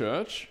scene in the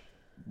church,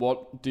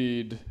 what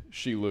did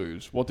she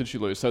lose? What did she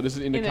lose? So this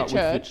is in the In the cut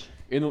church?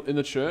 with in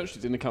the church.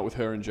 It's in the cut with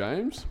her and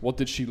James. What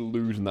did she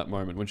lose in that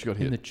moment when she got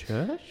hit? in the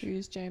church?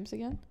 Who's James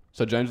again?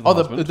 So James is the Oh,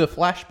 husband. the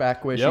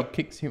flashback where Yep. she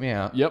kicks him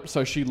out. Yep.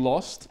 So she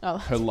lost Oh.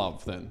 her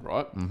love then,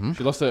 right?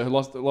 She lost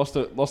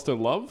her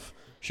love.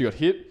 She got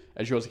hit,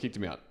 and she also kicked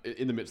him out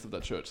in the midst of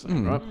that church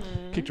scene, right?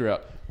 Kicked her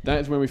out. That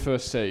is when we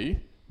first see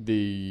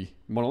the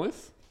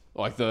monolith,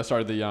 like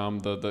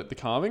the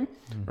carving,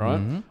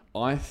 right?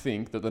 I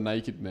think that the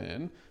naked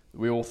man.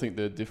 We all think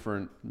there are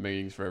different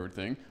meanings for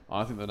everything.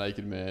 I think the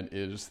naked man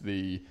is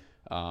the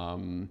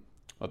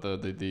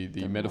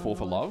metaphor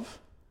for love,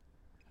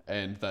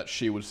 and that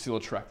she was still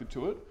attracted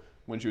to it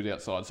when she was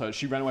outside. So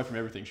she ran away from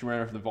everything. She ran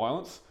away from the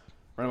violence,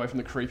 ran away from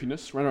the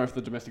creepiness, ran away from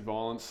the domestic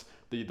violence,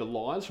 the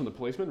lies from the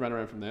policemen, ran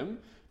away from them.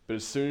 But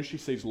as soon as she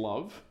sees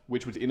love,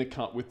 which was in a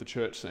cut with the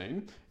church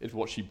scene, is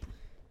what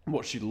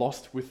she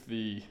lost with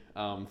the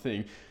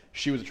thing.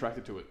 She was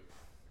attracted to it,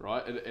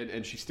 right?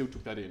 And she still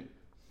took that in,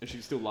 and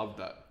she still loved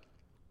that.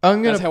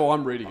 That's how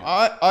I'm reading it.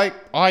 I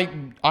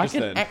Just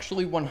can then.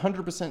 actually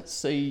 100%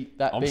 see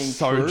that I'm being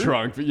so true.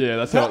 drunk, but yeah,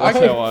 that's how I.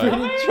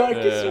 Pretty drunk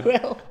as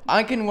well.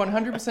 I can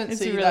 100% It's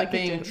see a really that good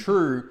being joke.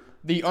 true.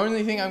 The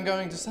only thing I'm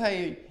going to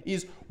say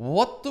is,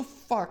 what the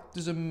fuck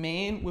does a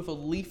man with a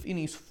leaf in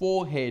his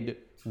forehead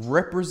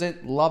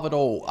represent love at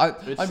all?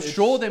 I'm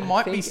sure there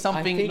might be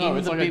something think- in No,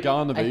 it's the like a bib-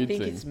 Garland I bead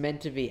think thing. it's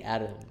meant to be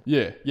Adam.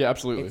 Yeah,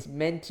 absolutely. It's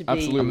meant to be.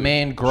 Absolutely. a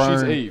man She's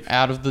grown Eve.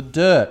 out of the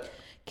dirt.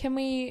 Can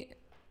we?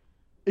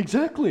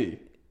 Exactly.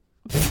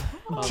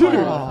 Oh Dude.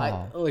 my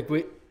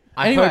God.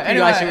 I Anyway, hope you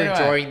guys are anyway.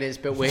 enjoying this,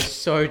 but we're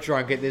so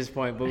drunk at this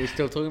point. But we're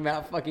still talking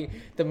about fucking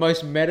the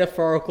most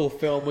metaphorical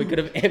film we could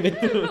have ever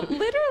done.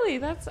 Literally,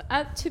 that's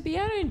to be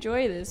able to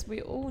enjoy this.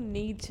 We all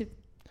need to.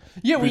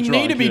 Yeah, we drunk,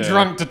 need to be yeah.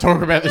 drunk to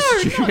talk about this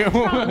No, shit.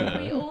 not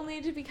drunk. We all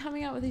need to be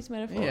coming up with these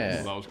metaphors.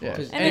 Yeah. That was Yeah.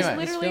 close. And it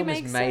Anyway, this literally film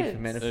makes is made sense.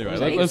 for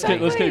metaphors. Anyway, Exactly.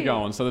 let's keep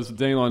going. So there's a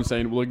D line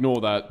scene. We'll ignore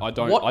that. I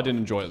didn't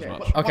enjoy it as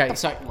much. Okay,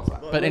 so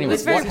But anyway,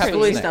 let's what very happens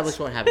quickly next? establish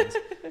what happens.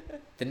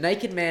 The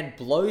naked man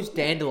blows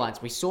dandelions.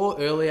 We saw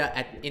earlier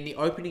in the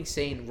opening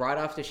scene, right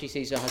after she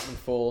sees her husband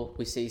fall,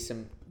 we see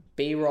some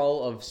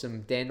B-roll of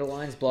some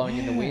dandelions blowing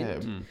in the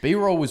wind.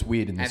 B-roll was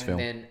weird in this And film.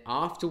 then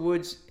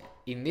afterwards,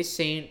 in this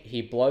scene,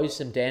 he blows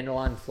some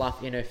dandelion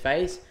fluff in her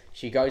face.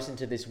 She goes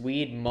into this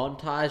weird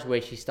montage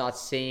where she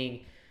starts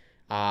seeing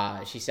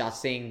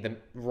the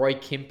Roy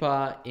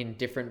Kimper in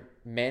different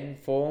men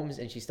forms,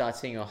 and she starts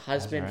seeing her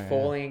husband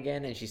falling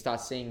again, and she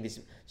starts seeing this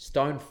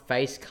stone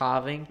face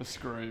carving. The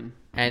scream.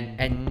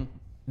 And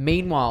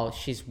meanwhile,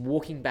 she's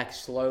walking back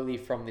slowly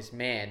from this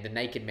man, the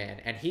naked man,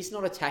 and he's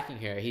not attacking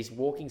her. He's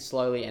walking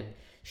slowly, and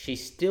she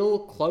still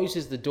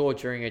closes the door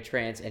during her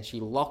trance, and she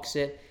locks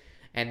it.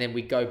 And then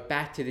we go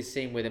back to this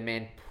scene where the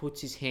man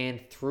puts his hand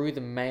through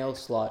the mail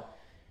slot,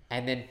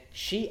 and then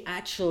she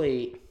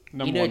actually,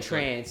 Number in her one shot.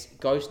 trance,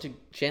 goes to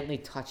gently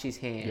touch his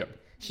hand. Yep.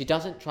 She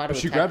doesn't try to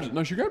She attack grabs him. it.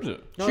 No, she grabs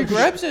it. No, she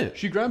grabs it.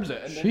 She grabs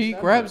it. And then She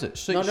stabs grabs it. it.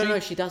 She, No,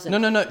 she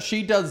doesn't. No.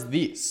 She does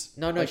this.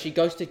 No, she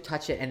goes to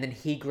touch it, and then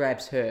he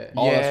grabs her.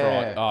 Oh, that's Yeah.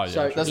 right. Oh, yeah.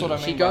 So That's what I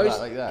she mean by goes. that,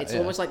 like that, It's yeah.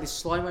 almost like this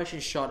slow motion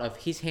shot of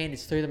his hand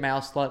is through the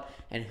mail slot,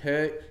 and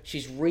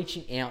she's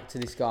reaching out to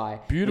this guy.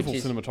 Beautiful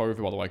which is,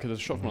 cinematography, by the way, because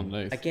it's shot from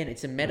underneath. Again,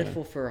 it's a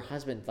metaphor for her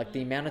husband. Like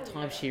the amount of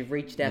time she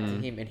reached out to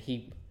him, and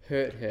he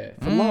hurt her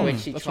for when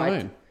she That's what I tried.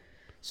 mean.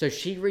 So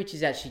she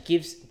reaches out. She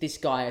gives this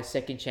guy a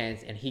second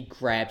chance, and he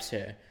grabs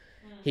her.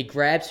 He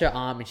grabs her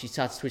arm, and she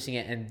starts twisting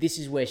it. And this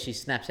is where she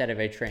snaps out of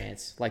her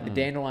trance. Like the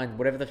dandelion,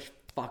 whatever the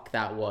fuck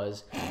that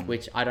was,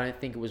 which I don't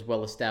think it was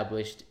well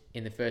established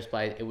in the first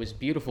place. It was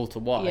beautiful to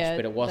watch,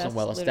 but it wasn't that's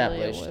well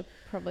literally established. It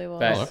probably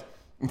was.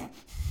 But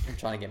I'm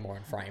trying to get more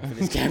in frame for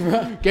this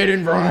camera. Get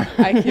in front.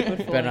 I keep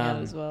it falling out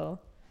um, as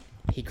well.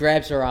 He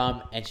grabs her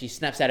arm and she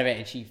snaps out of it,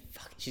 and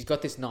she's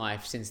got this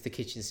knife since the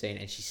kitchen scene,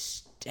 and she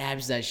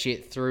stabs that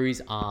shit through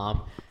his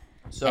arm.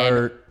 So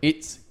And-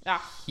 it's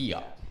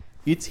here.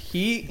 It's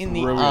here in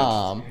the Brilliant.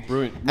 arm.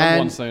 Brilliant. Number And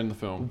one scene in the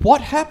film.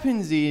 What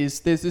happens is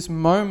there's this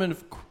moment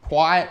of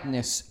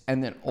quietness,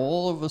 and then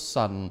all of a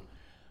sudden,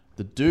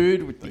 the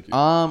dude with the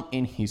arm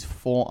in his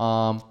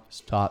forearm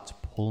starts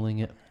pulling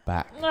it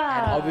back. And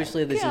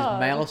obviously there's this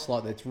mail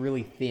slot that's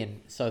really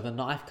thin, so the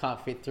knife can't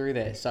fit through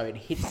there. So it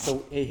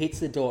hits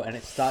the door, and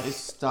it starts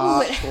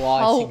slicing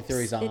Helps.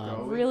 through his It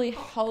arm. really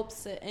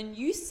helps it, and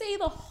you see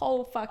the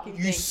whole fucking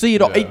You thing. see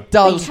it all. Yeah. It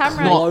does The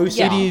camera- not.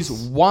 yeah. It is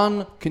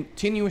one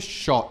continuous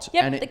shot,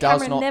 Yep, and the it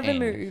does camera not never end.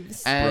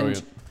 moves. And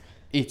Brilliant.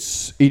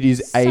 it is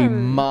a So-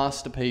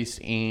 masterpiece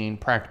in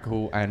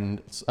practical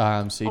and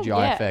CGI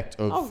yeah. effect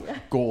of Oh, yeah.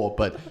 gore.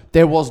 But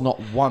there was not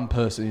one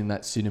person in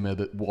that cinema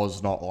that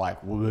was not like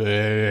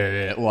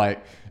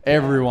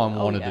everyone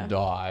Oh, wanted yeah. to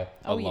die.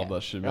 I love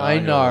that shit, man. I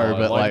ain't gonna know, lie.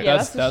 but, like- Yeah,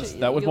 that's that's the shit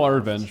that was you my love.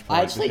 revenge I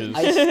point. actually,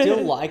 I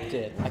still liked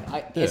it.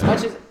 As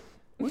much as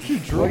What did you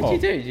what drop?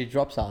 did you do? Did you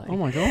drop something? Oh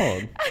my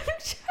god,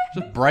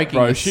 Just breaking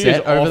bro, the she is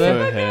set off over there.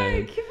 her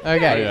head.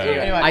 Okay,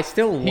 Yeah. anyway, I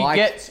still he like.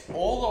 gets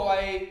all the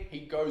way. He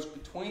goes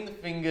between the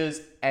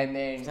fingers, and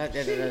then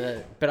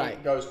But I.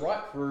 it goes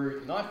right through.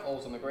 The knife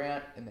falls on the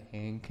ground, and the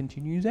hand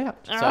continues out.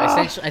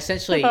 So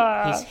essentially,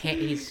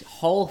 his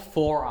whole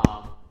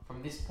forearm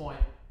from this point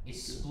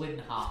is split in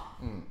half.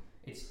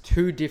 It's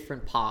two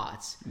different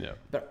parts. Yeah.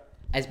 But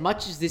as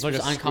much as this It's like was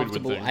a Squidward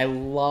uncomfortable, thing. I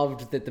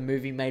loved that the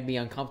movie made me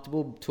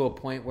uncomfortable to a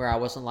point where I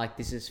wasn't like,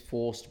 this is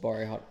forced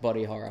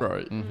body horror.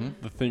 Right.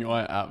 The thing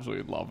I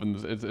absolutely love, and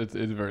it's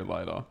very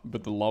later,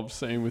 but the love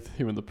scene with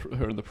him and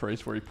her and the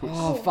priest, where he puts.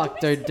 Oh fuck,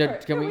 dude!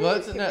 Can we?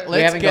 Let's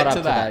haven't get got to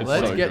up that. to that.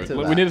 Let's so get good. to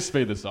We that. need to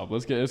speed this up.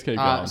 Let's keep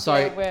going. So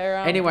Yeah, we're,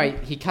 anyway,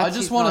 he cuts. I just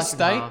his want to knife in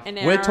state half.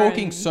 An we're hour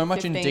talking and so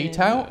much in 15.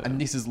 detail, and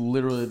this is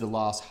literally the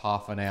last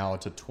half an hour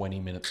to 20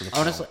 minutes of the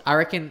film. Honestly, I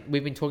reckon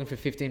we've been talking for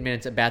 15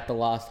 minutes about the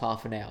last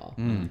half an hour.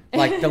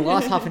 Like the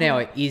last half an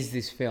hour is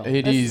this film.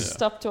 It Let's is.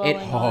 stop dwelling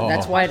on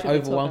That's how why much it we've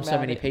been talking overwhelms so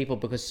about many it. people,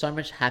 because so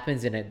much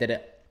happens in it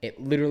that it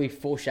literally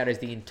foreshadows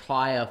the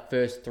entire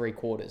first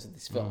 3/4 of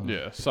this film.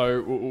 Yeah,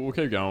 so we'll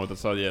keep going with it.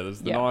 So yeah,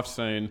 there's the Yeah. knife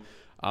scene.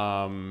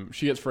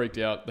 She gets freaked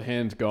out. The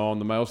hand's gone.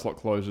 The mail slot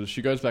closes.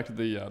 She goes back to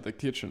the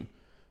kitchen,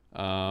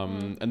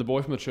 and the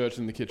boy from the church is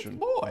in the kitchen.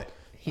 Boy.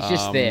 He's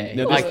just there.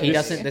 yeah, Like this- he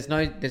this-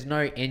 doesn't. There's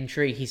no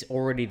entry. He's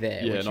already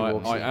there. Yeah, when and she I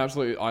walks in.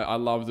 absolutely I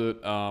loved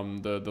it.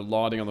 The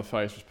lighting on the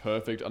face was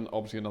perfect, and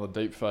obviously another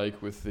deep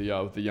fake with the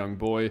young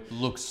boy.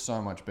 Looks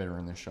so much better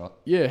in this shot.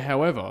 Yeah,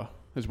 however,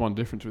 there's one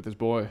difference with this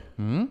boy.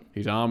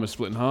 His arm is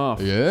split in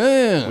half.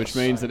 Yeah. Which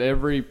means that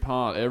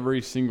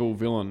every single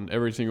villain,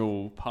 every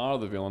single part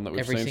of the villain that we've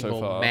Every seen so single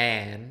far,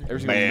 man. every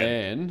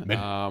single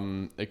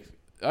man.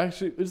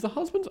 Actually, is the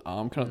husband's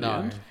arm kind of No.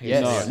 the end?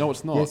 Yes. No,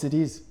 it's not. Yes, it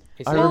is.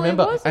 Is I it?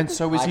 remember. No, it And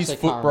so is I his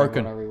actually foot can't remember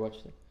broken. when I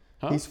rewatched it.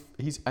 Huh?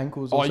 His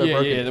ankle's Oh, also yeah,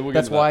 broken. yeah, then we'll get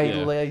That's into that, why yeah.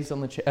 he lays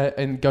on the chair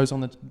and goes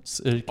on the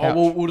couch. Oh,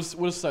 well, we'll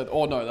just say.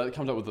 Oh no, that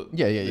comes up with the.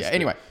 yeah. this bit.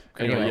 Anyway.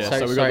 Anyway, yeah,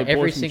 so, we got the boy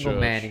every from single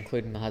church man,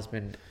 including the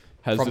husband,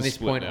 has from the this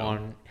split point now.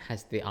 on,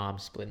 has the arm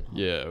split in half.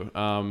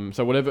 Yeah.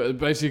 So whatever.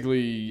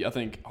 Basically, I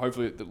think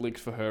hopefully it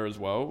links for her as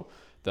well.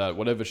 That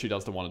whatever she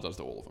does to one, it does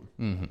to all of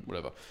them.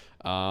 Whatever.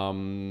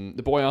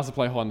 The boy asks to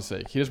play hide and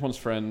seek. He just wants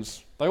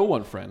friends. They all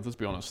want friends. Let's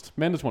be honest.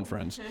 Men just want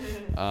friends.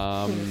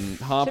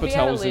 Harper To be able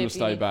tells to him live, to you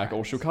stay need back, or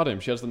friends. she'll cut him.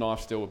 She has the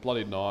knife still, a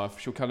bloodied knife.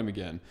 She'll cut him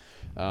again.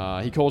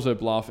 He calls her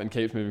bluff and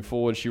keeps moving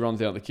forward. She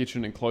runs out the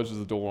kitchen and closes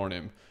the door on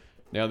him.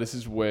 Now this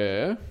is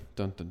where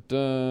dun dun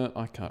dun.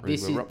 I can't read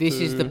where we're up This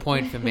is to. the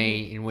point for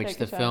me in which Take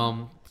the your time.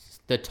 film,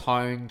 the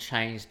tone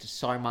changed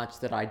so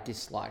much that I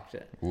disliked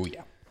it. Oh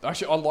yeah.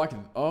 Actually, I like it.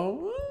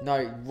 Oh, No,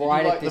 you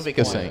right like at the this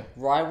vicar point, scene?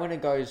 right when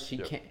it goes, she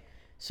Yep. can't.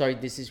 So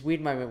there's this weird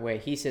moment where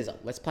he says,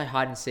 "Let's play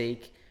hide and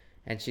seek,"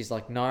 and she's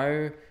like,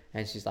 "No,"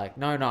 and she's like,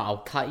 "No, I'll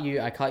cut you,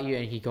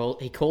 and he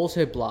calls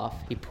her bluff.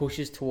 He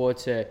pushes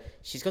towards her.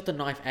 She's got the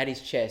knife at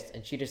his chest,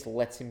 and she just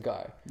lets him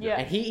go. Yeah.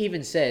 And he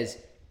even says,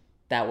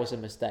 "That was a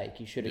mistake.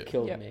 You should have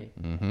killed Yep.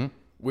 me."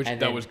 which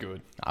And that then- was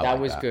good. That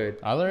was good.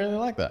 I really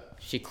like that.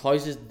 She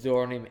closes the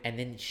door on him, and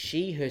then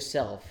she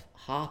herself,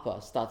 Harper,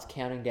 starts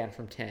counting down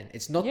from 10.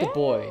 It's not the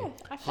boy.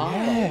 I Harper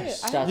forget. I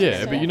starts Yeah,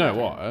 counting but you know down.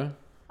 why?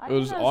 I It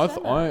was. didn't I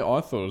understand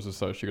that. thought it was as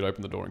though she could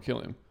open the door and kill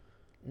him.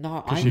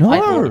 No, she couldn't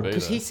afford to be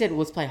because he there. said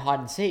let's play hide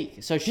and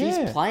seek. So she's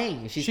Yeah.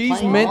 playing. She's She's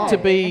playing meant to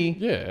hide. be.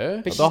 Yeah,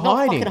 but she's the not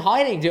hiding. fucking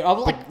hiding, dude. I'm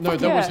like, no, fuck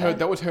that was yeah. her.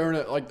 That was her. In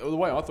it, like the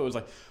way I thought it was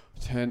like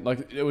 10.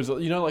 Like it was.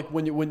 You know, like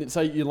when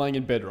say you're laying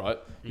in bed, right?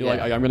 You're like,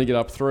 Yeah. okay, I'm gonna get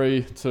up.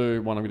 3,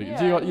 2, 1. I'm gonna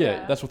get. Yeah, Yeah,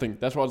 yeah. that's what thing.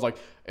 That's why I was like.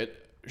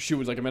 She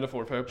was like a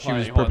metaphor of her. She was playing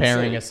hide and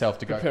preparing seek, herself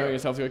to go. preparing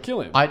herself to go kill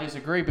him. I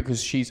disagree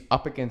because she's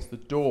up against the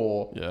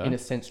door, Yeah. in a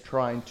sense,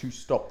 trying to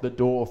stop the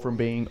door from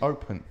being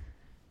open.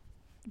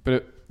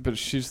 but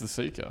she's the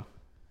seeker.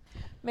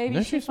 Maybe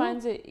No, she she's not.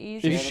 finds it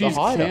easier. If to she's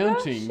hider.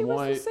 counting, she was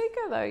why? the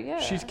seeker though. Yeah.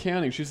 She's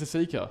counting. She's the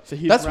seeker. So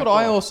he's That's what wrapped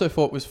I up. also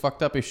thought was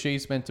fucked up. If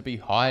she's meant to be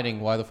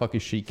hiding, why the fuck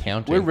is she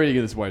counting? We're reading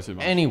this way too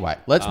much. Anyway,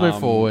 let's move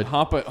forward.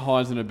 Harper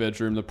hides in her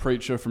bedroom. The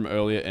preacher from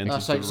earlier enters No,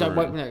 so the so room.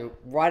 wait, no,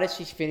 right as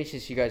she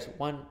finishes, she goes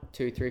 1,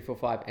 2, 3, 4,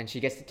 5, and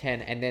she gets to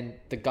 10, and then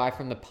the guy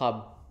from the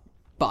pub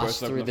busts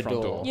Bursts open through the the front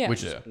door, door. Yeah.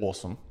 Which Yeah. is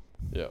awesome.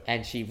 Yeah.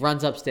 and she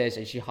runs upstairs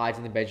and she hides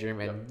in the bedroom,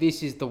 and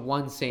this is the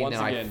one scene Once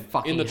that I again,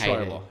 fucking in the hated.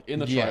 trailer. In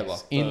the Yes, trailer.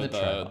 in the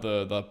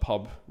trailer. The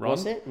pub run.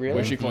 Was it? Really?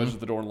 Where she closes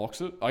the door and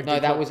locks it. No,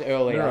 that was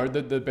earlier. No,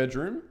 the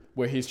bedroom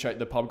where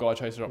the pub guy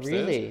chases her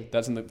upstairs. Really?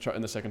 That's in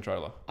the second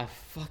trailer. I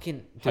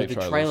fucking Hate dude, the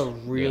trailers. trailer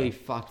really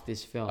Yeah. fucked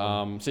this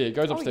film, So yeah,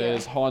 goes Oh,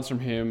 upstairs, yeah. hides from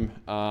him.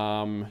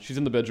 She's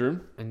in the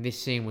bedroom, and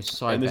this scene was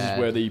so and this bad.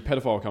 is where the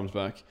pedophile comes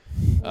back.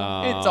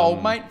 It's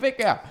old mate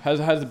Vicar. Has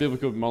the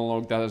biblical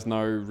monologue that has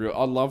no real.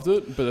 I loved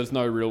it, but there's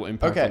no real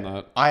impact Okay, on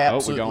that. I we're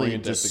absolutely going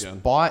in depth again.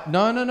 despise.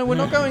 No, we're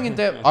not going in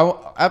depth. I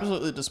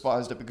absolutely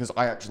despised it because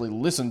I actually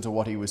listened to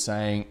what he was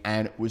saying,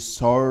 and it was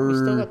so. we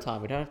still got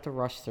time. We don't have to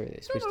rush through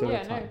this. We still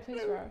yeah, got no, time.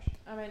 please rush.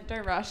 I mean,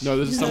 don't rush. No,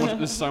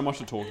 there's so much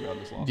to talk about in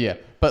this last. Yeah,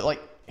 but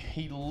like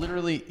he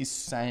literally is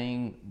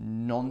saying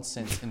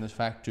nonsense in the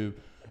fact to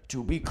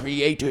be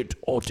created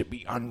or to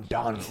be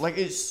undone. Like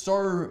it's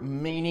so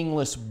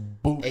meaningless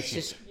bullshit. It's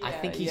just I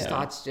think he yeah.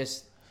 starts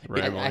just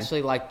Rambling.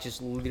 actually like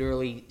just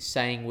literally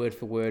saying word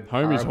for word. Homie's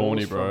parables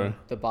horny, bro. from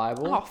The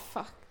Bible. Oh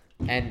fuck.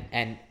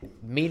 And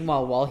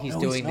meanwhile, while he's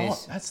doing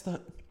this, That's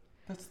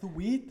the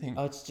weird thing.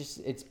 oh, it's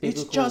biblical.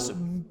 It's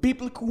just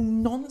biblical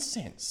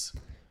nonsense.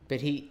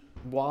 But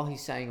while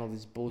he's saying all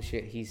this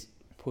bullshit, he's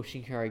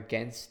pushing her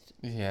against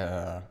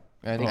Yeah.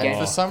 And Again,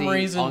 for some the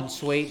reason,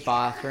 ensuite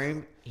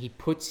bathroom, he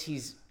puts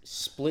his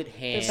split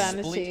hand,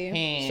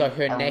 vanity. so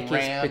her neck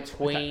around- is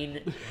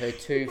between her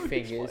two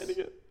fingers.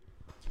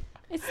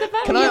 It's the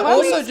vanity. Can I Why are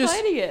we also just-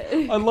 explaining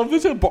it? I love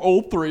this how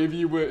all three of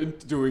you were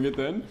doing it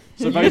then.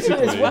 So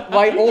basically,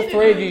 Wait, all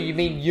three of you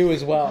mean you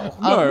as well?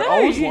 no,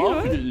 I was you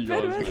laughing at you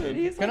Ben guys. wasn't. man.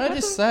 He's can like, I what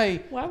just the-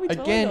 say, why are we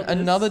telling again, all this?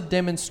 another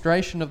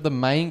demonstration of the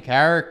main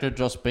character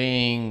just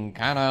being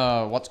kind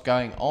of what's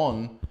going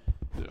on.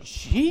 Yeah.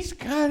 She's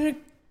kind of,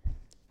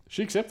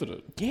 She accepted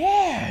it.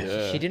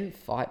 yeah. She didn't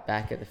fight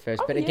back at the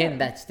first, Oh, but again,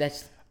 yeah.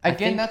 that's I Again,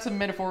 think- that's a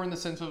metaphor in the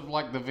sense of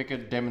like the vicar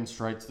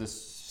demonstrates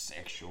this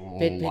sexual,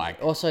 But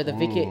like. also the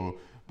vicar- ooh,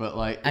 but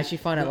like, as you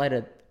find out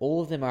later,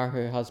 all of them are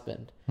her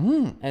husband,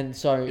 and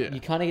so Yeah. you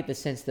kind of get the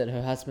sense that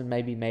her husband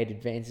maybe made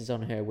advances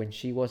on her when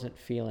she wasn't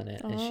feeling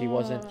it and she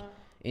wasn't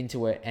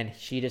into it, and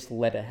she just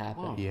let it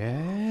happen.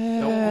 yeah.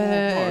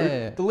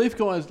 No, the Leaf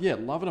guys,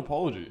 love an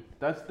apology.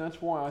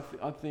 That's why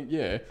I think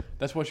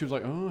that's why she was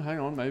like, oh, hang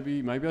on,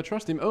 maybe I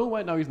trust him. Oh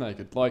wait, no, he's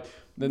naked. Like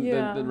then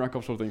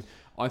Rakoff sort of thing.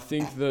 I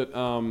think that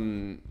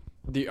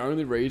the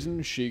only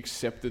reason she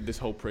accepted this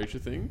whole preacher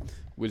thing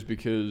was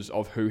because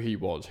of who he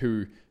was.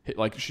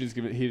 Like he's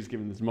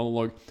given this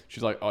monologue.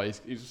 She's like, oh,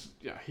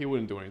 he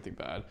wouldn't do anything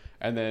bad.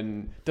 And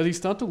then does he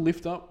start to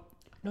lift up?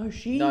 No,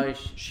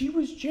 she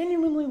was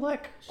genuinely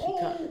like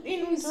can't-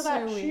 into so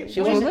that weird. shit. She That's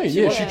what I wasn't- mean. she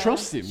Yeah, wasn't- she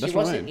trusts him. She That's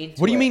what I wasn't mean.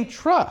 into What do you it. mean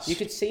trust? You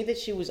could see that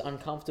she was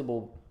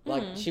uncomfortable.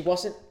 Like she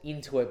wasn't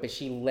into it, but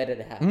she let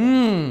it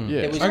happen.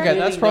 Yeah. There was Okay, really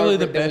that's no probably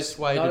the there best was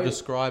way no- to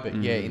describe it.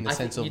 Yeah, in the I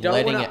sense think of you don't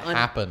letting wanna it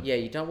happen. Yeah,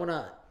 you don't want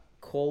to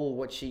call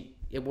what she.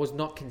 It was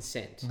not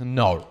consent.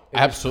 No,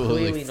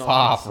 absolutely clearly not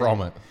far consent.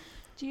 from it.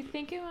 Do you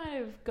think it might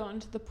have gotten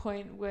to the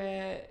point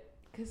where,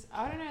 because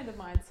I don't know the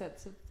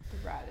mindsets of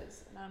the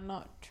writers, and I'm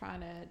not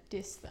trying to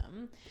diss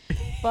them,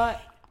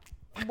 but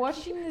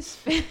watching this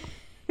film,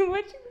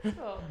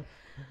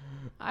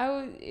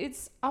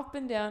 it's up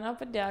and down,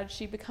 up and down.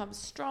 She becomes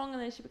strong,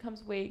 and then she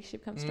becomes weak. She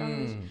becomes strong,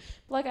 and then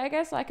like I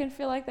guess I can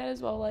feel like that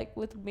as well, like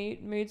with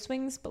mood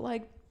swings. But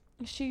like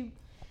she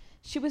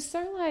was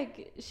so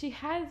like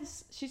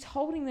she's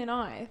holding the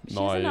knife. She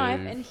has a knife,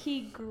 Naive. and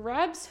he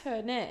grabs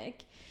her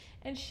neck,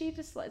 and she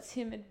just lets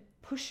him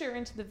push her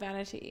into the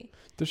vanity.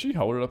 Does she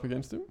hold it up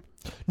against him?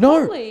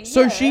 No, Probably,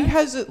 so yeah. she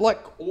has it like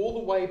all the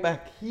way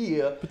back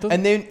here, doesn't-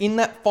 and then in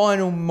that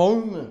final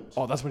moment,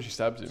 Oh, that's when she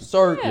stabs him.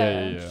 so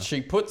Yeah.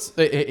 she puts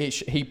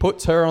he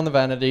puts her on the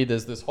vanity.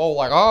 There's this whole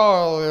like,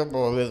 oh, they're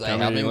Come here,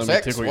 having let me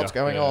sex. tickle What's you.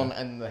 going Yeah. on?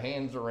 And the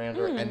hands around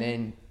her, and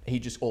then he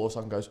just all of a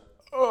sudden goes,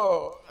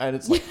 oh, and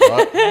it's like,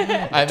 what?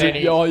 And then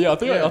he, I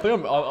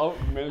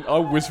think I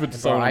whispered to Bro,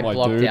 someone, I I'm like,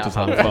 blocked dude, out just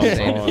half have a the fun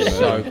scene. time. It's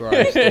so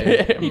gross,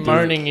 dude.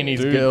 moaning in his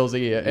Dude. girl's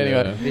ear. Anyway,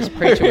 Yeah. This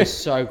preacher was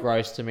so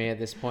gross to me at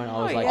this point.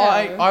 I was Oh, like,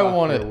 yeah. I Fuck,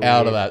 want it they're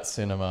out of weird. that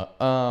cinema.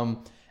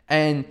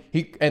 And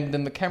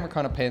then the camera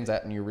kind of pans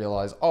out, and you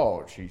realize,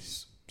 oh,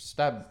 she's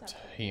stabbed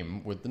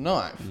him with the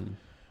knife.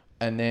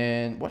 And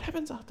then what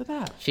happens after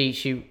that?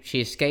 She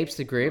escapes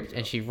the grip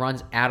and she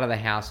runs out of the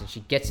house and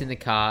she gets in the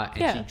car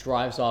and Yeah. she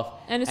drives off.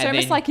 And it's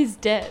almost then- like he's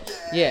dead.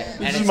 yeah,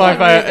 and is it's my like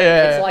favourite,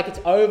 yeah. It's like it's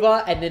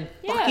over, and then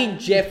Yeah. fucking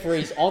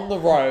Jeffrey's on the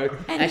road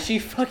and she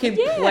fucking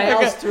Yeah.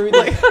 plows through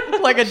the.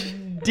 Like a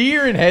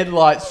deer in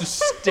headlights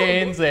just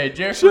stands there.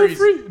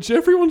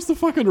 Jeffrey wants the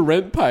fucking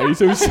rent pay,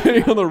 so he's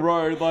sitting on the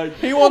road like.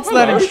 He wants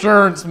that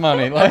insurance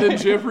money. And Like, then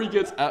Jeffrey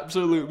gets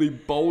absolutely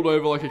bowled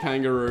over like a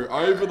kangaroo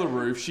over the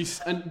roof.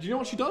 And do you know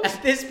what she does?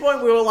 At this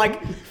point, we were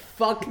like,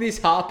 "Fuck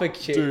this Harper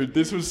chick." Dude,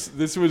 this was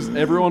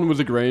everyone was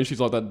agreeing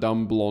she's like that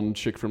dumb blonde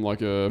chick from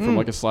like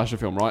a slasher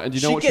film, right? And do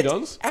you know what she gets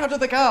does? out of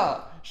the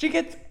car. She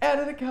gets out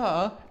of the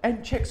car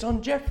and checks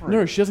on Jeffrey.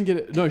 No, she doesn't get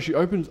it. No, she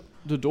opens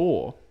the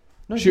door.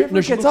 No,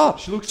 Jeffrey gets up.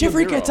 She looks in the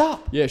Jeffrey mirror. gets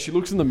up. Yeah, she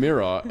looks in the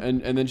mirror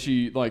and then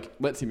she like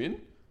lets him in.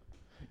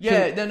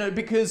 Yeah, no,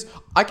 because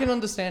I can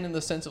understand in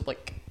the sense of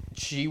like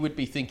she would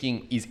be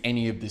thinking, is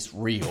any of this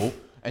real?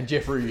 And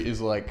Jeffrey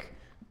is like,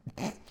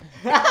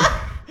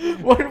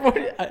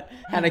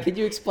 Hannah, can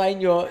you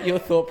explain your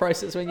thought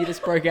process when you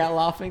just broke out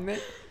laughing then?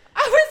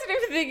 I wasn't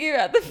even thinking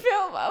about the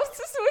film. I was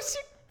just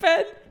watching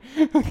Ben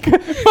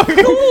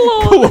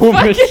claw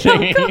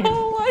machine.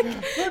 alcohol. Like,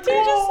 he just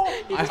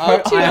I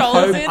put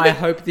 $2 in. I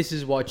hope this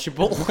is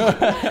watchable.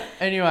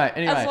 Anyway.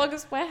 As long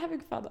as we're having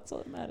fun, that's all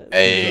that matters.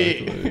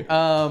 Hey,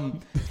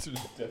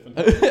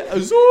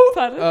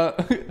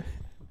 Pardon?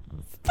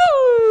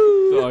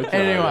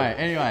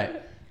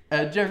 Anyway.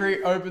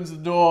 Jeffrey opens the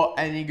door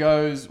and he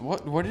goes,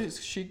 what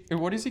does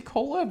he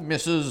call her?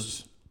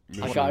 Mrs.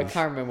 I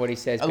can't remember what he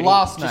says. A But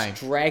last he name.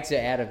 just drags her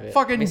out of it.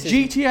 Fucking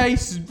Mrs.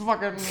 GTA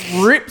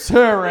fucking rips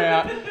her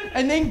out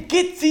and then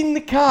gets in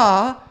the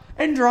car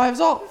and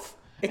drives off.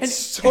 It's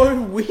so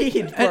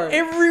weird, bro.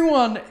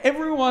 And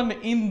everyone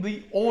in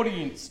the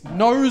audience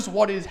knows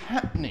what is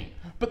happening.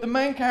 But the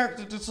main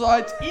character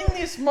decides in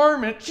this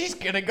moment she's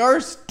gonna go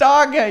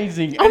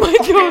stargazing. Oh my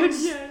God,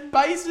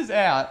 Spaces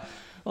out.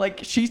 Like,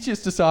 she's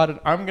just decided,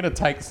 I'm going to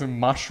take some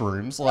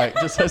mushrooms. Like,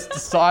 just has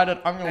decided,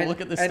 I'm going to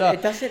look at this stuff.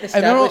 It doesn't And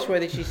then all- establish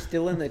whether she's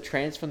still in the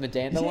trance from the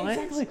dandelions.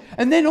 Exactly.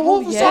 And then all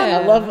of a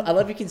sudden... I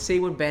love you can see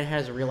when Ben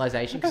has a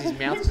realization because his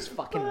mouth just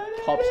fucking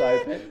pops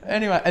open.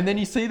 Anyway, and then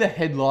you see the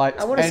headlights.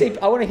 I want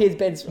to hear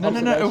Ben's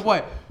No,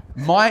 wait.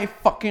 My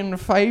fucking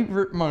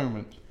favourite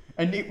moment.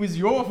 And it was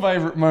your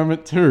favourite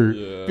moment too.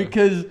 Yeah.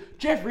 Because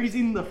Jeffrey's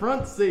in the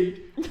front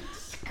seat,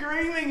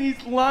 screaming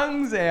his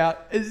lungs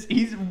out as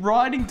he's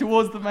riding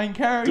towards the main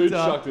character. Dude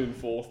chucked it in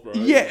fourth, bro.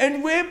 Yeah,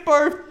 and we're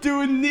both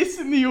doing this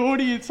in the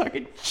audience. I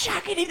can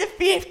chuck it in the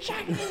fifth,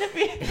 chuck it in the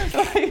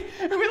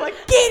fifth. And we're like,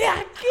 get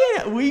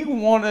out. We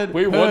want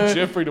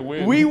Jeffrey to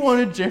win. We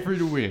wanted Jeffrey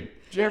to win.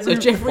 So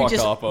Jeffrey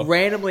just Harper.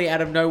 randomly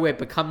out of nowhere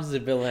becomes the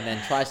villain and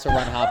tries to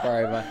run Harper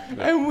over.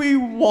 And we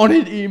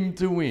wanted him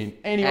to win.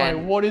 Anyway,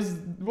 And- what is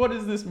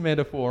this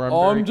metaphor?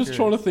 I'm just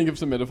trying to think of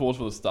some metaphors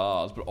for the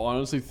stars, but I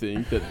honestly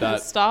think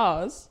that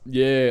Stars.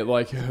 yeah,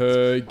 like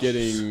her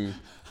getting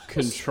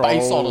controlled,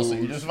 Space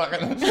Odyssey. Just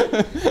fucking.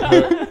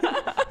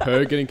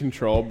 her getting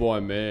controlled by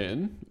a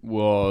man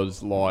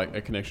was like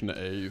a connection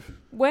to Eve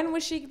When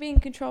was she being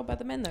controlled by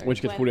the men though? when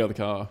she gets pulled out of the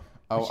car.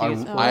 Oh,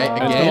 She's- It's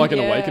kind of like an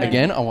awakening.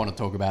 Again, I want to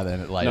talk about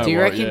that later. No, Do you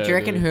well, reckon? yeah, do you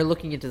reckon yeah. her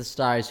looking into the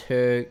stars,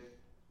 her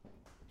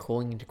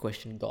calling into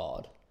question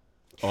God?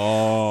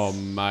 Oh,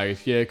 mate,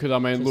 yeah, because I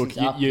mean, 'Cause look,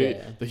 he's up you,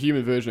 there. the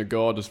human version of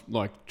God just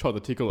like tried to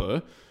tickle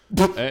her.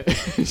 And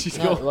she's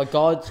No, got like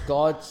God's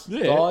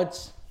Yeah.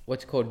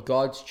 what's it called?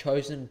 God's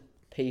chosen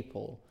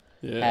people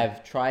yeah.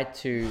 have tried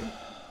to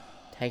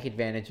take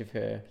advantage of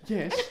her.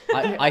 Yes.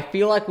 I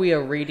feel like we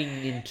are reading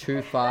in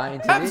too far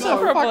into this.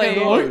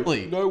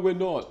 Absolutely. No, we're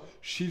not.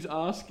 She's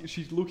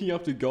looking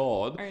up to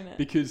God Own it.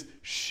 because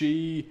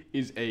she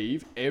is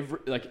Eve.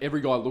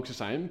 Every guy looks the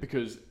same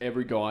because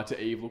every guy to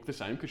Eve looked the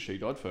same because she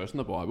died first in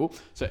the Bible.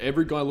 So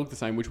every guy looked the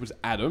same, which was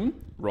Adam,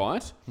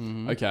 right?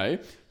 Mm-hmm. Okay.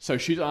 So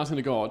she's asking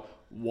to God,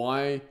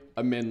 why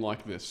are men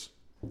like this?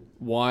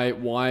 Why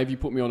have you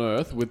put me on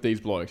earth with these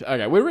blokes?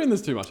 Okay, we're reading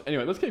this too much.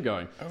 Anyway, let's keep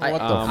going. What the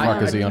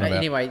fuck is he on about?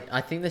 Anyway,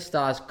 I think the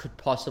stars could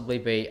possibly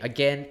be,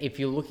 again, if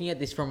you're looking at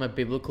this from a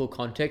biblical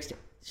context,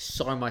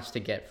 so much to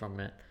get from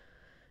it.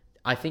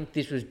 I think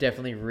this was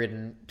definitely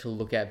written to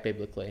look at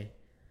biblically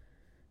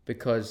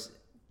because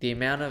the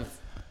amount of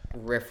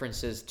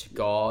references to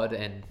God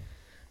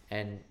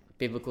and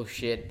biblical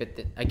shit, but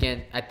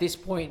again, at this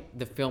point,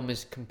 the film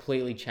has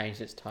completely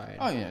changed its tone.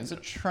 Oh yeah, it's a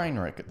train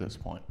wreck at this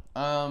point.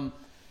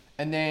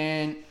 And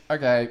then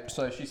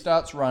so she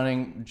starts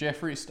running.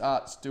 Jeffrey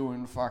starts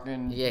doing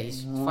fucking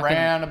He's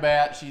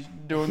roundabout. She's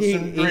doing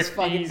some He's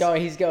fucking drifties.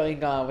 going. He's going.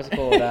 What's it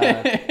called?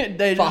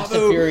 Deja Fast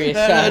and vu. Furious.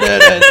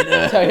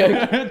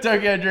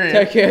 Tokyo Drift.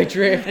 Tokyo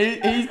Drift.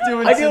 He's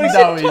doing I some nearly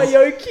said doughies.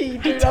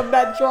 Toyoki, dude. I'm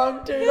that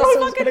drunk, dude. I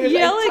was fucking gonna say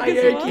yelling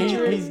as well. Toyoki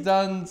drift. He's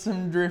done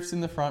some drifts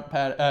in the front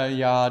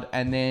yard,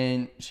 and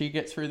then she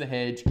gets through the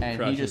hedge, and he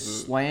Crashes just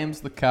it.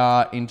 slams the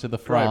car into the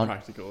Great front,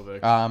 practical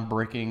effects.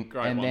 bricking,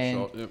 Great and one then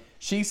shot, yep.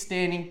 she's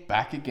standing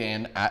back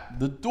again at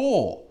the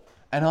door,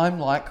 and I'm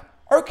like,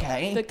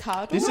 okay, The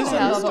car door This or is the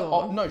house another.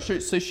 door? No, so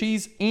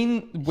she's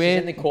in She's where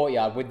in the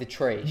courtyard with the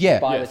tree. She's Yeah.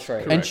 by Yes, the tree.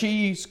 correct. and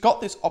she's got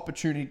this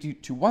opportunity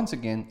to once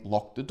again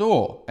lock the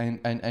door and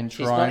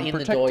She's try not and in the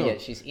protect door her.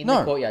 yet. She's in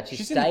the courtyard. She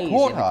stays in the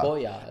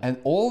courtyard. And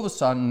all of a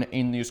sudden,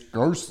 in this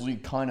ghostly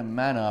kind of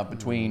manner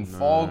between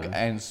fog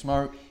and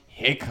smoke,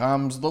 here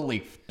comes the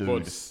leaf dude. Well,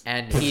 it's-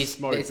 And Smoke it's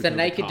the because of the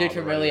naked dude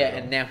from car earlier, already,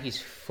 and now he's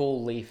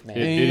full leaf man.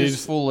 It He is-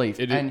 is full leaf,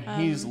 it is- and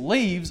his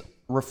leaves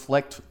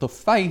reflect the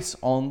face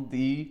on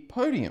the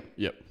podium.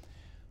 Yep.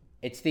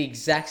 It's the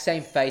exact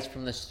same face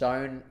from the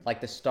stone, like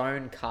the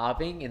stone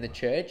carving in the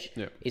church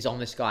Yep. is on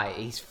this guy.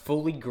 He's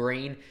fully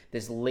green.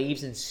 There's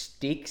leaves and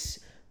sticks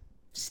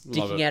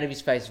sticking it. out of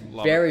his face.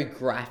 Love Very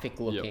graphic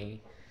looking.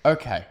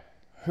 Okay,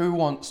 who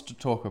wants to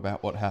talk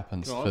about what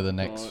happens Go on, for the go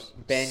next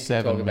on. Ben can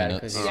 7 talk about it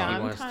minutes? because Yeah, he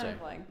I'm wants kind to.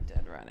 of like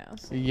dead right now.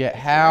 So. Yeah,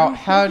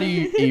 how do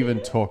you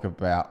even talk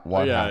about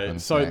what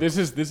happens? So next?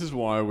 this is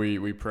why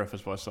we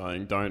preface by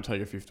saying don't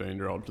take a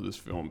 15-year-old to this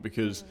film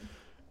because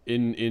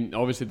in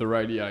obviously the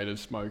radiator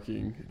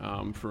smoking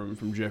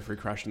from Jeffrey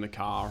crashing the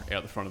car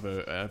out the front of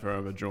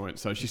her joint.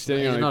 So she's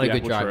standing He's on not the a good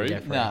apple driver, tree.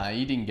 Jeffrey. Nah,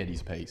 he didn't get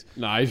his piece.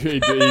 No, he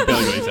barely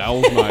got his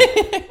L's,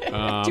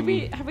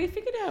 mate. Have we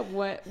figured out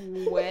where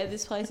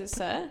this place is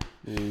set?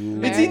 It's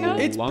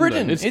America? it's London.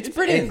 Britain. It's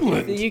Britain.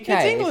 It's the UK.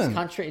 It's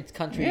England. It's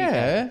country.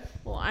 Yeah.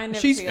 Well, I never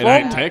She's figured It from-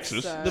 ain't out,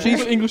 Texas. so- She's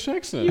got an English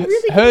accent.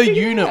 Her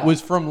unit was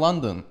from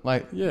London.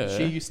 Like, Yeah.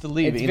 she used to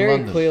live It's in very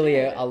London. clearly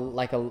a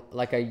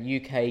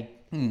UK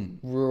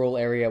rural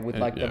area with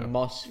like yeah. the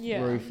moss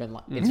Yeah. roof and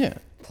like Yeah.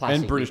 Classic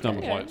and British UK.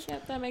 number Yeah, plates. yeah,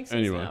 that makes sense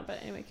Anyway. now. But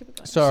anyway, keep it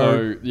going.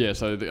 So,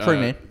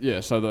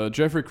 So the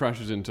Jeffrey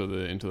crashes into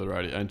the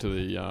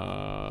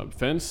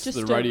fence. Just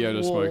the a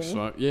radiator wall.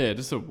 smoke. Yeah,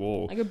 just a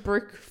wall. Like a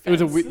brick fence. It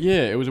was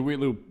a it was a weird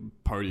little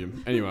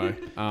podium. Anyway,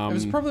 It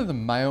was probably the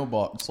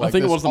mailbox. Like I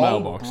think it this was the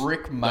old mailbox.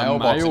 brick The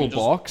mailbox. and it just-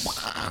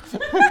 mailbox.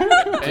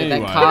 Dude,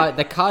 Anyway,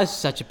 that car is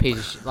such a piece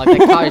of shit. Like,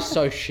 that car is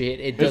so shit.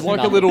 It does it's like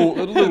nothing. a little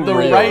The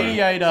relay.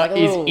 radiator Like a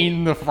is little-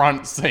 in the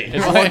front seat.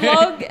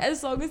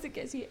 as long as it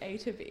gets you A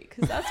to B,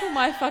 because that's what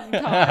my fucking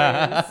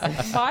car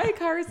is. My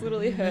car is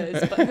literally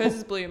hers, but hers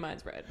is blue,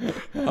 mine's red.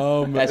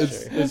 That's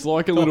It's, true. it's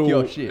like a Talk little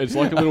your shit. it's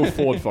like a little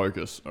Ford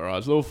Focus. All right,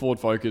 it's a little Ford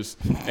Focus.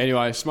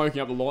 Anyway,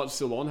 smoking up, the light's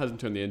still on, hasn't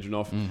turned the engine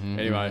off.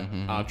 Anyway,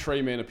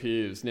 Tree Man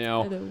appears.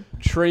 Now, Hello.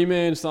 Tree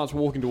Man starts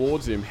walking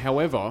towards him.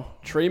 However,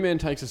 Tree Man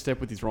takes a step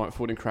with his right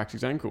foot and cracks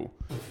his ankle.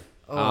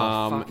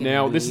 fucking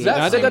Now this is weird.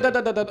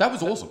 That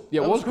was awesome.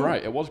 Yeah, it That was cool.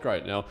 great. It was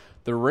great. Now,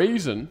 the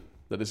reason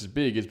that this is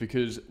big is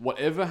because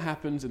whatever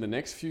happens in the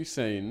next few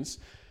scenes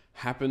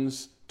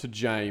happens to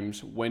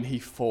James when he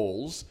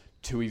falls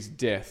to his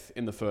death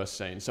in the first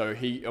scene. So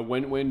he,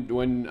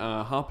 when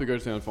Harper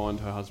goes down and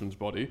finds her husband's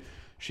body,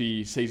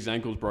 she sees his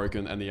ankles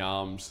broken and the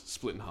arms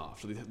split in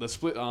half. So the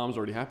split arms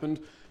already happened.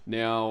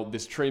 Now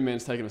this tree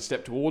man's taken a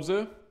step towards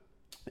her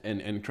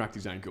and cracked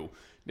his ankle.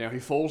 Now he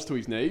falls to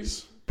his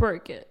knees.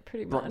 Broke it,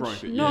 pretty much.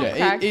 broke it, Not Yeah,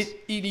 cracked.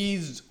 it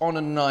is on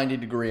a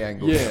 90-degree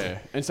angle. Yeah,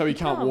 and so he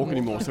can't walk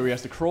anymore, so he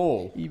has to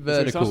crawl. He So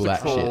vertical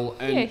starts to that crawl,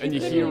 and, yeah, and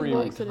you he hear literally him.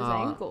 looks at his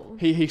ankle.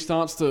 He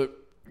starts to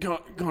kind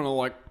of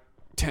like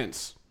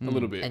tense a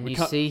little bit. And We you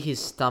can't- see his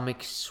stomach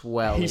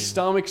swelling. his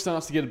stomach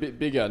starts to get a bit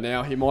bigger.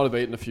 Now he might have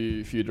eaten a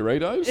few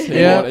Doritos.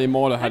 Yeah. He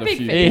might have had a big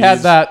few. fan. He had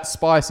that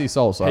spicy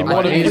salsa. He might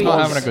Like, have- he's he not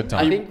was- having a good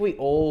I time. think we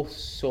all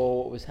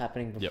saw what was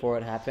happening before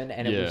it happened,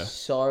 and it Yeah. was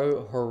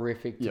so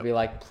horrific to Yep. be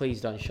like, please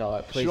don't show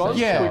it. Please Should I don't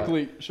Yeah.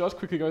 show it.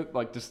 quickly go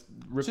like just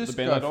rip Just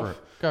the go band-aid for off? it.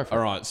 Go for All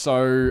it. right.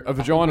 So a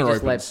vagina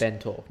Just let opens. Ben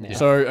talk now.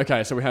 So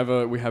okay, so we have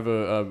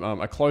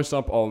a close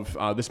up of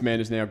this man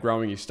is now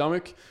growing his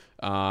stomach,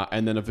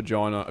 and then a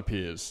vagina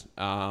appears.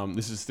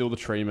 This is still the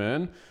tree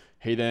man.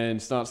 He then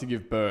starts to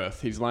give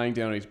birth. He's laying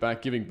down on his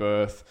back, giving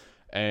birth,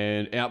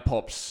 and out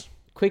pops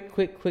Quick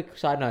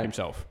side note.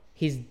 himself.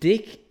 His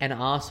dick and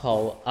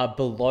asshole are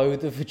below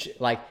the vagina.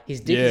 Like, his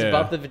dick is Yeah.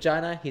 above the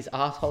vagina, his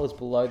asshole is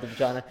below the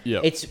vagina.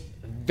 Yep. It's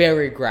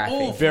very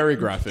graphic. Very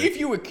graphic. If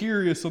you were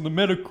curious on the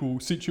medical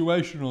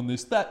situation on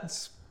this,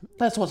 that's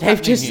what's They've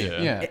happening just here.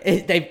 Yeah.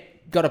 they've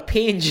got a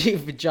PNG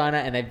vagina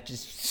and they've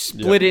just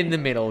split it in the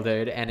middle,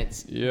 dude, and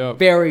it's Yep.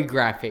 very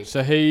graphic.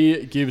 So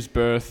he gives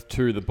birth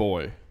to the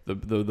boy. The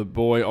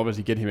boy,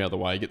 obviously, get him out of the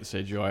way, get the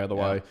CGI out of the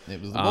way.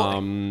 it was the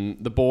boy.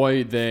 The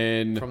boy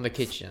then From the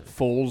kitchen.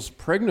 falls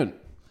pregnant.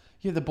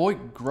 Yeah, the boy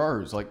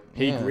grows. Like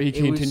He yeah. he It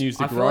continues was,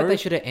 to I feel like grow. they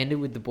should have ended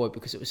with the boy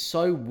because it was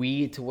so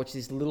weird to watch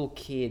this little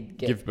kid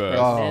Give birth.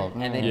 pregnant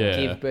Oh, and then Yeah.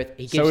 give birth.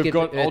 He So gives we've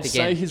got. birth I'd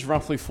say again. he's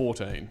roughly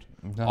 14.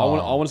 Oh.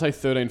 I want to say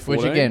 13,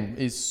 14. Which again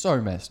is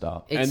so messed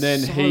up. It's and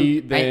then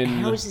he then-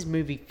 how is this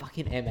movie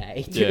fucking MA?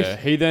 dude? Yeah,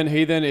 he then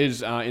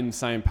is in the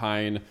same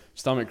pain.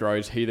 Stomach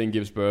grows. He then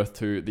gives birth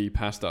to the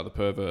pastor, the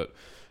pervert.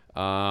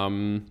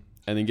 And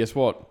then guess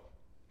what?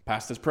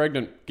 Pastor's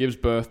pregnant. Gives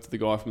birth to the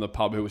guy from the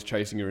pub who was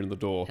chasing her in the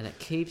door. And it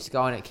keeps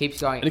going. It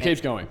keeps going. And it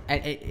keeps going.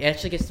 And it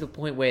actually gets to the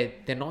point where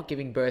they're not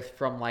giving birth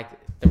from like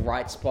the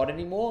right spot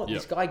anymore. Yep.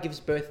 This guy gives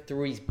birth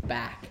through his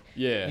back.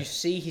 Yeah. You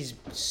see his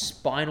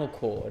spinal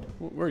cord.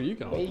 Where are you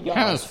Where going? you going?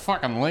 Hannah's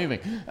fucking leaving.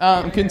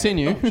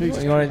 Continue.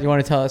 You want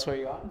to tell us where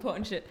you are?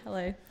 Important shit.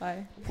 Hello.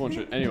 Bye. Punch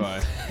it. Anyway,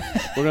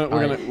 we're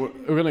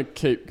gonna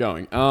keep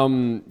going.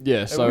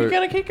 Yeah. So Are we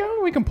gonna keep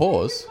going? We can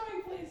pause.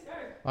 Please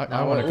go.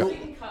 I want to go. You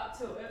can cut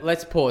to it.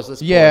 Let's pause.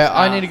 Let's Yeah, pause.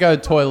 I need to go to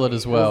the toilet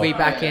as well. We'll be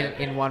back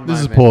in one This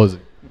is moment.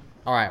 pausing.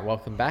 All right,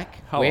 welcome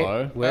back.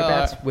 Hello.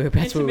 Whereabouts where we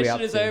Intermission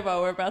up is to?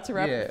 over. We're about to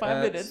wrap in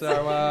 5 minutes.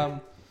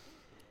 So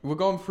we've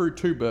gone through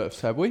 2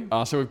 births, have we?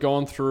 So we've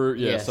gone through,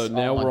 Yes. so Oh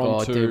now my we're on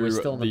God, to dude, we're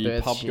still in the the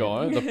birth pub shit.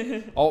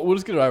 guy. We'll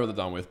just get it over and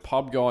done with.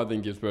 Pub guy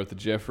then gives birth to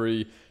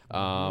Jeffrey.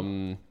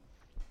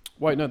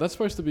 Wait, no, that's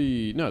supposed to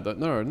be no.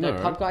 No,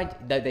 pub guy.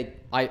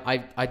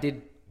 I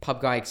did pub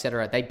guy,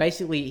 etc. They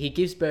basically he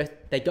gives birth.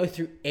 They go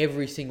through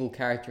every single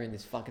character in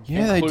this fucking film.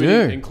 Yeah, they including,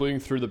 do. including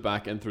through the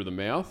back and through the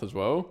mouth as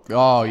well.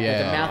 Oh The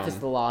yeah. mouth is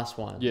the last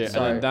one. Yeah,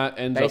 So and then that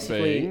ends up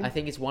basically, being I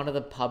think it's one of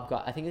the pub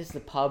guy. I think it's the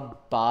pub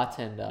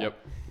bartender. Yep.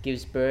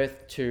 Gives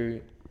birth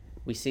to.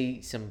 We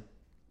see some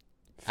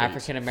feet.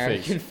 African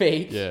American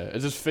feet. Yeah,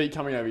 it's just feet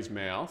coming out of his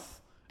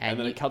mouth, and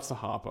then you- it cuts to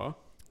Harper.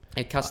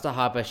 At Custer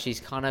Harper, she's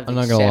kind of I'm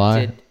not accepted. gonna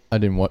lie. I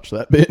didn't watch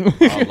that bit.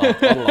 I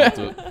loved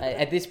it.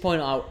 At this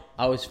point,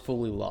 I was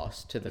fully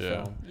lost to the Yeah.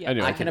 film. Yeah.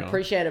 Anyway, I can keep going.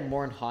 appreciate it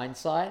more in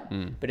hindsight,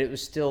 but it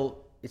was still,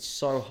 it's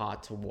so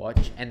hard to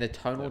watch, and the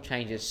tonal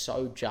change is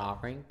so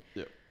jarring.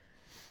 Yep.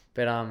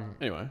 But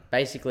Anyway,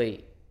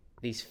 basically,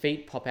 these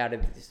feet pop out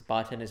of this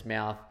bartender's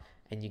mouth,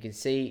 and you can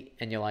see,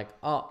 and you're like,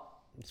 oh,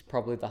 it's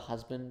probably the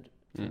husband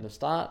from the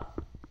start.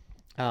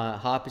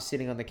 Harper's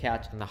sitting on the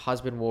couch, and the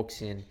husband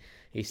walks in.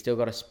 He's still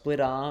got a split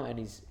arm, and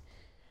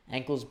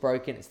ankle's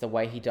broken. It's the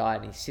way he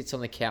died. And he sits on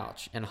the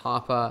couch, and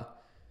Harper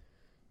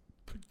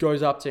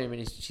goes up to him,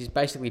 and she's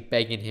basically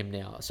begging him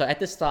now. So at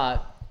the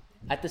start,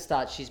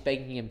 she's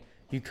begging him,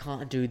 "You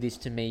can't do this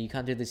to me. You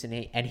can't do this."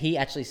 And he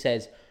actually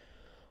says,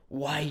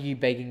 "Why are you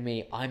begging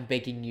me? I'm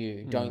begging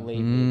you. Don't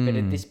leave me." But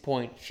at this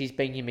point, she's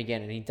begging him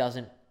again, and he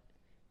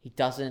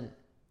doesn't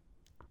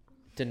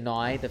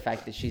deny the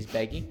fact that she's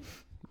begging.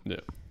 Yeah.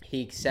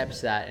 He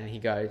accepts that, and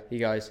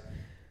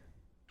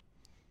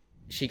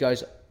she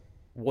goes,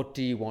 "What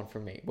do you want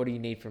from me? What do you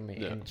need from me?"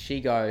 Yeah. And he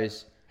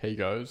goes,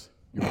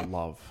 "Your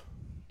love."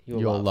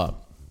 Your love.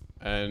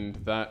 And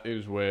that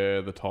is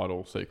where the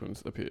title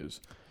sequence appears,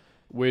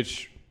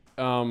 which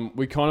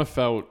we kind of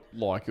felt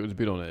like it was a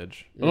bit on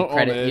edge. Not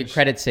on edge. Your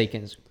credit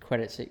sequence. The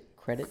credit sequence.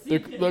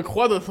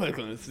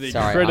 The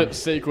Sorry, credit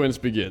sequence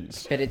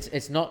begins. But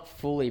it's not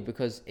fully,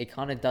 because it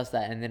kind of does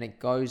that, and then it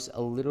goes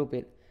a little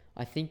bit.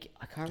 I can't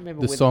remember.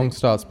 The whether song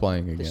starts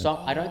playing again. The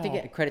song. I don't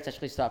think the credits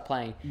actually start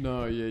playing.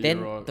 No, yeah, Then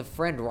you're right. the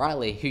friend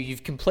Riley, who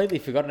you've completely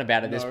forgotten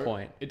about at this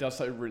point. It does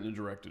say written and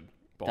directed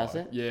by. Does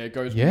it? Yeah, it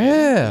goes.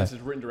 Yeah. It says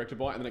written and directed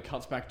by, and then it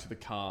cuts back to the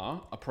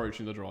car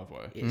approaching the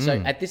driveway. So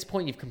at this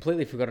point, you've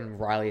completely forgotten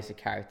Riley as a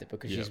character,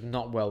 because she's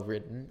not well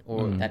written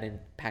or that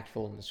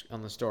impactful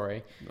on the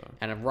story. No.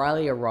 And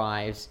Riley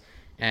arrives,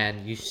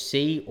 and you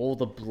see all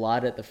the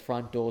blood at the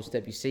front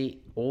doorstep. You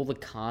see all the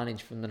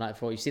carnage from the night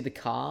before. You see the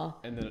car.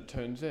 And then it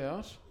turns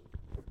out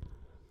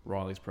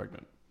Riley's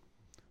pregnant.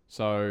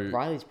 So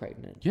Riley's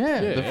pregnant.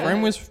 Yeah, the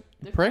friend was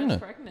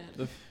pregnant.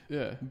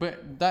 yeah.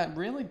 But that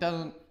really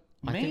doesn't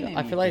mean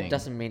I feel like it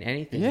doesn't mean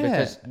anything, Yeah,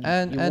 because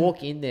and- you and-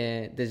 walk in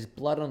there, there's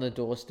blood on the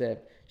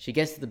doorstep. She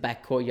gets to the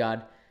back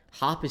courtyard.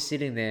 Harper's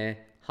sitting there.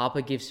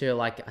 Harper gives her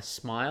like a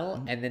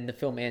smile, and then the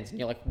film ends, and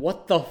you're like,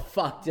 "What the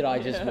fuck did I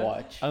just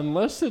watch?"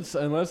 Unless it's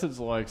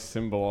like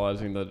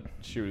symbolizing that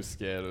she was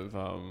scared of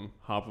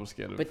Harper was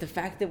scared of. But the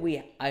fact that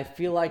I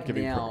feel like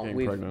Getting now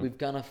pregnant.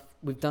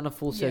 we've done a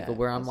full circle Yeah,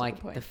 where I'm that's a like,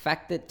 good point. the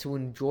fact that to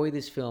enjoy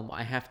this film,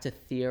 I have to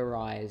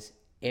theorize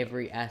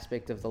every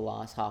aspect of the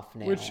last half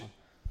an hour. Which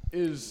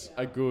is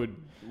a good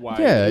way.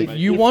 Yeah, to make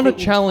you it. want to the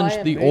challenge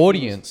entire the movie was-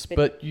 audience,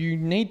 but you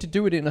need to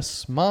do it in a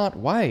smart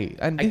way.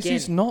 And this Again,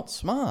 is not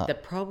smart. The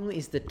problem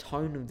is the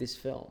tone of this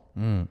film.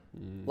 Mm.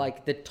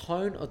 Like the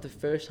tone of the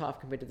first half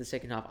compared to the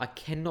second half. I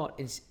cannot.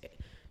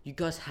 You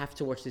guys have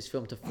to watch this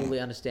film to fully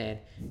understand,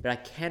 but I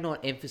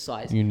cannot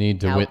emphasize. You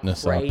need to how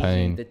witness our crazy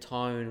pain.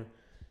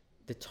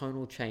 The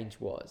tonal change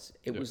was.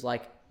 It was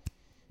like.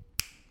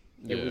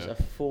 It was Yeah. a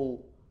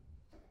full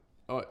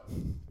Oh,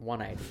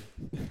 180.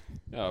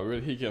 oh,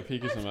 really? Hiccups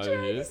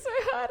emoji here. So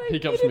hard, I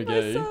Hiccups hated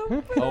McGee.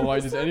 myself. Oh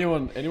wait, does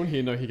anyone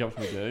here know Hiccups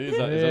McGee? Is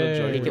that a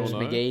joke? Hiccups we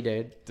all know? McGee,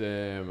 dude.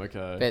 Damn.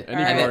 Okay. But, Any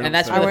Alright. grown-ups and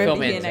that's know? where I the won't film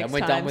be ends, here and we're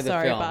next done time. with the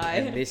Sorry, film. bye.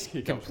 And this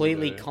Hiccups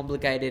completely McGee.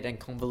 complicated and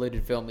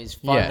convoluted film is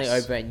finally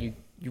Yes. over, and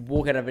you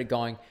walk out of it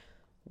going,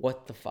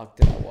 "What the fuck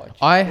did I watch?"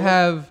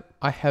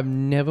 I have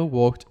never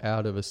walked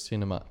out of a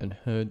cinema and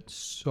heard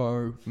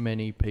so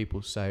many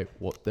people say,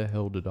 "What the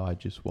hell did I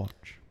just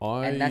watch?"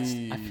 And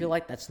I feel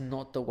like that's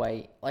not the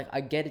way. Like,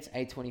 I get it's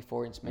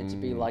A24, it's meant to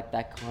be like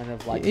that kind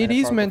of like. It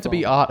is metaphorical meant to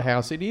be film, art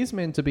house. It is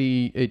meant to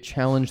be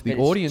challenge the but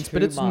it's audience, but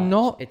too it's much.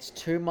 not. It's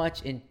too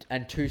much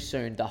and too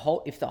soon.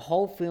 If the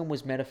whole film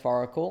was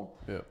metaphorical,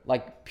 Yeah.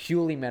 like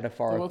purely Well,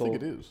 metaphorical, I think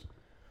it is.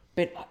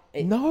 but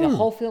No. the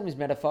whole film is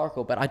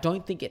metaphorical. But I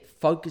don't think it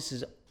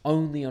focuses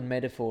only on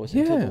metaphors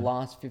until Yeah. the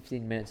last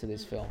 15 minutes of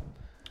this film.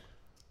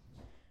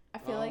 I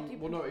feel like you.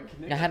 Well, no, it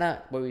connects. Now,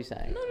 Hannah, what were you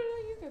saying? No,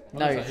 you go.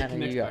 No, It Hannah,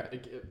 connects you go. back.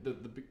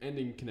 The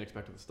ending connects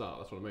back to the start.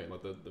 That's what I mean.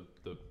 Like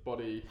the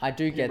body. I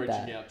do him get reaching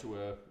that. out to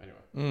her. Anyway.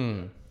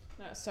 Mm.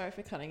 No, sorry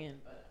for cutting in,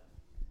 but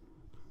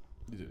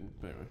You didn't.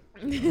 But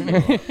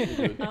anyway.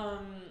 You did.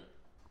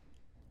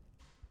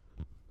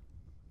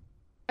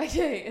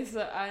 okay.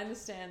 So I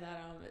understand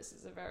that this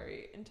is a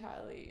very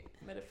entirely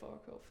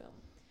metaphorical film,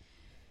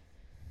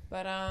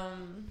 but I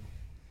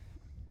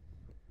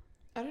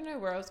don't know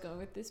where I was going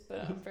with this, but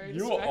I'm very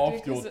You are distracted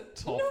off your because it-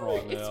 top no,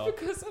 right it's now.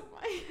 because of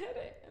my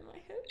headache and my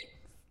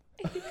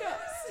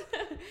hiccups.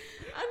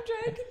 I'm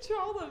trying to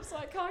control them, so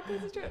I can't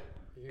concentrate.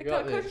 I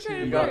can't concentrate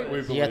You and got, move. we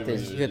You believe got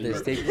this. in You got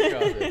this. You Take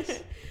got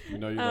this. You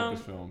know you love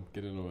this Um, film.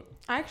 Get into it.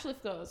 I actually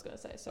forgot what I was going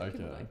to say, so I can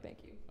be Okay. like, thank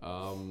you.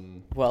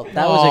 Well,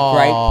 that was a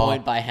great Aw.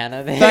 point by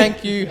Hannah there.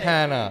 Thank you,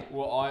 Hannah.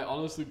 Well, I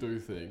honestly do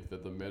think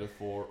that the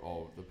metaphor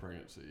of the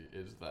pregnancy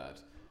is that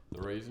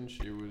the reason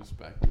she was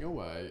backing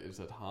away is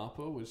that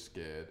Harper was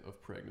scared of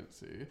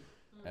pregnancy,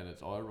 and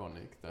it's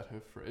ironic that her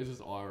friend. It's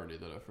just irony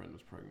that her friend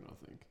was pregnant.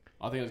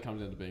 I think it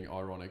comes down to being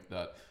ironic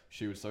that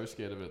she was so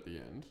scared of it at the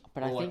end.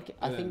 But Or I like- think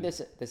and then-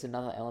 there's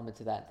another element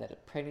to that a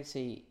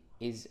pregnancy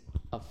is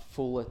a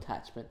full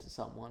attachment to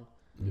someone.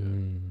 Yeah.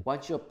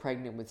 Once you're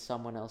pregnant with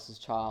someone else's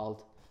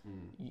child,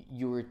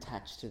 you're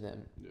attached to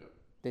them. Yeah.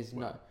 There's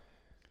Well, no.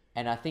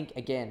 And I think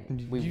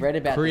again we You read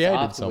about this created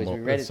afterwards. We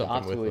someone- read it something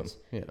with them. afterwards.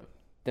 Yeah.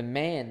 The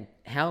man,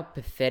 how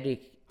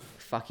pathetic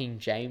fucking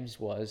James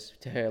was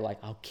to her. Like,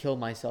 I'll kill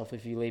myself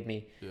if you leave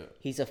me. Yeah.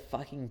 He's a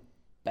fucking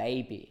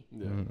baby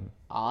Yeah.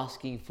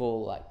 asking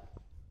for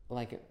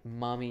like a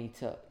mummy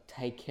to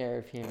take care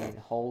of him and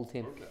hold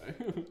him.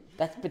 Okay.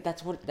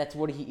 That's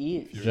what he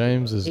is.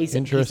 James is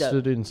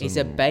interested in some he's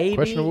a baby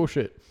questionable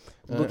shit.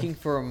 looking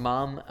for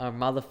a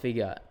mother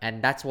figure,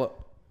 and that's what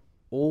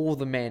all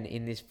the men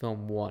in this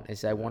film want,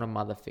 is they want a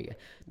mother figure.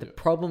 The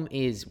problem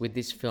is with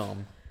this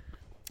film,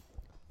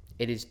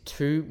 it is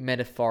too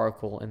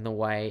metaphorical in the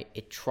way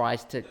it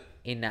tries to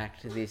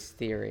enact this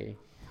theory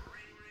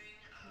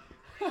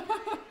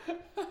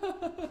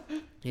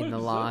in the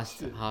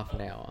last half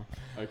an hour.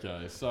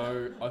 Okay,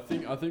 so I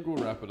think we'll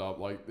wrap it up.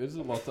 Like, there's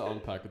a lot to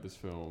unpack with this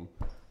film,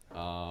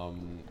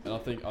 and I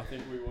think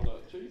we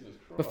want to. Jesus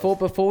Christ.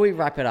 Before we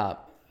wrap it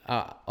up,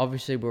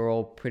 obviously we're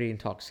all pretty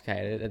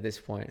intoxicated at this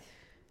point,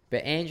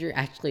 but Andrew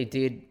actually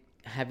did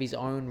have his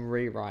own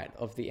rewrite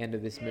of the end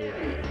of this movie.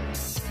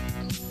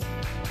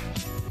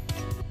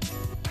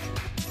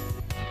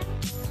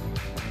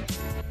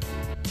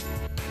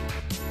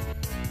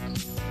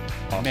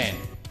 Man.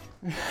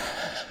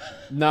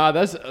 Nah,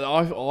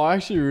 I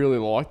actually really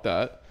like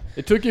that.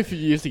 It took you a few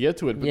years to get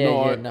to it, but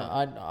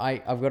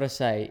I've got to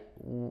say,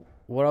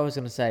 what I was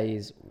going to say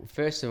is,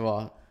 first of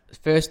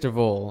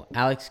all,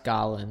 Alex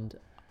Garland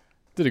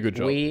did a good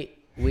job.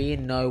 We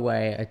in no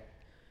way are,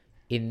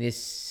 in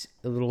this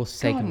little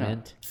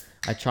segment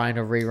are trying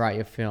to rewrite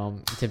your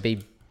film to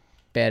be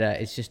better.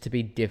 It's just to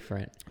be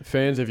different.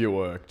 Fans of your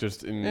work,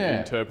 just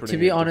interpreting. To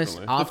be it honest,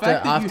 differently. The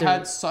fact that you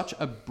had such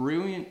a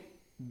brilliant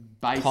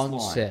baseline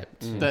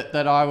concept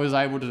that I was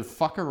able to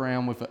fuck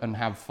around with it and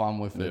have fun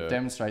with it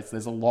demonstrates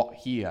there's a lot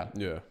here.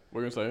 Yeah,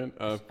 what are you saying?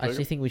 I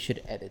actually think we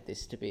should edit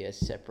this to be a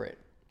separate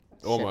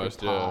almost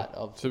part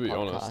of to the be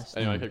podcast. honest.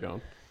 Anyway, keep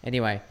going.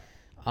 Anyway,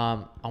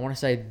 I want to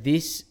say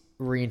this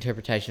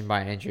reinterpretation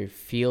by Andrew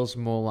feels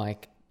more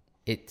like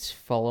it's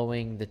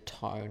following the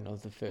tone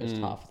of the first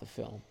half of the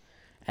film,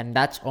 and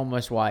that's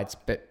almost why it's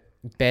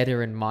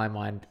better in my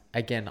mind.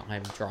 Again,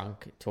 I'm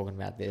drunk talking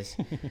about this.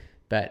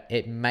 But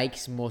it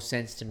makes more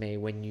sense to me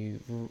when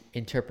you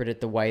interpret it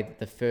the way that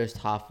the first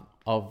half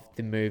of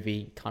the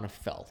movie kind of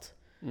felt.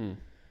 In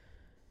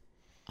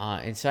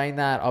saying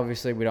that,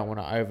 obviously we don't want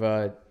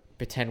to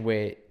pretend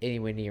we're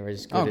anywhere near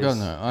as good as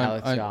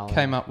Alex Garland. I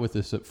came up with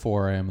this at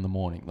 4 a.m. in the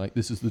morning. Like,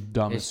 this is the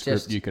dumbest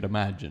script you could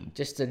imagine.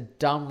 Just a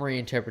dumb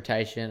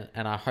reinterpretation,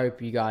 and I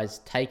hope you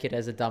guys take it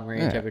as a dumb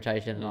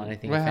reinterpretation and not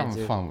anything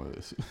offensive. We're having fun with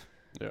this.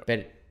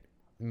 But,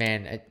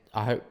 man,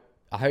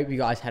 I hope you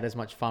guys had as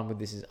much fun with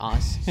this as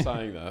us.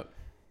 Saying that,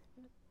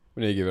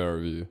 we need to give our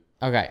review.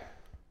 Okay.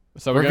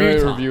 So we're going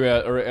to review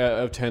out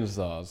of 10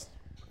 stars.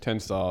 10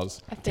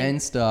 stars.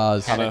 10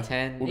 stars. Out of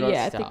 10 Yeah,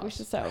 I stars. think we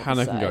should start with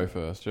Hannah the can side. go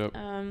first. Yep.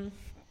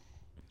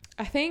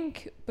 I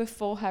think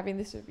before having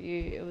this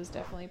review, it was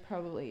definitely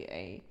probably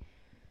a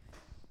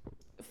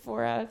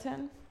 4 out of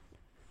 10.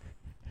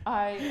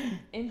 I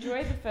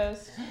enjoyed the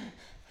first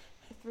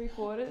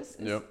 3/4.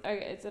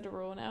 It's at a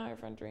rule now.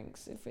 Everyone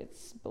drinks if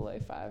it's below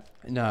 5.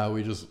 No,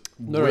 we just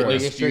No, really we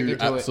just drink spewed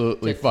into it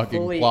absolutely to fucking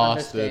fully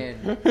plastered.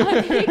 understand.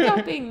 I'm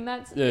hiccuping.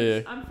 That's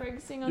Yeah. I'm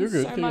focusing on You're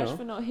good, so keep much going.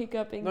 for not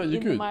hiccuping No, you're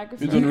in good. the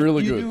microphone. You're doing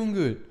really You're good. doing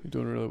good. You're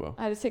doing really well.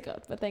 I just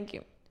hiccuped, but thank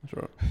you. That's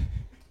right.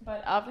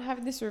 But after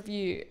having this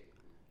review,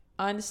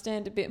 I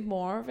understand a bit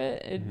more of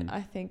it.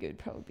 I think it would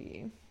probably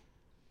be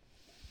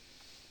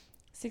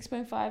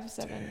 6.5 or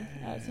 7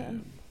 out of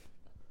 10.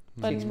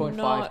 But 6.5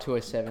 not to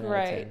a 7 great.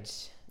 out of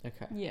 10.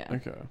 Okay. Yeah.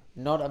 Okay.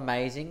 Not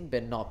amazing,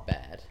 but not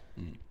bad.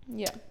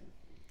 Yeah.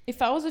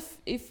 If I wasn't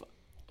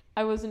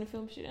a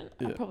film student,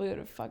 I probably would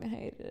have fucking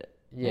hated it.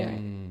 Yeah.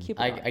 Anyway, keep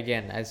it on.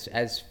 Again,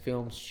 as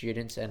film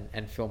students and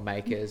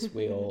filmmakers,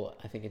 we all,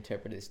 I think,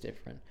 interpret this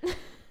different.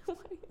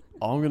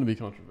 I'm going to be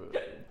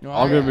controversial. Oh,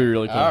 I'm going to be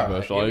really All right,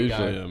 controversial. here I we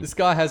usually go. am. This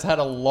guy has had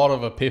a lot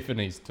of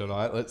epiphanies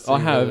tonight. Let's see. I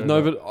have whether no,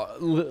 or not-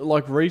 but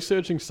like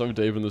researching so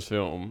deep in this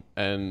film,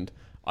 and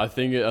I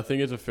think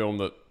it's a film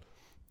that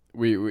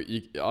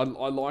I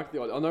like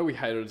I know we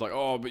hate it. It's like,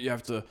 oh, but you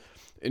have to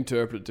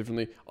interpret it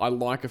differently. I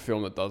like a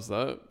film that does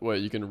that, where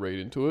you can read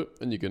into it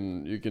and you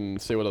can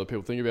see what other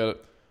people think about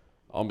it.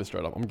 I'm be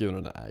straight up. I'm giving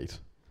it an 8.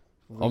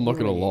 I'm not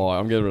gonna lie.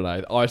 I'm giving it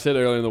an 8. I said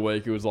earlier in the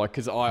week it was like,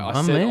 because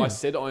I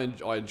said I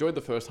enjoyed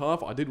the first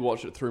half. I did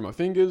watch it through my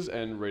fingers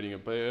and reading a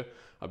beer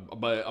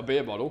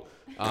bottle.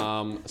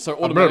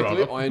 So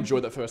automatically I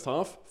enjoyed that first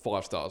half.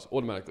 5 stars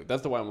automatically.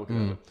 That's the way I'm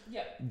looking at it.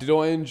 Yeah. Did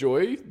I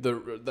enjoy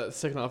that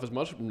second half as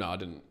much? No, I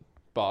didn't.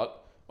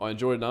 But I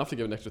enjoyed enough to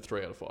give an extra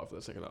 3 out of 5 for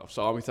the second half.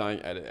 So I'll be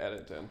saying 8 out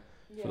of 10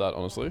 for that,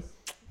 honestly.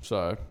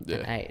 So yeah,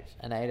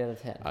 An 8 out of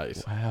 10.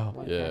 8.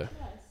 Wow. Yeah.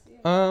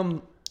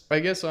 I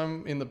guess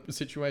I'm in the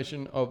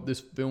situation of this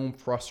film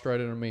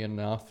frustrated me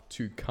enough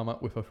to come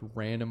up with a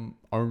random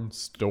own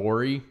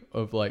story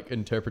of like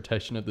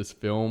interpretation of this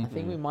film. I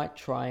think we might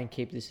try and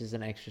keep this as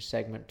an extra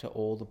segment to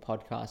all the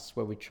podcasts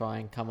where we try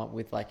and come up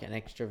with like an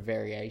extra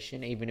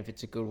variation, even if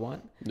it's a good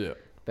one. Yeah.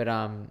 But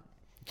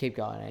keep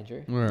going,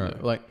 Andrew. Right.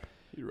 Yeah. Like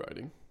You're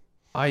writing.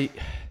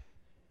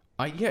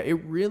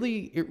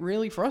 it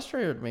really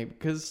frustrated me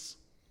because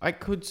I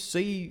could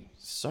see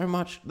so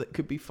much that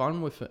could be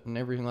fun with it and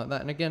everything like that.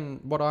 And again,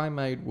 what I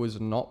made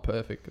was not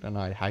perfect and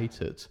I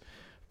hate it.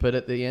 But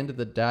at the end of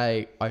the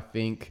day, I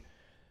think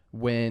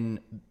when,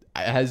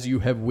 as you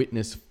have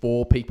witnessed,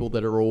 4 people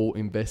that are all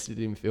invested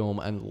in film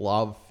and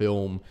love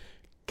film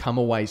come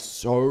away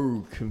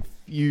so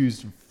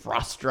confused and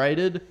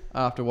frustrated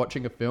after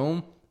watching a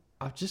film,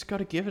 I've just got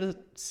to give it a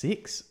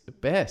 6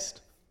 at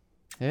best.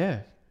 Yeah.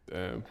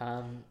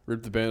 Damn.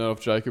 Rip the band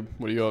off, Jacob.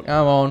 What do you got?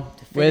 Come on.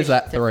 Where's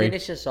that 3? To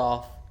finish us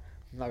off,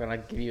 I'm not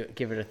going to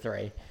give it a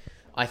 3.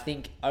 I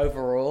think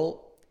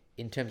overall,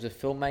 in terms of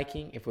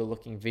filmmaking, if we're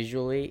looking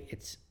visually,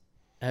 it's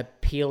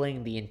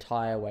appealing the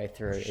entire way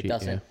through. It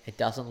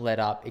doesn't let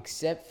up,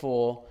 except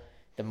for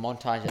the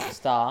montage at the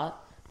start,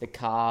 the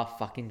car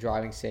fucking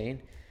driving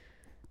scene.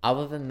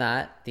 Other than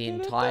that, the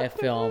entire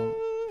film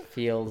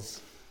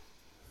feels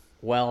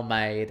well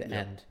made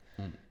and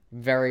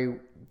very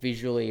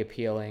visually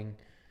appealing.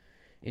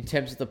 In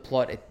terms of the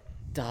plot,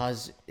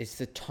 it's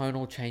the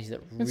tonal change that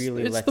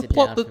really lets it down for me. It's the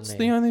plot that's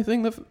the only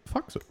thing that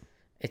fucks it.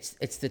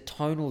 It's the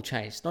tonal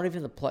change. It's not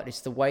even the plot.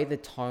 It's the way the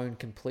tone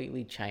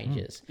completely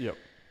changes. Yep.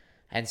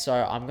 And so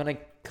I'm gonna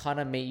kind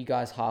of meet you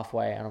guys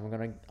halfway, and I'm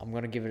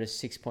gonna give it a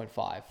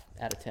 6.5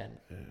 out of 10.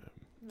 Yeah.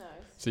 Nice.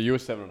 So you were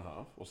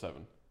 7.5 or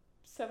 7?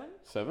 7?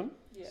 7?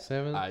 Yeah.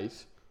 7,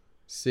 8,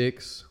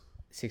 6.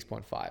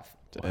 6.5.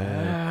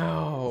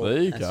 Wow. There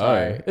you And go.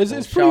 so It's we'll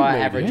pretty show our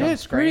medium. average Yeah, on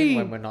it's screen pretty-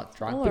 when we're not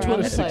drunk. All Between around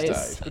a the 6 to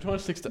place. 8. Between a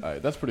 6 to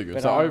 8. That's pretty good.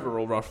 But, So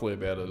overall, roughly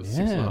about a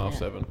 6.5, Yeah.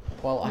 7.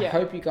 Well, I Yeah.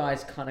 hope you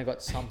guys kind of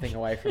got something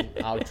away from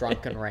our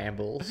drunken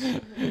rambles.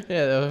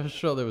 Yeah, I'm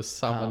sure there was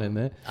something in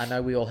there. I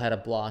know we all had a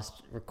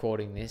blast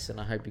recording this, and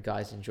I hope you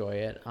guys enjoy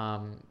it.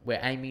 We're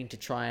aiming to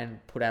try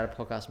and put out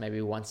a podcast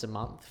maybe once a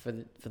month for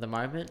the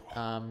moment.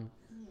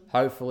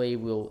 Hopefully,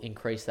 we'll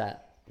increase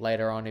that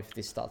later on if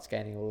this starts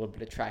gaining a little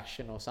bit of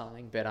traction or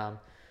something. But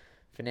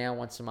for now,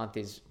 once a month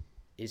is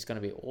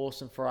going to be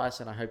awesome for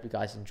us, and I hope you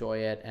guys enjoy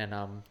it. And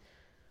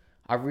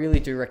I really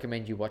do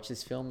recommend you watch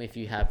this film if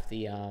you have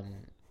the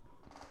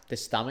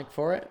stomach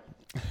for it.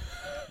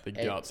 The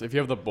guts. If you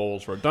have the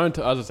balls for it, don't.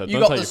 As I said, You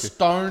don't got take the your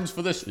stones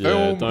for this yeah,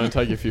 film. don't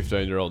take your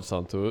 15-year-old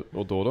son to it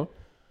or daughter.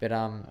 But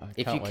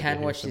if can't you wait to can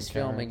hear watch from this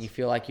film and parents. you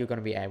feel like you're going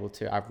to be able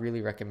to, I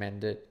really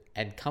recommend it,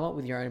 and come up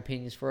with your own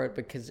opinions for it,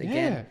 because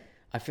again, Yeah.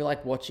 I feel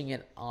like watching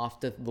it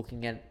after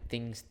looking at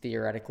things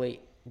theoretically,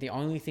 the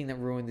only thing that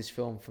ruined this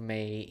film for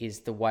me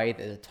is the way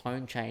that the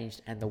tone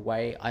changed and the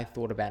way I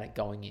thought about it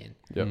going in.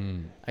 Yep.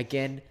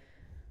 Again,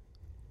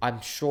 I'm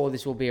sure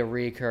this will be a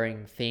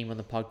reoccurring theme on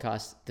the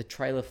podcast. The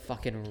trailer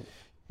fucking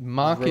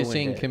Marketing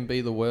ruined it. can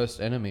be the worst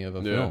enemy of a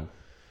Yeah.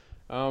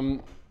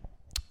 film.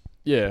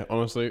 Yeah,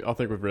 honestly, I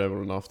think we've read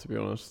enough, to be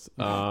honest.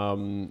 But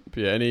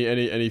yeah,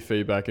 any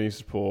feedback, any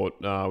support,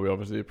 we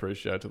obviously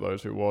appreciate to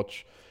those who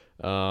watch.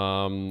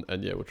 And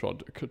yeah, we'll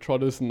try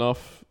this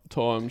enough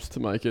times to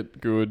make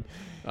it good.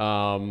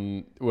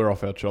 We're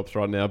off our chops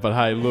right now, but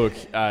hey, look,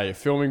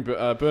 filming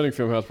Burning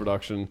Filmhouse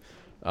production.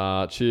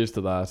 Cheers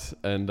to that,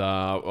 and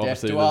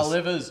obviously Death to our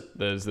livers.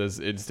 there's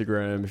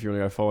Instagram if you want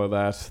to go follow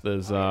that.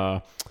 There's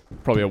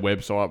probably a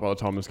website by the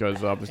time this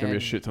goes up. There's gonna be a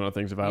And- shit ton of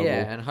things available.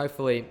 Yeah, and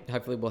hopefully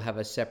we'll have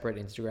a separate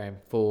Instagram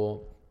for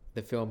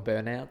the film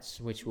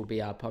Burnouts, which will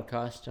be our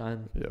podcast.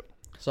 Yep.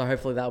 So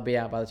hopefully that'll be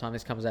out by the time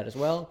this comes out as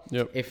well.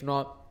 Yep. If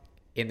not,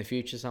 in the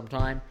future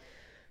sometime.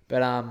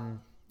 But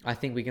I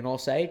think we can all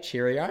say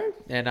cheerio,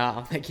 and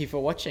thank you for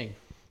watching.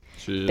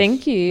 Cheers.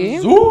 Thank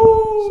you.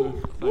 So,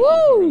 thank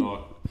you. Good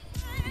night.